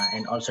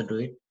 and also do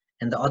it.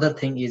 And the other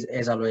thing is,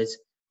 as always,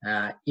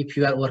 if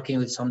you are working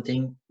with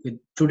something with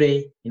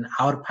today in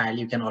our file,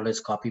 you can always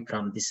copy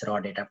from this raw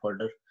data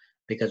folder,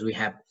 because we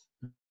have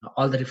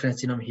all the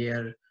reference genome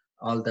here,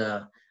 all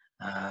the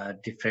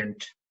different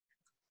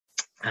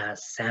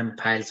SAM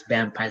files,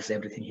 BAM files,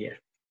 everything here.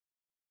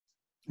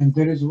 And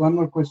there is one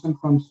more question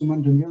from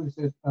Suman Dungal. It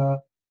says,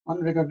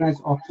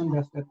 unrecognized option,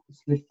 that's that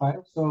split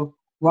file. So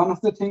one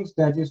of the things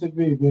that you should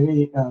be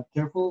very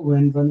careful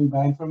when running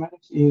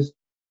bioinformatics is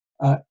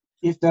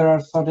if there are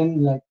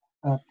certain like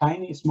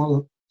tiny,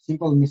 small,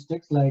 simple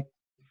mistakes, like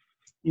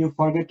you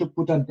forget to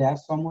put a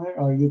dash somewhere,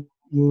 or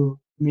you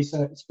miss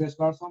a space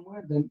bar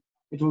somewhere, then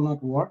it will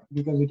not work,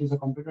 because it is a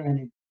computer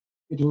and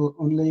it will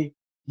only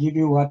give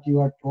you what you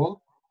are told.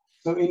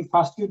 So in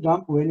FASTQ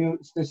dump, when you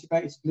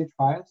specify split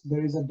files,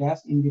 there is a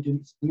dash in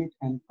between split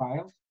and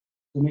files.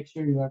 So make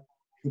sure you are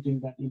putting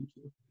that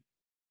into.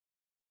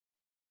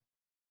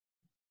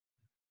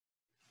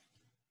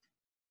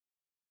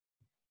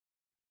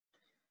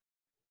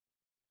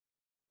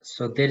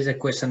 So there is a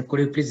question, could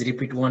you please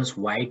repeat once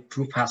why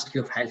true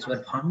FASTQ files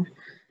were found?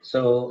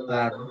 So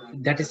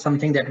that is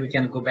something that we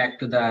can go back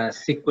to the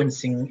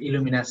sequencing,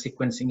 Illumina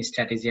sequencing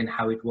strategy and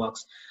how it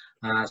works.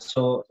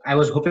 So I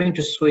was hoping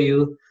to show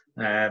you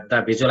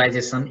the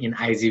visualization in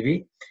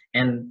IGV,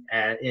 and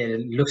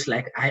it looks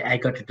like I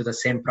got into the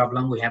same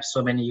problem. We have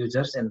so many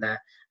users and the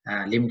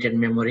limited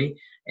memory,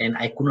 and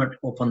I could not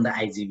open the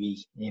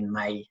IGV in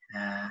my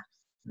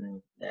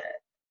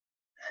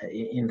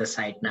in the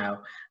site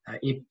now.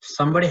 If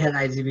somebody has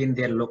IGV in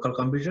their local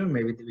computer,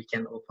 maybe we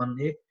can open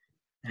it.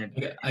 And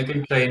Yeah, I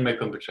can try in my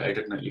computer. I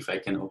don't know if I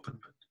can open.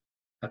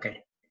 But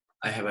okay.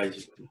 I have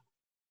IGP.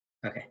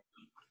 Okay.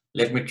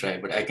 Let me try,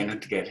 but I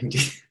cannot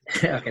guarantee.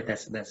 Okay,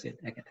 that's it.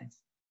 Okay,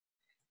 thanks.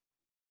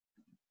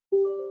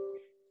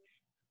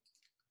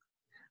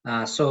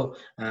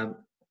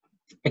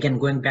 Again,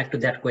 going back to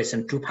that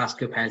question, two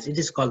FASTQ files, it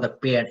is called the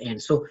paired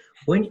end. So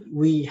when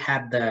we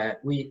have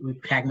we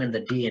fragment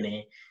the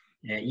DNA,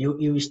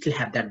 you still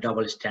have that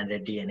double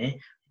stranded DNA,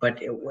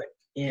 but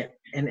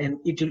and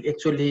it will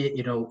actually,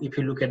 you know, if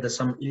you look at the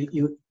some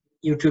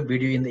YouTube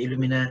video in the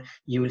Illumina,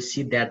 you will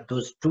see that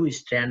those two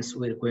strands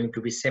were going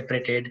to be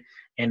separated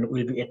and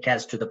will be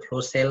attached to the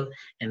flow cell,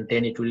 and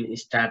then it will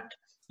start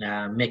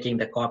making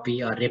the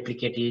copy or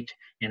replicate it,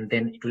 and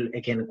then it will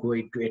again go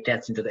to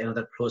attach into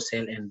another flow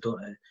cell,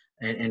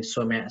 and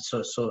so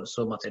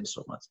much and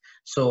so much.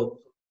 So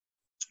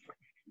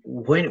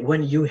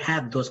when you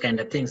have those kind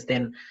of things,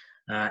 then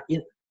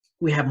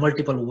we have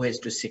multiple ways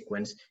to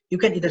sequence. You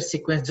can either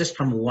sequence just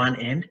from one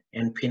end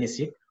and finish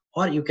it,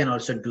 or you can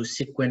also do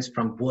sequence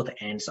from both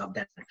ends of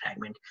that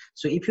fragment.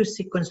 So if you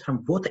sequence from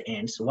both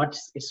ends, what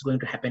is going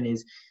to happen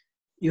is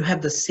you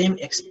have the same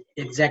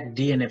exact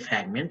DNA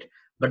fragment,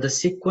 but the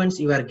sequence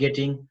you are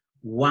getting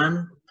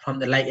one from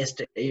the, like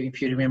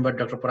if you remember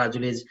Dr.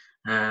 Parajuli's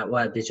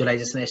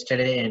visualization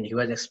yesterday, and he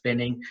was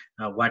explaining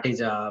what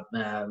is a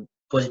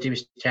positive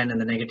strand and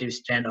the negative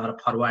strand, or a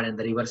forward and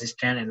the reverse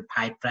strand, and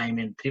 5'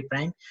 and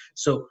 3'.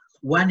 So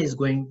one is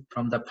going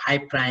from the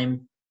 5'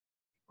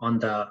 on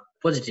the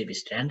positive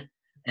strand,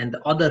 and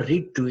the other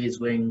read to is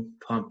going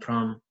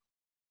from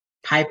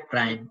 5'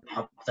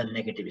 of the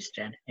negative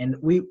strand, and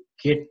we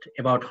get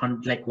about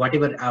 100, like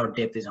whatever our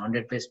depth is,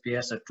 100 base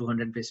pairs or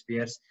 200 base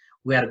pairs,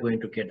 we are going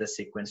to get the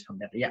sequence from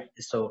that. Yeah,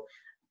 so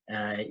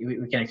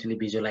we can actually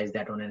visualize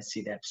that one and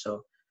see that.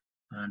 So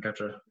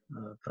Dr.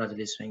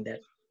 Parajuli is showing that.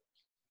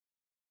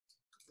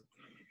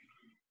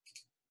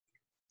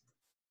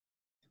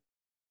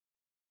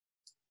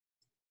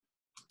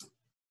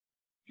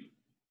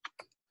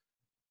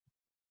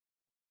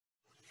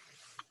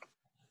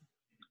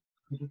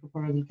 Dr.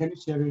 Parajuli, can you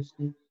share your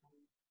screen?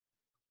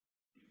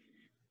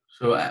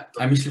 So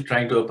I'm still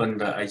trying to open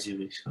the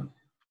IGV. So.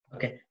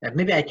 Okay,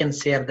 maybe I can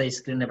share the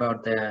screen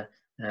about the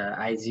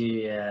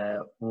IG,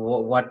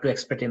 what to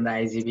expect in the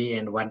IGV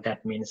and what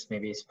that means,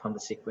 maybe from the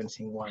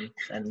sequencing one,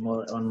 and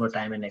one more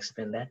time and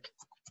explain that.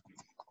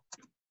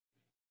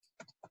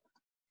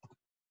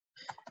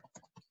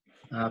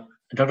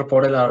 Dr.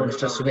 Paudel or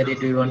Mr. Subedi,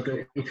 do you want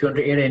to, if you want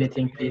to add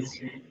anything,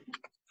 please?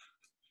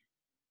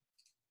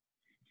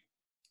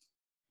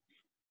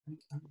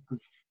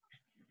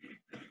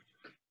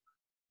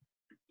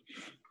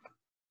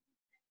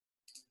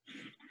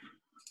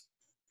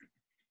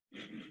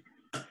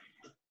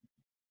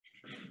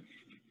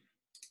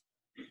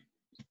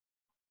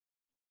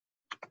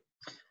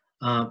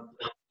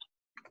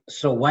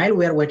 So while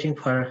we are waiting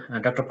for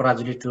Dr.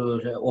 Parajuli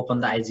to open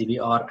the IGB,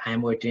 or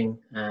I'm waiting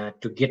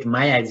to get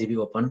my IGB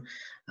open,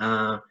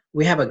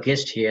 we have a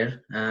guest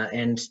here,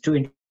 and to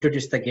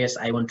introduce the guest,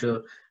 I want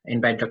to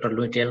invite Dr.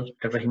 Luitel,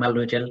 Dr. Himal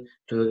Luitel,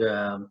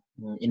 to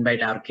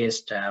invite our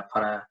guest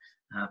for a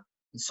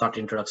short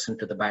introduction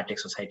to the Biotech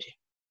Society.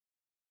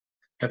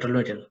 Dr.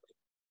 Luitel.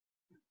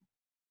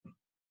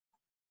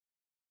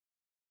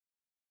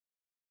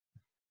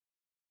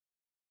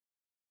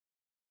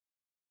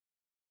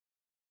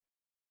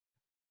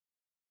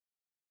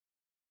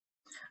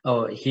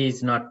 Oh,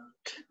 he's not.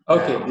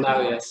 Okay,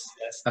 now yes.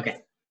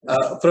 Okay.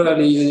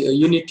 Probably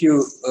you need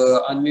to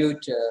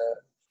unmute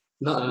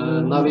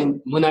Navin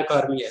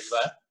Munakarmi as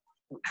well.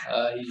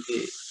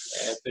 He's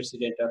the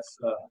president of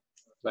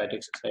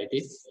Biotech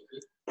Society.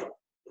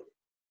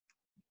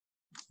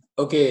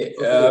 Okay,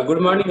 good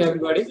morning,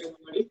 everybody.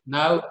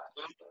 Now,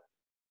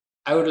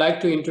 I would like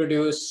to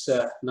introduce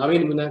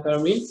Navin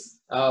Munakarmi,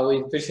 who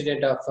is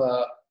president of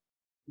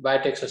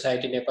Biotech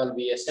Society Nepal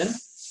BSN.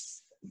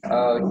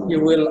 He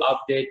will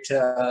update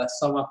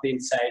some of the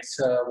insights,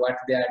 what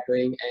they are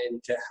doing,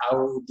 and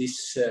how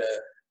this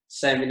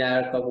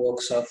seminar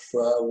workshop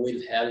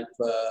will help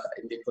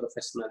in the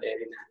professional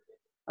arena.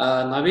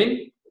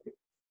 Navin?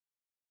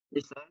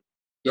 Yes, sir.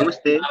 Yeah,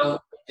 Namaste.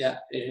 Yeah,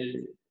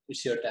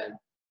 it's your time.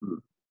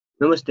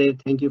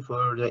 Namaste. Thank you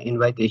for the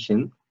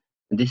invitation.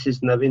 This is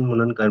Navin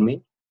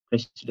Munankarmi,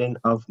 President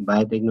of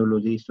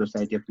Biotechnology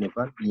Society of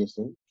Nepal,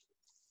 BSN.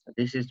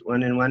 This is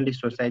one and only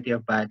society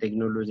of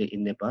biotechnology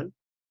in Nepal.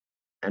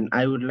 And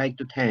I would like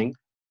to thank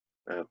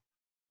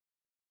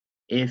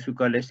AFU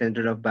College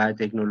Center of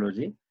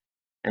Biotechnology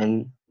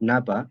and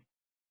NAPA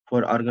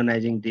for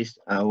organizing this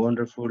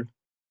wonderful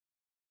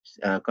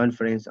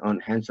conference on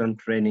hands-on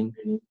training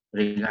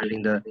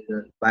regarding the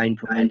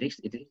bioinformatics.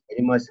 It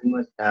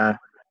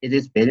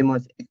is very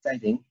much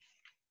exciting,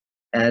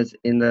 as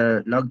in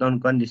the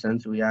lockdown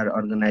conditions we are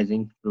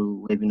organizing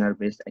through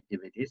webinar-based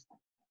activities.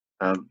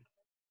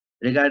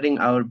 Regarding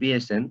our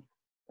BSN,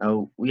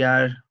 we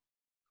are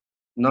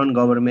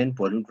non-government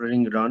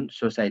voluntary run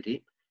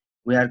society.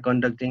 We are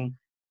conducting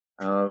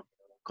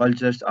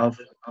cultures of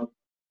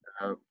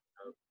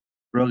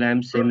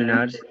programs,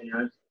 seminars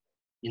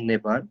in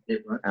Nepal.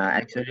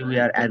 Actually, we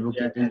are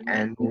advocating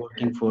and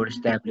working for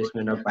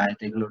establishment of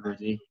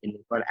biotechnology in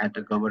Nepal at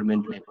the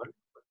government level.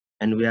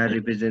 And we are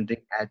representing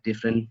at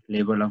different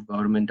level of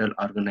governmental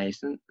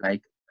organizations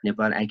like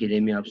Nepal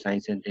Academy of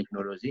Science and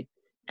Technology.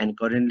 And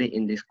currently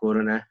in this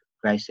Corona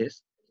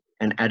crisis,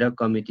 an ad hoc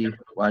committee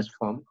was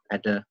formed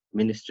at the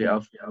Ministry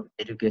of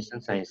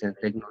Education, Science and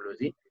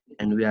Technology,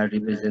 and we are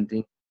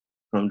representing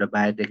from the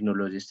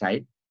biotechnology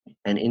side.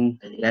 And in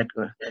that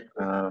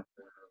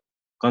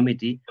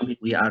committee,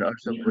 we are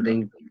also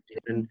putting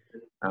different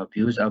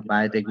views of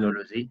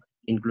biotechnology,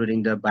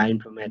 including the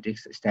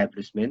bioinformatics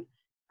establishment,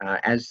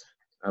 as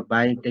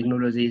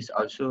biotechnology is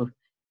also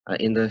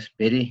in the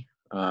very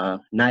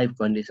naive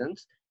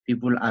conditions.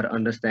 People are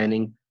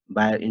understanding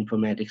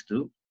bioinformatics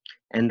too.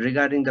 And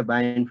regarding the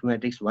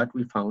bioinformatics, what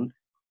we found,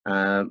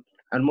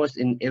 almost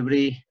in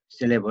every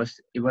syllabus,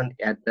 even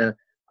at the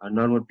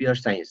normal pure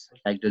science,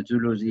 like the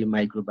zoology,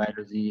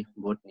 microbiology,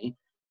 botany,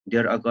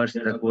 there occurs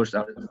the course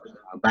of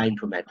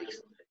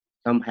bioinformatics.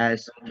 Some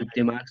has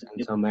 50 marks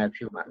and some have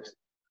few marks.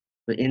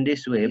 So in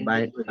this way,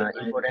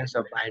 importance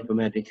of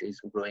bioinformatics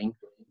is growing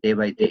day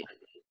by day.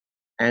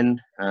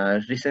 And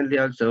recently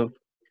also,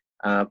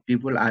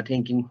 people are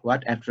thinking,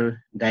 what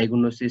after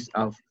diagnosis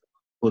of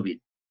COVID?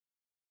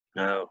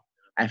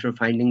 After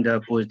finding the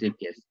positive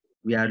case,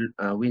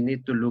 we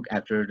need to look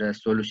after the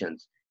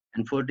solutions.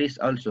 And for this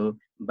also,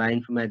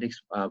 bioinformatics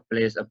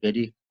plays a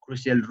very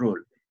crucial role,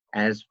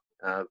 as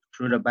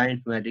through the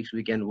bioinformatics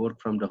we can work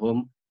from the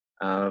home.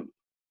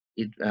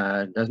 It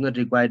does not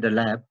require the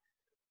lab,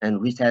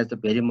 and which has the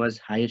very much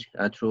high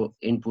through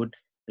input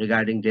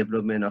regarding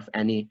development of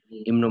any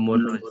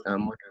immunomodular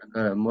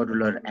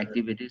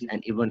activities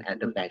and even at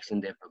the vaccine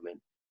development.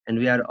 And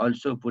we are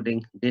also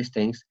putting these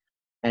things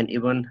and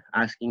even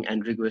asking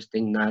and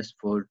requesting NAS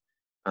for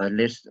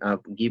let's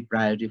give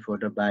priority for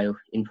the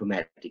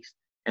bioinformatics.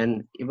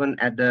 And even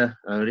at the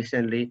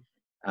recently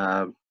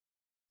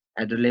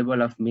at the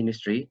level of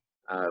ministry,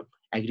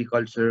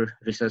 agriculture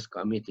research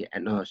committee,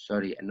 and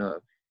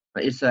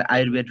it's a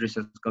Ayurveda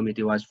research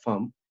committee was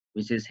formed,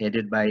 which is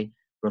headed by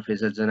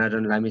Professor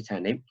Janardhan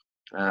Lamichhane.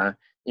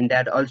 In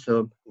that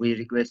also, we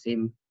request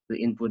him to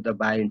input the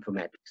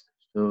bioinformatics.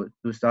 So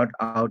to sort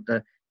out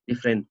the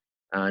different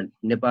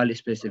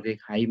Nepal-specific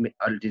high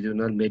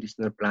altitudinal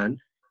medicinal plant,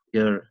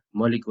 their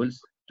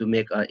molecules to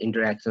make an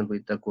interaction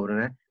with the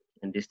corona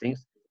and these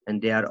things.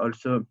 And they are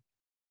also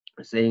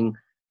saying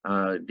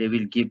they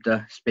will give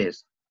the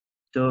space.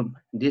 So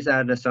these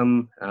are the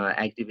some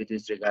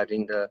activities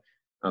regarding the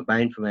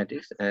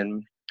bioinformatics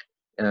and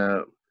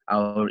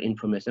our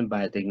information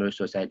biotechnology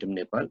society of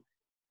Nepal.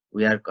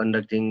 We are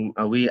conducting,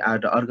 we are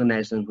the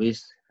organization which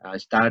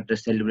start the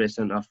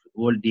celebration of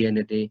World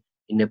DNA Day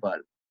in Nepal,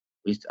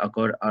 which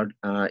occur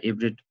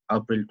every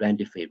April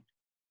 25th.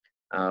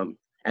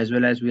 As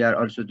well as we are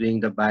also doing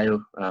the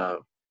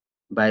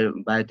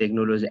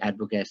biotechnology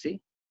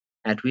advocacy,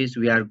 at which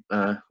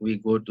we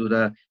go to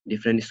the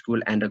different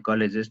school and the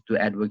colleges to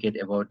advocate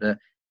about the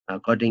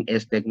cutting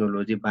edge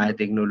technology,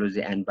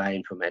 biotechnology, and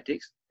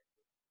bioinformatics.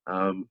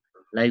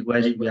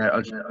 Likewise, we are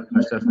also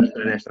members of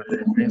international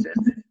conferences,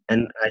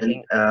 and I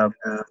think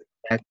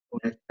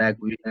back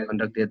we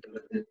conducted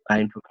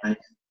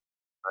bioinformatics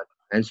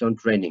hands-on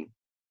training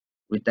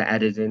with the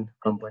Arizin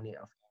company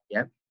of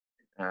India.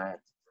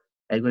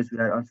 Likewise, we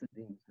are also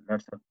doing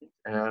lots of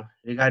things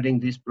regarding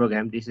this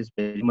program. This is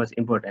very much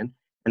important,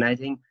 and I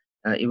think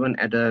even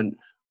at a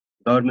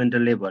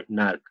governmental level,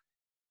 NARC.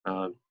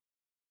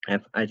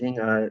 I think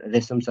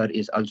Resam sir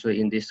is also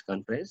in this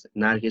conference.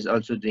 NARC is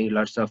also doing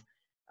lots of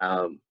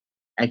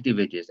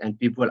activities, and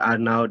people are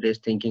nowadays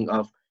thinking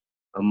of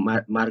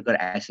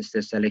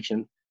marker-assisted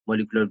selection,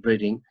 molecular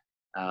breeding,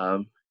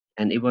 and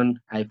even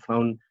I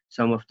found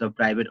some of the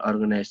private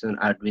organizations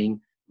are doing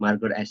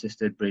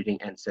marker-assisted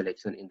breeding and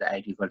selection in the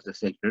agriculture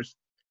sectors.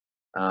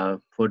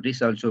 For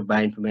this also,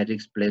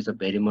 bioinformatics plays a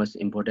very much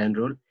important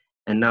role.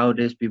 And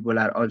nowadays, people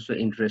are also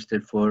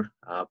interested for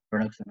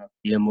production of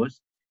GMOs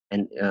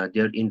and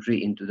their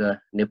entry into the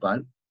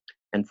Nepal.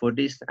 And for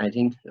this, I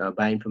think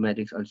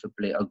bioinformatics also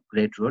play a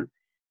great role.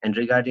 And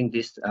regarding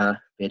this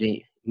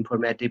very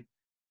informative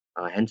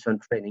hands-on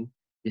training,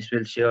 this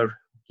will sure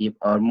give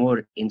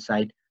more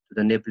insight to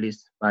the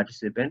Nepalese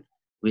participant,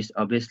 which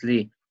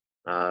obviously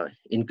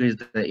increase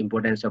the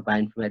importance of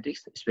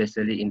bioinformatics,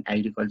 especially in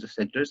agriculture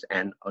sectors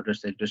and other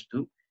sectors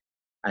too.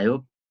 I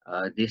hope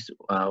this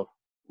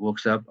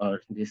workshop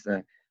or this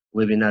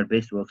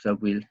webinar-based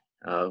workshop will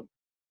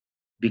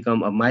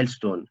become a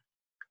milestone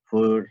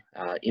for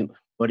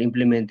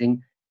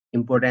implementing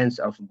importance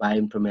of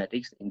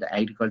bioinformatics in the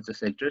agriculture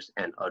sectors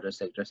and other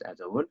sectors as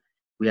a whole.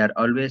 We are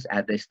always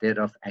at the state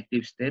of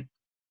active state.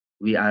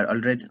 We are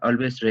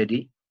always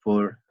ready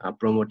for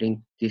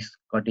promoting this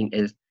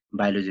cutting-edge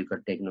biological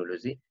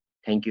technology.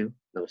 Thank you.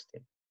 Namaste.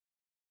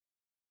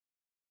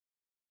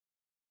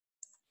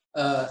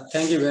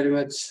 Thank you very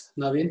much,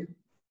 Naveen.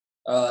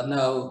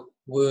 Now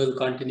we will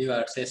continue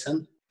our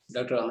session.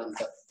 Dr.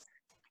 Ananta.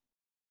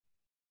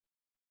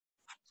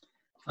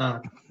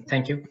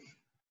 Thank you.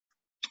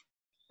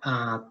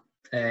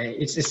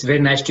 It's very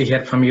nice to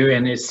hear from you,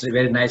 and it's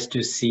very nice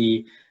to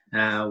see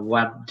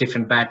what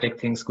different biotech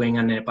things going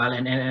on in Nepal.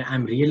 And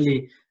I'm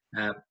really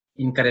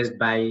encouraged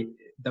by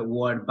the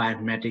word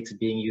bioinformatics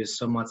being used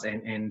so much,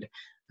 and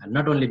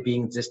not only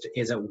being just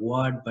as a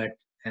word, but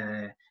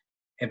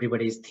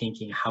everybody is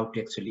thinking how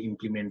to actually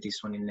implement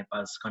this one in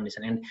Nepal's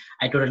condition. And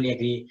I totally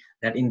agree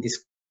that in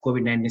this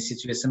COVID-19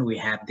 situation, we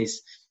have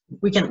this,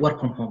 we can work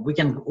from home, we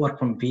can work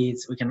from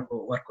beach, we can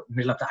work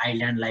middle of the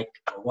island, like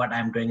what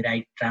I'm doing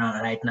right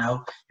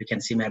now. You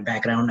can see my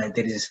background,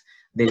 there's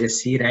a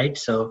sea, right?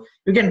 So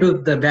you can do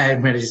the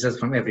biomedicine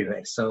from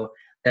everywhere. So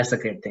that's a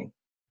great thing.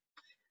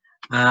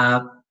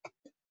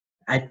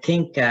 I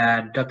think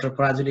Dr.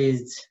 Parajuli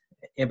is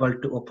able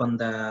to open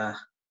the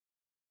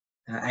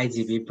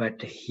IGB,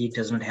 but he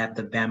does not have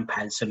the BAM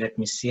file. So let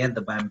me share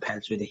the BAM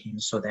files with him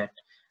so that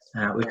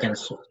we can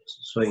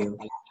show you.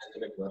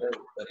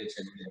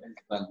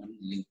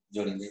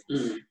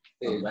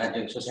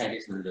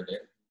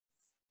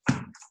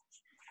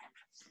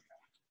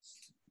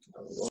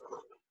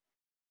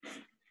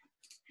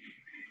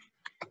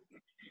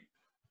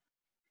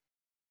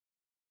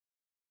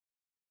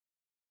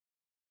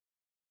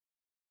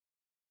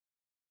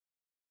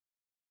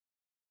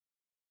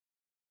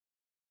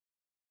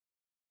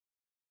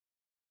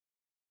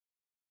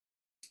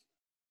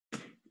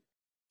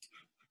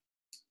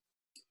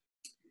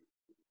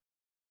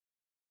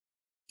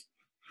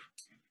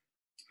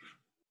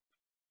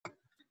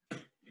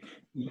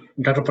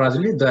 Dr.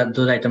 Parajuli,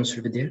 those items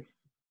should be there.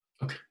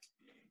 Okay.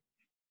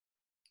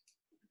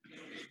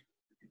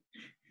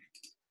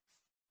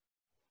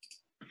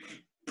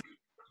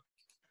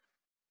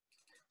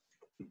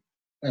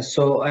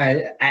 So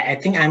I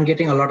think I'm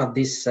getting a lot of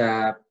these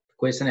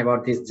question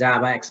about this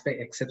Java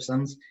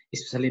exceptions,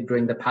 especially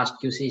during the fast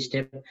QC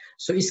step.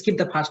 So skip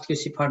the fast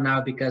QC for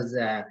now, because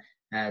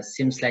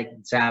seems like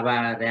Java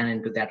ran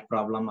into that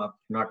problem of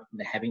not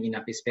having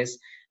enough space,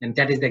 and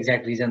that is the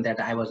exact reason that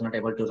I was not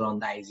able to run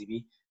the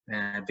IGB,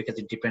 because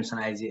it depends on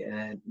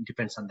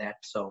depends on that.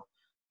 So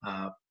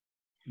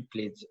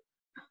please,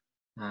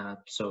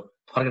 so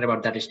forget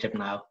about that step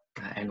now,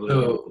 and we'll.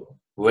 So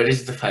where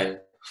is the file?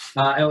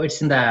 Oh,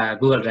 it's in the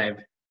Google Drive.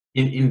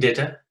 In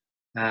data?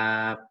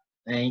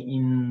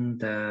 In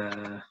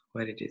the,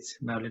 where it is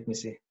now, let me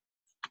see.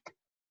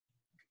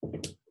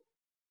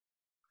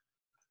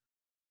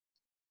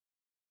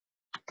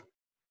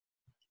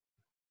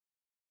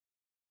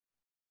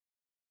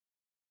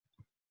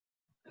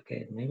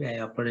 Okay, maybe I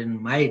upload in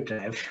my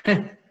drive.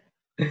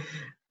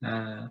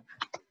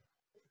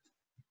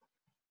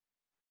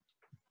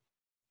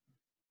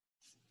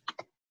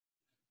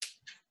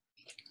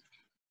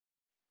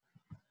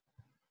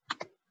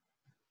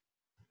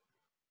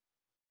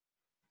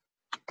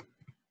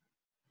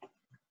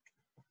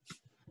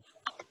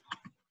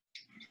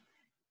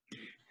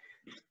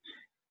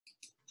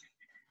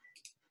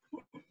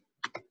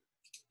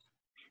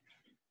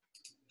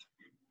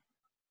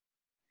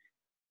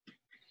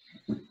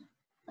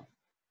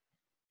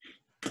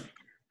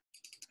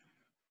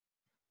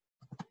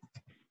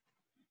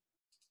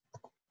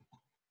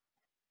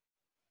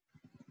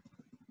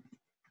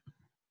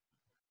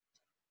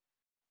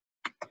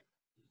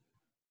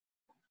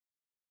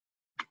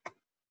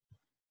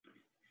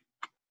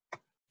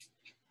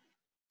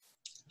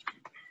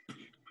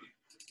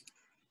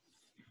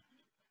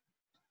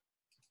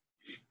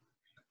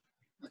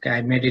 Okay,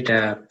 I made it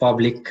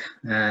public,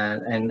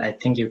 and I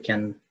think you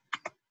can,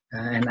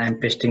 and I'm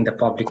pasting the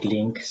public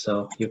link,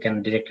 so you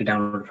can directly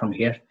download from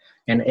here,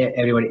 and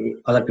everybody,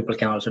 other people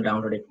can also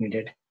download if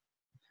needed.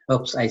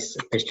 Oops, I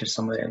pasted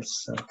somewhere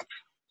else. So.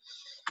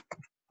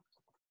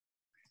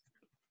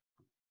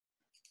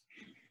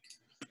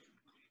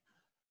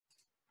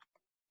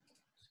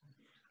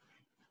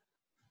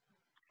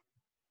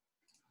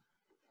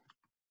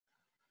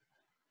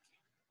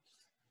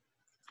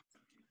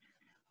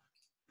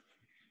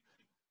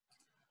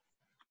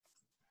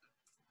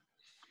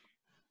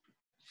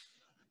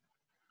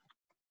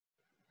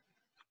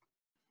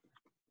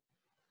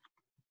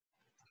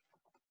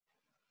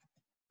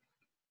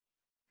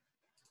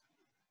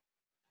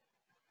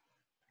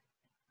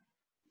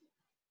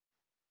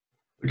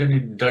 We don't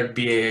need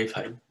 .bai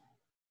file.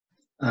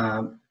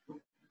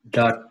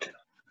 Dot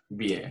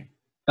BAI.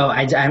 Oh,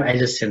 I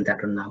just sent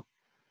that one now.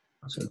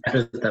 So that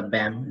is the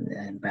BAM,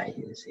 and by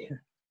is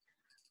here.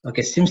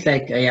 Okay, seems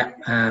like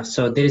yeah.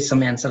 So there is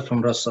some answer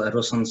from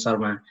Roshan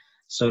Sharma.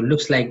 So it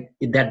looks like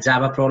that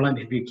Java problem,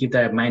 if you give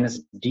the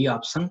 -d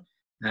option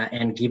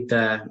and give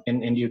the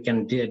and you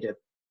can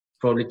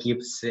probably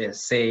keep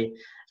say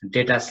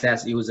data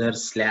 / user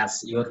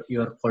 /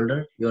 your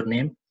folder, your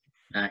name.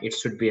 It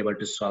should be able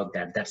to solve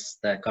that. That's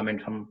the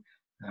comment from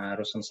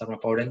Roshan Sharma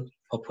Paudel.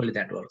 Hopefully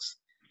that works.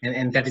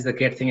 And that is the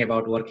great thing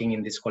about working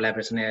in this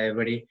collaboration,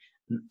 everybody.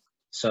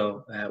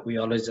 So we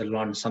always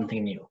learn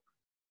something new.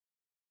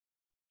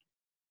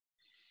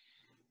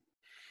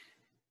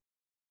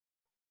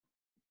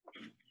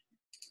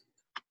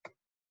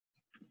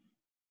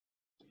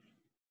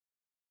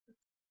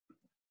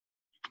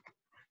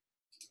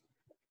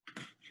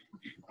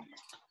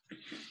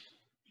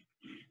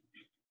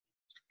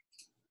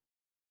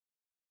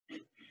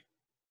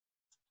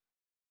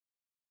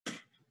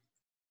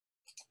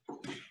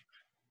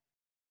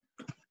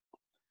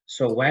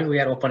 So while we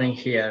are opening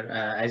here,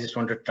 I just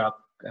want to talk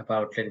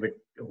about a little bit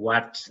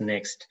what's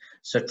next.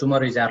 So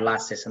tomorrow is our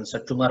last session. So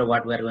tomorrow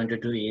what we're going to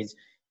do is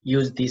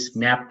use these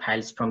map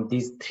files from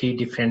these 3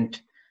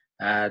 different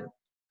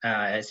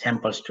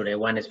samples today.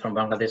 One is from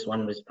Bangladesh,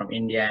 one is from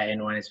India,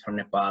 and one is from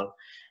Nepal.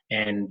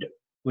 And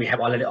we have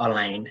already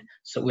aligned.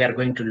 So we are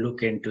going to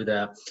look into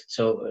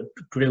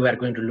today we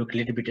are going to look a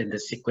little bit in the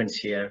sequence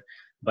here,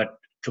 but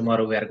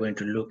tomorrow we are going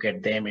to look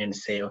at them and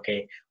say,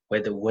 okay,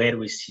 where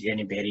we see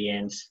any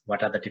variants,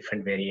 what are the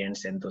different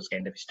variants, and those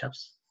kind of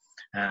stuffs,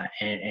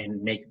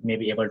 and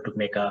maybe able to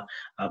make a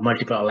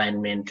multiple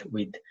alignment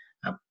with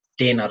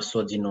 10 or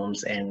so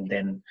genomes, and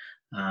then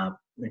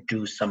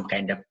do some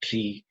kind of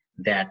tree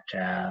that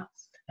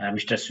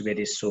Mr.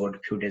 Subedi showed a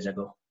few days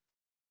ago.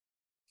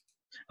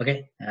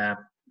 Okay,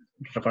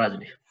 Dr.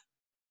 Parajuli.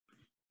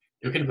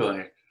 You can go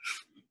ahead.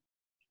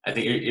 I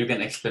think you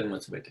can explain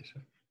much better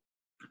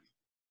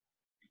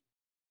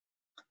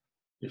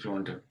if you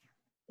want to.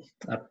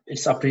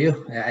 It's up to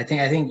you. I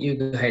think you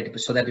go ahead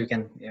so that you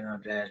can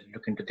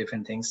look into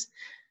different things.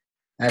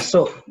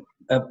 So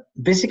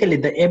basically,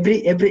 the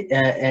every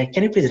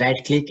can you please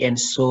right click and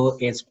show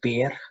as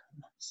pair?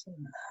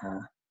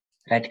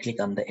 Right click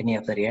on any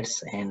of the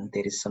reads, and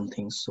there is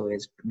something so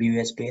as view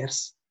as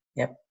pairs.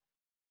 Yep.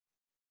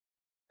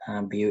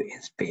 View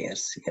as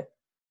pairs. Yep.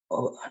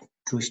 Oh,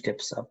 2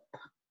 steps up.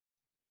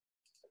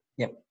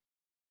 Yep.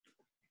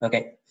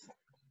 Okay.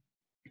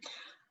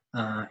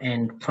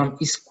 And from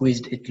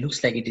squeezed, it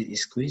looks like it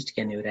is squeezed.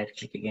 Can you right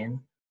click again?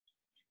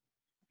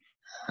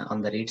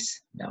 on the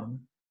reads down.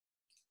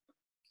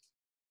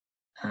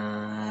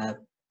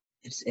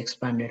 It's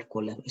expanded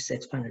colon. It's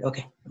expanded.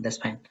 Okay, that's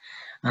fine.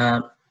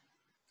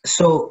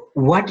 So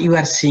what you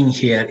are seeing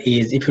here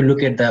is, if you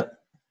look at the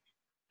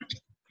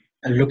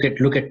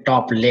look at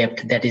top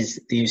left, that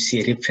is, you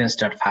see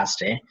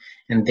reference.fasta,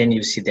 and then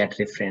you see that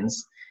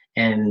reference,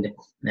 and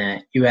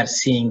you are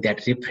seeing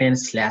that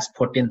reference slash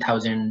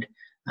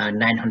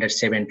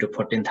 14,907 to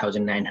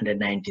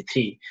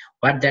 14,993.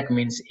 What that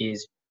means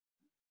is,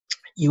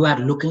 you are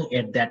looking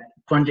at that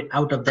 20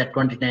 out of that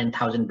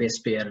 29,000 base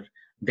pair,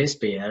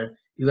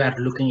 you are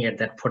looking at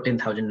that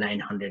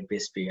 14,900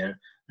 base pair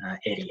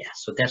area.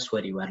 So that's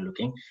where you are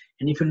looking.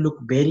 And if you look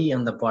very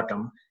on the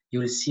bottom, you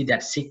will see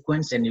that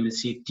sequence, and you will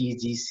see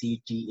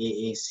TGC,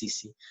 TAA,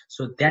 CC.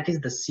 So that is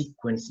the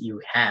sequence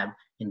you have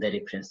in the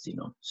reference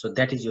genome. So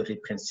that is your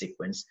reference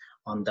sequence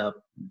on the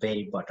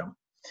very bottom.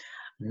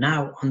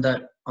 Now on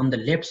the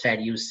left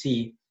side, you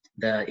see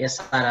the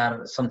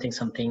SRR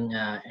something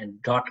and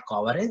dot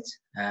coverage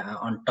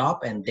on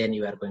top, and then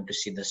you are going to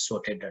see the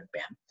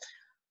sorted.bam.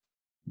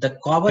 The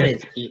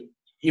coverage.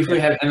 If we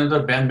have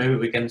another BAM, maybe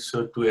we can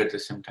show two at the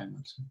same time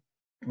also.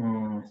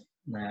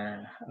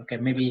 Okay,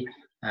 maybe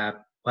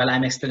while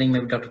I'm explaining,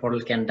 maybe Dr.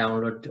 Paudel can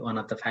download one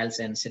of the files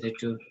and send it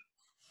to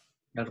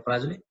Dr.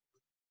 Parajuli.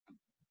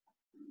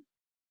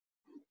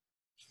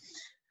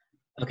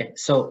 Okay,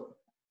 so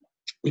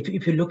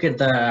if you look at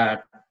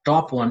the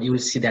top one, you will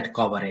see that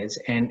coverage,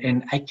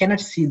 and I cannot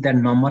see the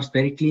numbers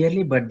very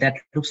clearly, but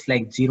that looks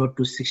like 0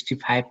 to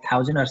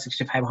 65,000 or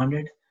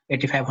 6,500,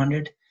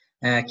 8,500.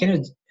 Can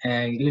you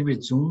a little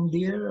bit zoom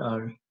there,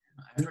 or?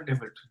 I'm not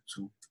able to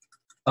zoom.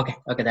 Okay,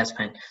 that's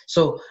fine.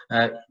 So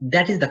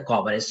that is the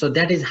coverage. So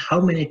that is how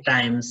many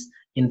times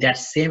in that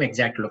same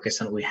exact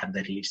location we have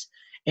the reads,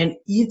 and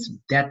each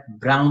that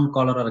brown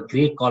color or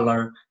gray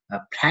color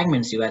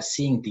fragments you are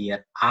seeing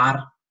there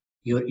are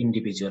your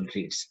individual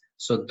reads.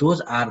 So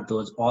those are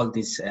all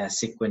these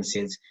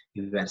sequences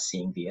you are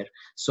seeing there.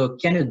 So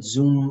can you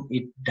zoom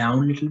it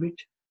down a little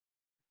bit?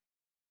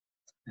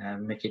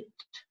 Make it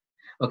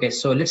okay.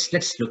 So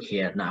let's look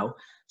here now.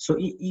 So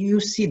you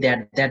see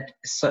that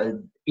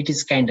so it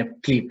is kind of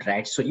clipped,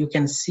 right? So you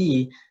can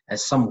see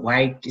some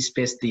white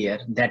space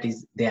there. That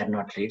is, they are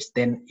not reads.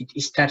 Then it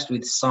starts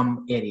with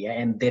some area,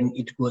 and then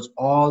it goes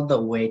all the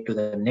way to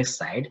the next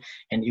side,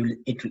 and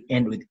it will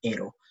end with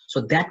arrow.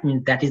 So that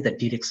means that is the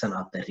direction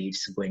of the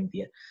reads going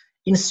there.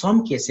 In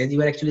some cases,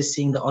 you are actually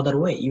seeing the other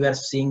way. You are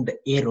seeing the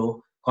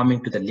arrow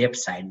coming to the left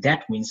side.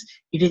 That means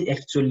it is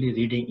actually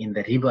reading in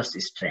the reverse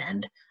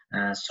strand.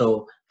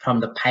 So from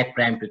the 5'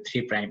 to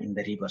 3' in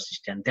the reverse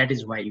strand. That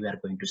is why you are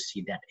going to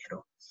see that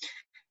arrow.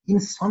 In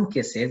some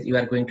cases, you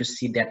are going to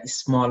see that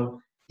small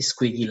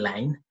squiggy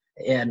line,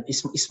 and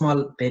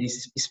small, very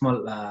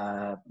small,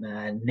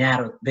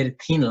 narrow, very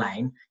thin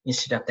line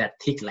instead of that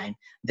thick line.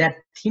 That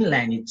thin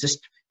line is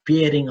just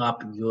pairing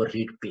up your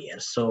read pair.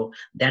 So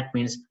that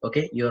means,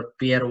 okay, your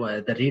pair,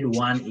 the read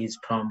one is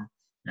from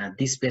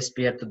this base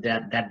pair to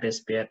that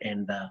base pair,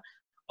 and the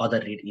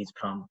other read is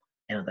from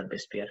another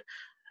base pair.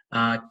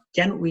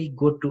 Can we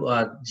go to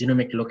a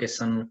genomic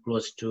location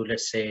close to,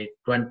 let's say,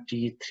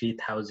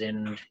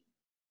 23,000,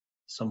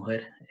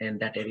 somewhere in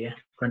that area,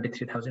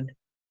 23,000?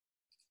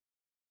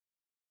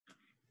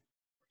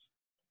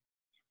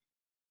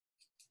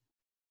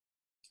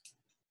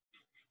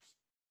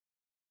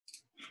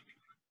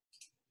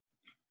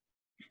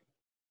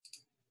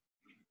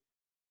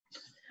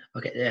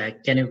 Okay,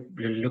 can you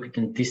look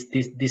at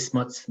this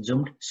much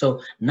zoomed?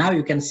 So now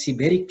you can see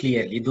very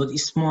clearly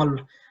those small,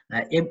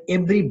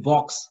 every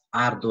box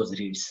are those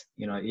reads.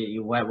 You know,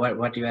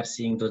 what you are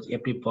seeing, those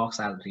every box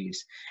are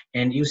reads,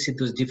 and you see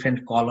those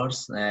different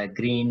colors,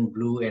 green,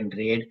 blue, and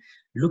red.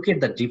 Look at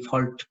the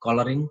default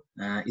coloring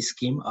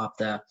scheme of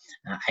the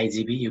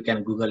IGB. You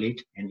can Google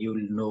it, and you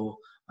will know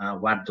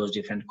what those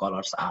different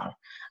colors are.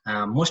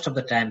 Most of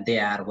the time they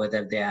are,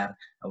 whether they are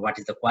what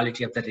is the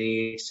quality of the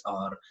reads,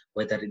 or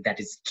whether that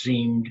is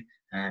trimmed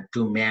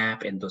to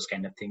map, and those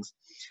kind of things.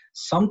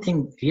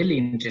 Something really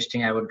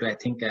interesting I want to, I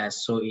think,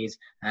 so is,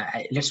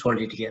 let's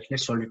hold it here.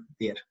 Let's hold it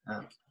there.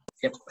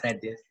 Yep,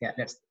 right there. Yeah,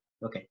 let's,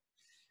 okay.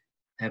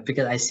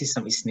 Because I see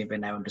some snip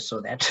and I want to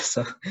show that.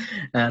 So,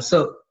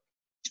 so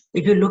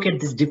if you look at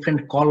these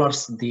different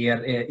colors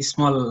there,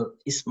 small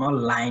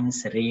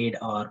lines, red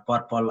or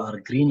purple or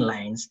green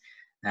lines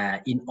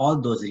in all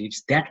those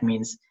reads, that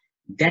means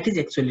that is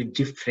actually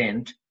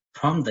different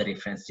from the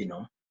reference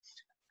genome.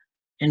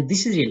 And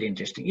this is really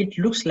interesting. It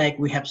looks like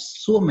we have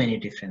so many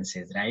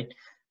differences, right?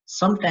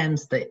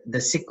 Sometimes the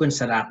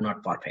sequencer are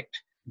not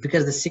perfect,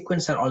 because the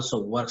sequencer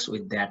also works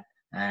with that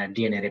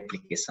DNA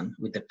replication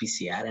with the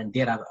PCR, and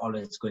there are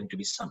always going to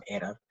be some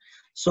error.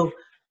 So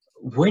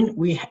when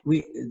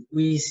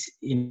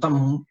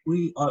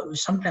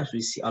sometimes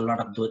we see a lot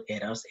of those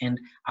errors, and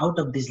out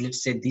of this,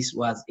 let's say this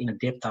was in a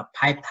depth of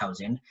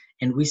 5,000,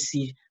 and we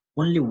see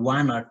only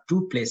 1 or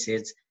 2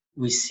 places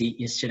we see,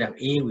 instead of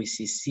A we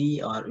see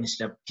C, or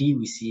instead of T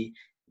we see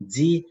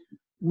G,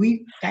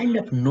 we kind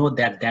of know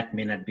that that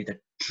may not be the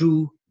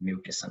true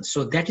mutation.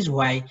 So that is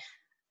why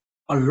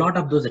a lot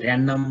of those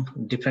random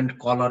different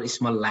color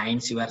small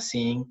lines you are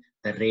seeing,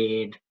 the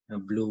red,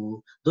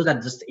 blue, those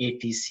are just A,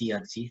 T, C,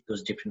 or G,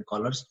 those different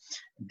colors.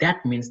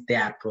 That means they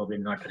are probably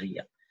not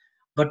real.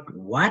 But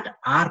what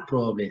are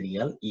probably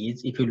real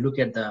is, if you look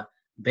at the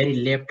very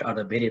left or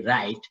the very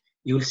right,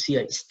 you will see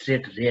a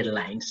straight red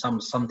line,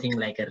 something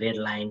like a red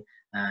line.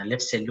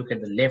 Let's say look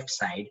at the left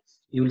side,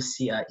 you will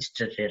see a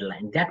straight red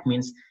line. That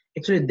means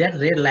actually that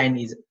red line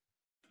is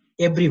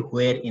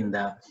everywhere in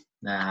the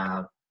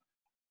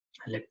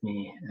let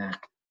me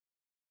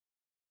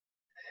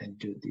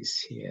do this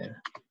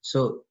here.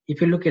 So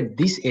if you look at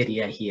this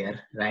area here,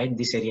 right,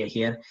 this area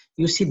here,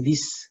 you see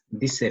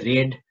this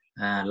red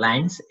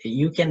lines.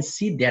 You can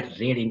see that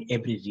red in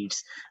every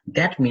reads.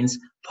 That means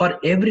for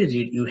every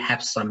read you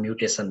have some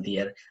mutation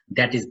there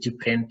that is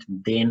different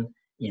than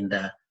in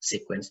the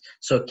sequence.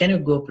 So can you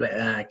go,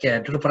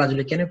 Dr.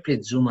 Parajuli, can you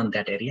please zoom on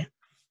that area?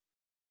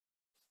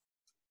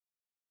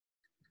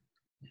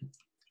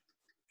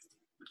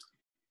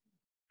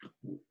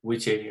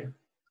 Which area?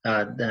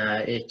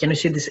 Can you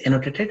see this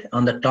annotated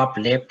on the top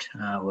left,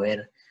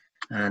 where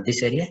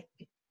this area?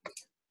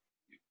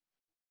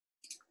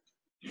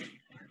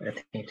 I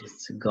think it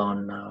is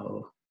gone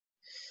now.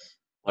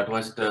 What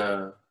was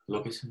the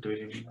location? Do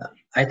you remember?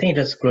 I think it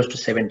was close to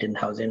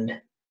 17,000.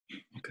 Okay.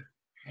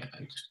 Yeah,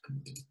 I'll just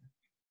continue.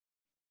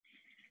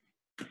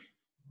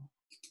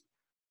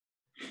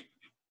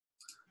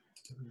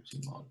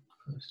 Zoom out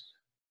first.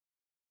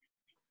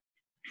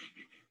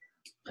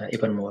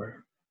 Even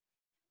more.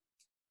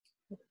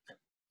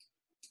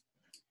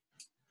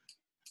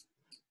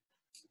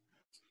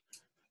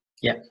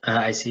 Yeah,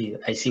 I see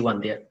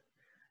one there.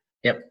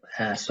 Yep.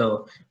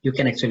 So you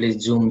can actually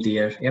zoom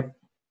there. Yep.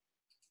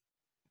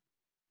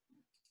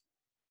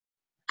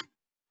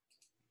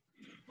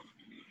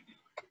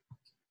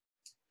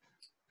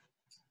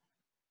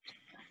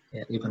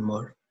 Yeah, even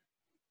more.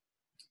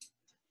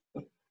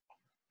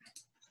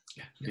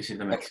 Yeah, this is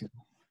the maximum.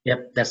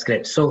 Yep, that's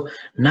great. So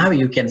now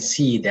you can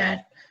see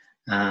that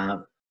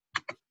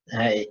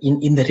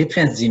in the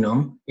reference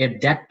genome, at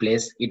that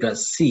place it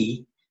was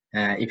C.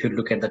 If you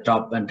look at the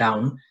top and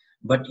down,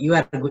 but you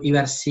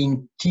are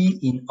seeing T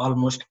in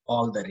almost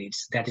all the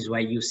reads. That is why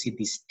you see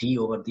this T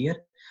over there.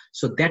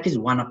 So that is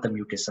one of the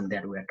mutation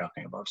that we are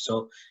talking about.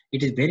 So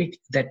it is very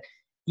that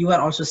you are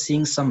also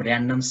seeing some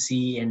random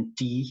C and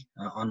T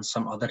on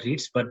some other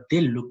reads, but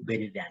they look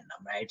very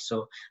random, right?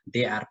 So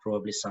they are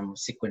probably some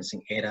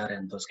sequencing error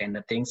and those kind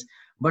of things.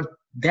 But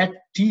that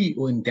T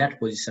in that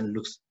position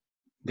looks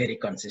very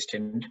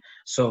consistent.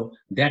 So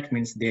that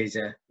means there is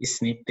a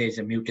SNP, there is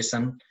a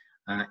mutation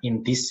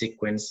in this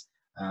sequence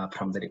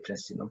from the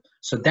reference genome.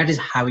 So that is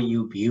how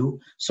you view.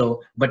 So,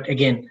 but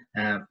again,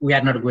 we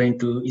are not going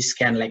to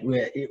scan like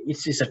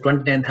it's a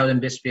 29,000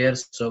 base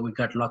pairs. So we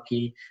got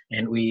lucky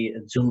and we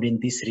zoomed in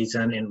this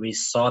region and we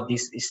saw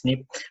this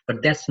SNP,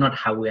 but that's not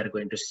how we are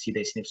going to see the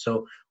SNP.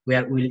 So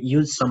we'll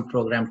use some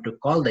program to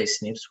call the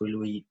SNPs.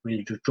 We'll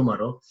do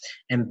tomorrow,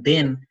 and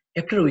then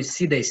after we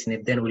see the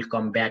SNP, then we'll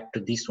come back to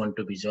this one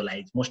to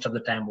visualize. Most of the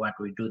time what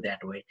we do that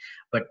way,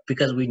 but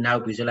because we now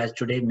visualize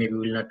today, maybe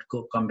we'll not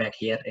come back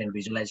here and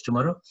visualize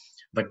tomorrow,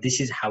 but this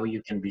is how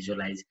you can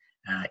visualize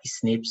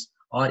SNPs,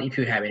 or if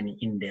you have any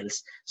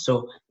indels.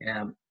 So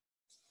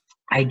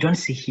I don't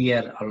see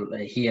here,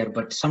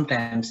 but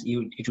sometimes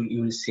you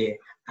will say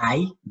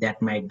I,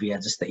 that might be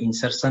just the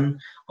insertion,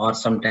 or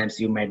sometimes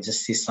you might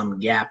just see some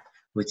gap,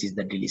 which is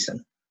the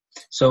deletion.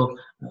 So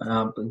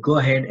go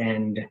ahead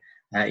and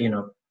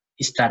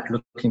start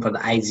looking for the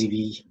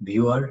IGV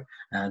viewer,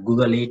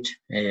 Google it,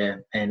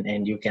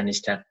 and you can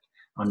start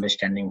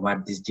understanding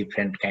what this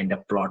different kind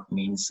of plot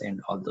means and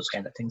all those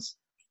kind of things.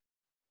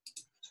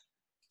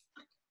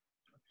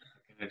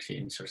 Let's see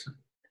insertion.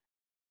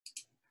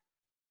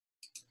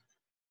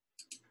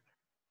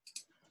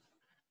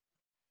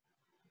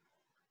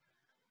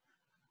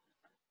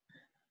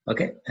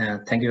 Okay,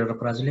 thank you, Dr.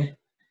 Parajuli.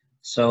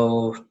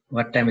 So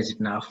what time is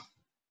it now?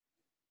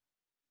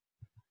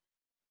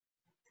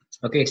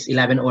 Okay, it's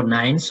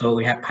 11:09, so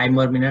we have 5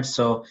 more minutes.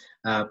 So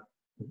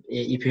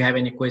if you have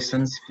any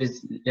questions,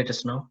 please let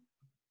us know.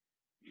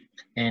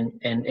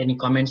 And any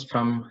comments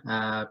from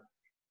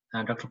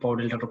Dr.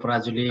 Paudel, Dr.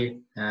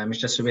 Parajuli,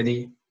 Mr.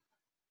 Subedi?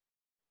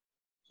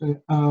 So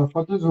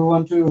for those who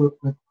want to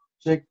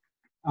check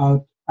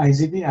out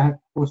IGV, I have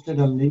posted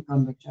a link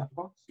on the chat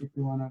box if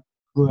you want to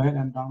go ahead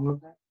and download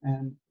that,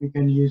 and you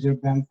can use your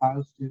BAM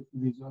files to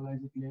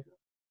visualize it later.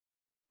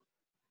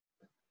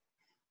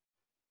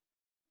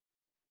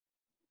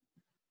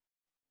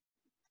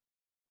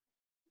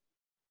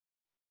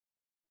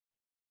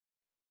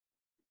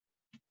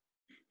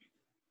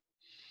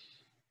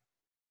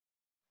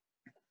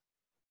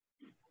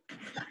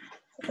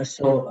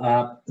 So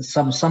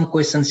some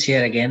questions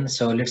here again.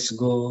 So let's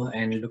go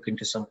and look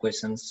into some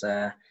questions.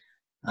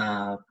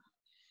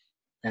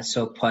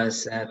 So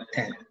first,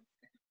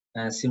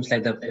 seems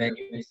like the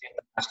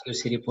last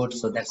QC report.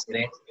 So that's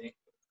great.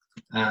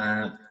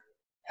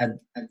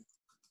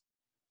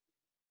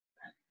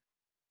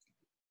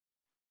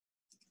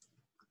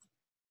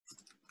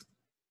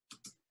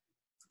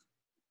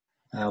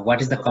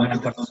 What is the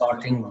command for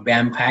sorting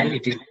BAM file?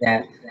 It is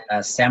the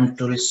SAM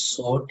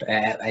sort.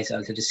 I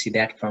also see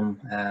that from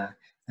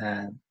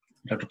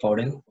Dr.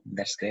 Paudel.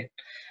 That's great.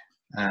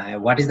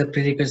 What is the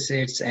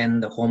prerequisites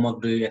and the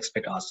homework do you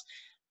expect us?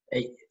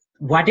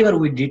 Whatever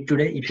we did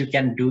today, if you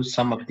can do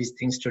some of these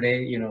things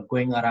today, you know,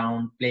 going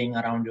around, playing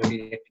around your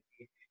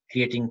directory,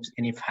 creating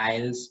any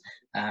files,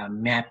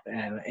 map,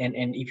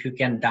 and if you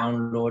can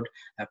download,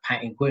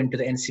 go into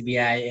the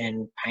NCBI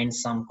and find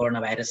some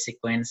coronavirus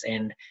sequence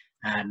and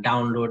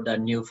download the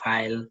new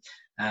file.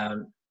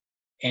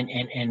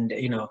 And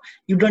you know,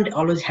 you don't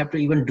always have to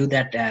even do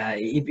that.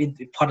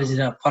 If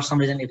for some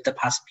reason, if the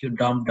FastQ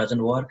dump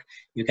doesn't work,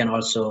 you can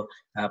also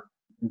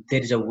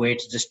there is a way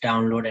to just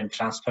download and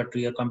transfer to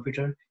your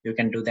computer. You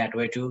can do that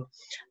way too,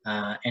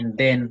 and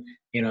then,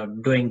 you know,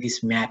 doing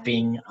this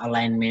mapping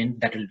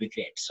alignment, that will be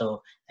great.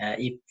 So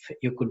if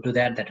you could do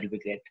that, that will be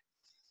great.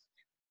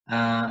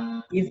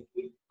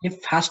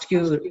 If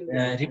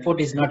FastQ report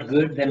is not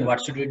good, then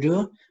what should we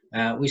do?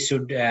 We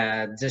should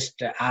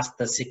just ask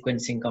the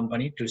sequencing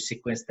company to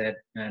sequence that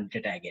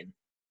data again.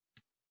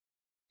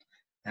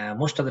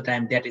 Most of the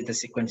time that is the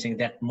sequencing,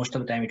 that most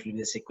of the time it will be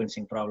the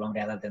sequencing problem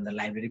rather than the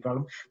library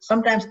problem.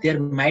 Sometimes there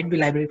might be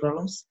library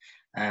problems,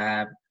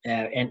 and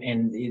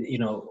you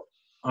know,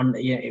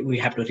 we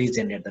have to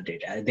regenerate the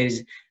data. There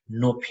is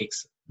no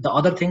fix. The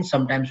other thing,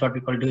 sometimes what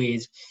people do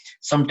is,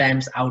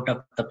 sometimes out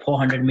of the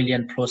 400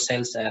 million flow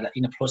cells,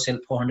 in a flow cell,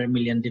 400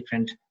 million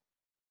different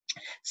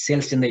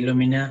cells in the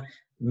Illumina,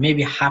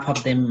 maybe half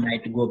of them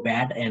might go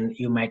bad and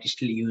you might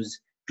still use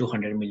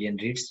 200 million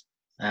reads.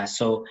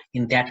 So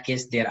in that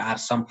case, there are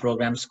some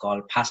programs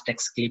called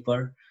FastX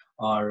Clipper,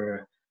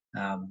 or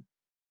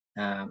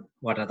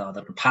what are the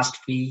other,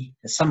 FastFee,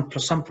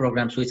 some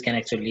programs which can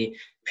actually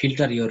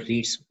filter your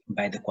reads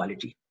by the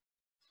quality.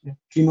 Yeah.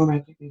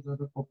 Tremomatic is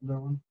another popular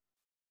one.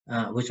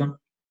 Which one?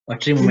 Or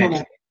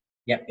Tremomatic.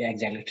 Yeah,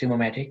 exactly.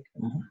 Tremomatic.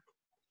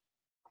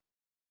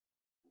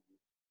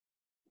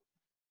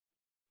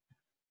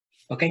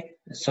 Okay,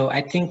 so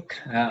I think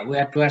we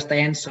are towards the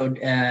end. So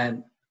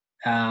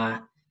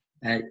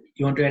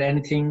you want to add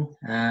anything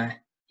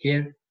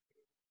here?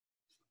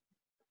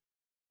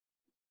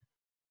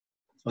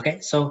 Okay,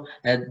 so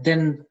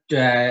then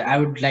I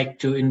would like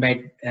to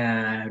invite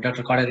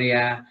Dr.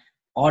 Acharya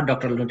or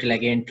Dr. Luntil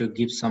again to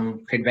give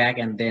some feedback,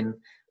 and then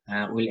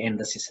we'll end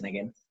the session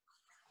again.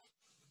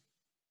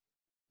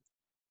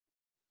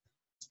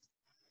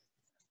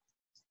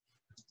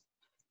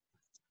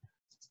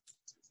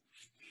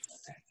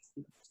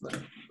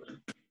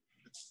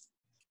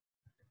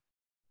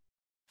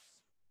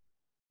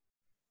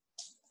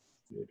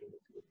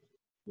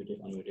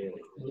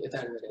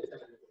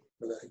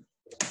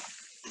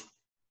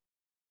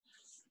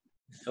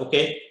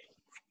 Okay.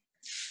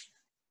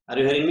 Are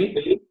you hearing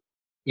me?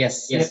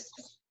 Yes.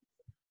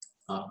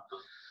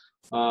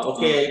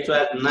 Okay, it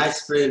was a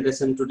nice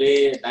presentation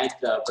today. Nice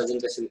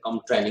presentation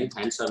come training,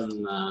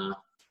 hands-on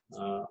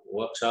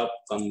workshop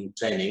come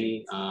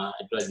training.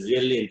 It was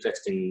really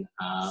interesting.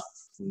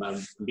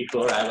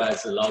 Before I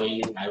was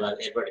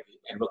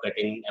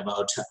advocating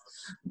about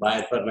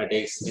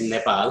bioinformatics in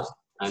Nepal,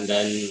 and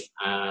then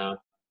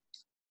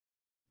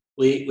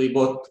we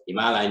both,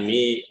 Himal and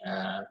me,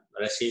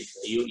 received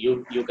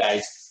you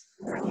guys,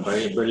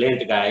 very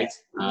brilliant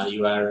guys.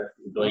 You are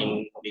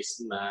doing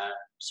this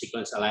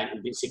sequence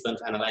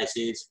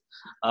analysis,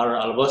 or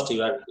almost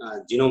you are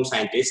genome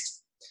scientist.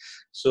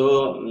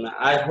 So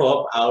I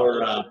hope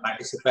our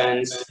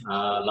participants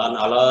learn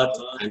a lot,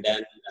 and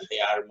then they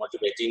are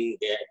motivating.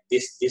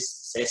 This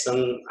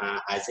session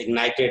has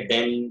ignited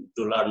them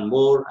to learn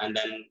more, and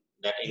then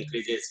that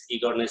increases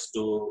eagerness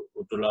to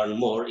learn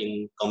more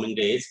in coming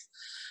days.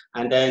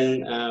 And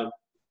then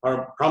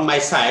from my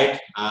side,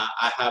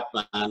 I have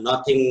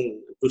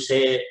nothing to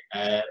say,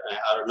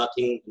 or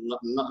nothing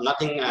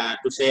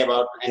to say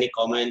about any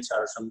comments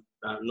or some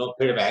no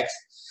feedbacks.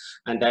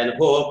 And then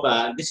hope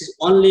this is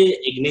only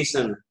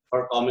ignition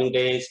for coming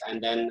days,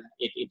 and then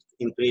it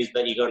increase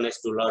the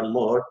eagerness to learn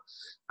more.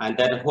 And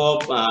then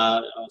hope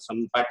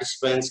some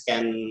participants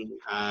can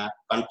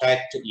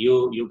contact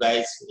you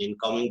guys in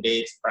coming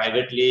days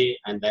privately,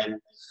 and then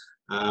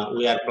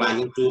we are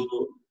planning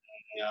to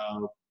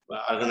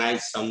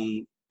organize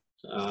some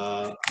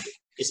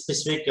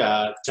specific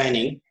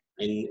training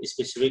in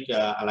specific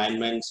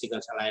alignment,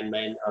 sequence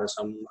alignment, or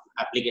some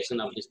application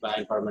of this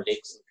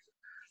bioinformatics.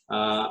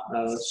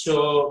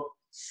 So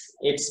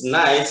it's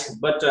nice,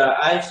 but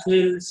I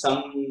feel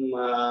some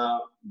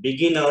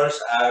beginners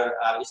are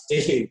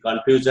still in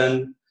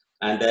confusion,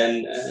 and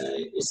then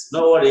it's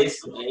no worries.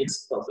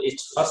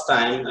 It's first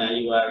time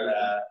you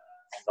are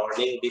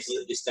learning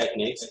these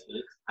techniques,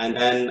 and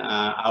then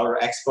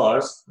our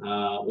experts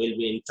will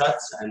be in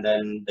touch, and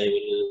then they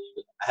will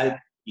help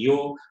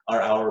you,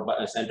 or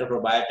our Center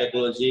for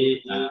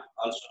Biotechnology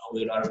also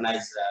will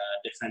organize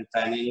different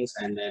trainings,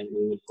 and then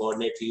we will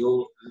coordinate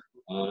you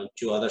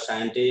to other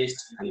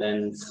scientists, and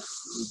then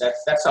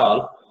that's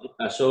all.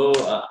 So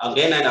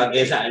again and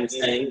again I'm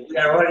saying we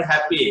are very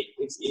happy.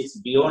 It's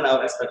beyond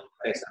our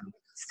expectation.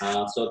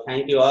 So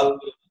thank you all.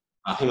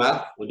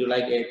 Himal, would you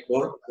like a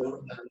code?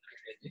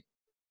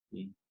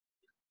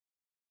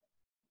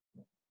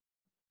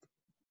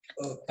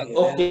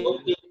 Okay.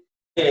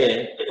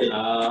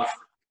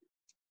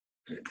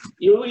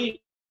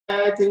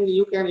 I think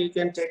you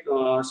can take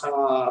some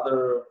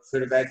other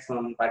feedback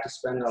from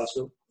participant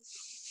also.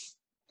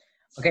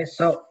 Okay,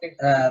 so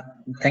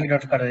thank you,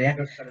 Dr.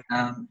 Acharya.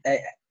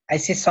 I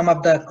see some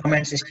of the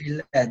comments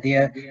still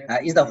there.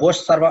 Is the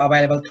host server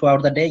available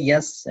throughout the day?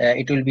 Yes,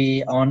 it will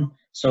be on.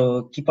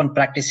 So keep on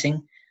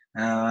practicing.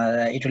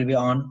 It will be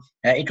on.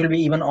 It will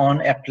be even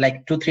on at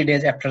like 2-3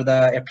 days after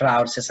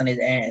our session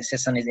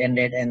is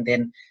ended, and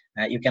then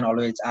you can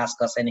always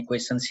ask us any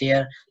questions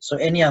here. So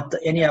any of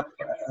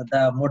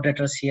the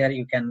moderators here,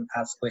 you can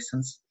ask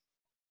questions.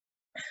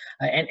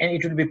 And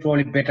it would be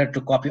probably better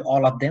to copy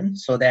all of them,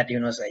 so that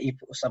if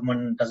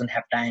someone doesn't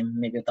have time,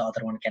 maybe the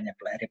other one can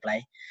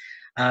reply.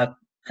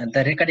 And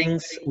the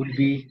recordings will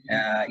be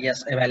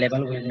yes,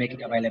 available. We'll make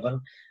it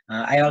available.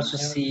 I also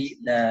see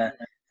the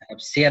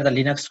share the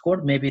Linux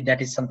code. Maybe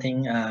that is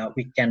something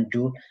we can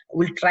do.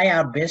 We'll try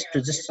our best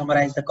to just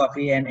summarize the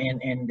copy and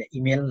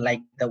email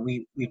like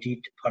we did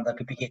for the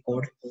PPK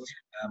code.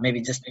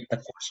 Maybe just the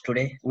codes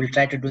today. We'll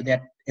try to do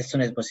that as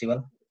soon as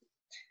possible.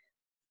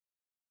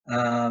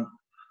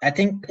 I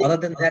think other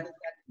than that,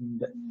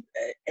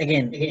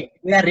 again,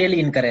 we are really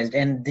encouraged,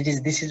 and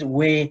this is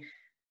way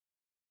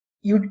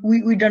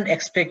we don't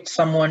expect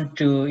someone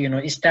to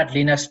start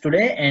Linux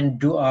today and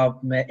do a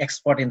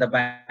export in the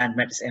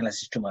bioinformatics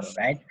analysis tomorrow,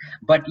 right?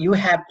 But you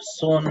have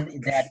shown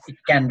that it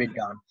can be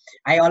done.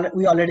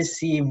 We already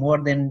see more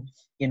than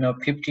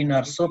 15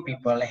 or so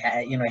people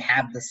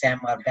have the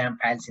SAM or BAM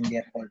files in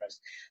their folders.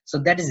 So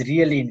that is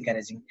really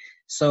encouraging.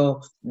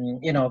 So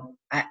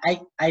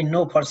I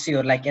know for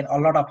sure, like a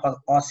lot of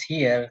us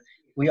here,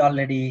 we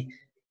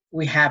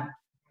have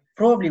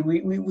probably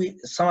we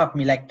some of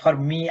me, like for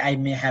me, I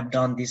may have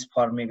done this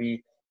for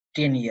maybe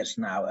 10 years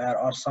now,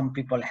 or some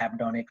people have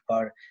done it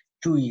for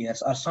 2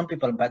 years, or some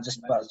people but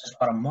just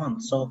for a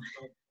month. So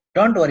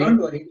don't worry,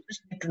 you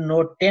just need to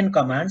know 10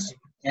 commands,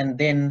 and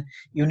then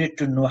you need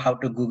to know how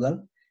to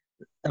Google.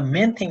 The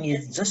main thing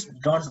is just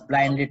don't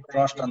blindly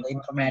trust on the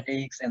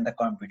informatics and the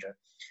computer.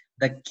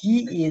 The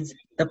key is,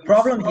 the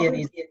problem here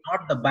is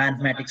not the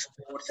bioinformatics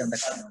course and the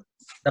commands.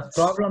 The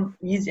problem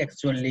is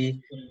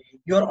actually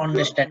your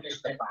understanding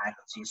of the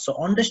biology. So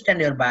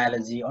understand your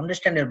biology,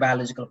 understand your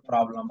biological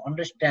problem,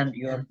 understand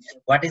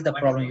what is the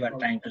problem you are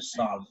trying to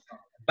solve.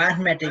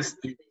 Bioinformatics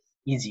is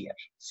easier.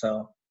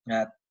 So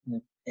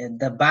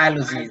the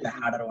biology is the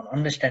harder one.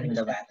 Understanding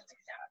the biology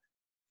is hard.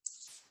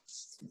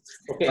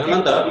 Okay,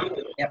 Ananta.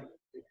 Yep.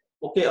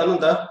 Okay,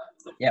 Ananta.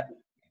 Yep.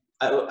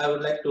 I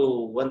would like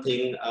to one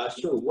thing.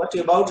 So what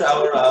about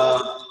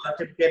our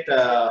certificate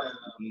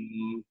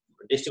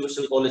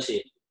distribution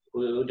policy?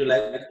 Would you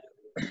like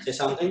to say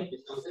something?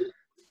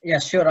 Yeah,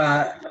 sure.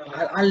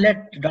 I'll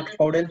let Dr.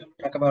 Paudel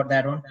talk about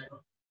that one.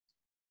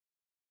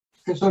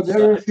 Okay, so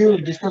there are a few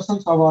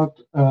discussions about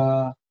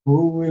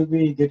who will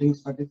be getting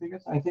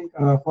certificates. I think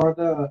for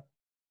the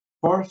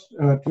first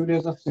 2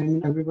 days of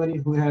seminar, everybody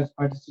who has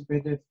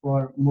participated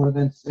for more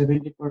than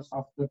 70%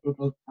 of the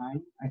total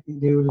time, I think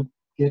they will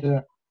get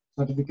a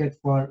certificate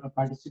for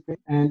participate.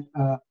 And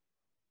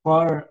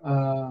for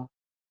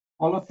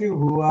all of you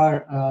who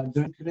are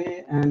joining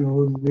today and who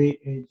will be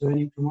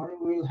joining tomorrow,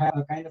 we will have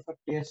a kind of a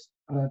test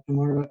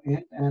tomorrow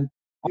end, and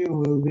all of you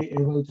will be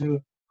able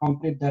to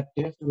complete that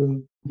test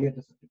will get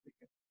a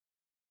certificate.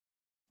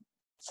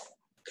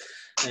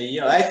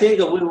 Yeah, I think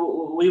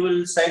we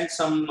will send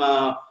some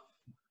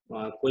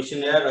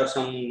questionnaire or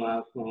some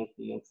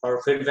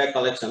for feedback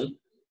collection.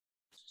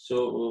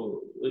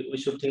 So we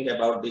should think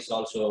about this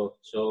also.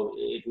 So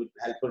it would be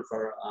helpful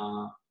for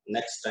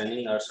next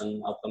training or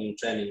some upcoming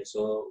training.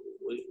 So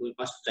we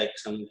must take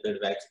some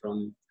feedbacks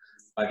from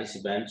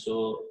participants.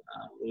 So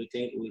we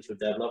think we should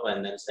develop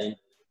and then send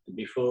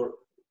before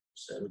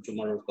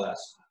tomorrow class.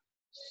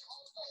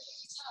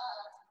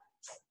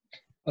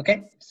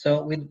 Okay,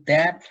 so with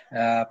that,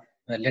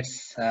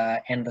 let's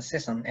end the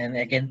session. And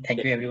again,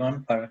 thank you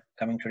everyone for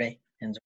coming today.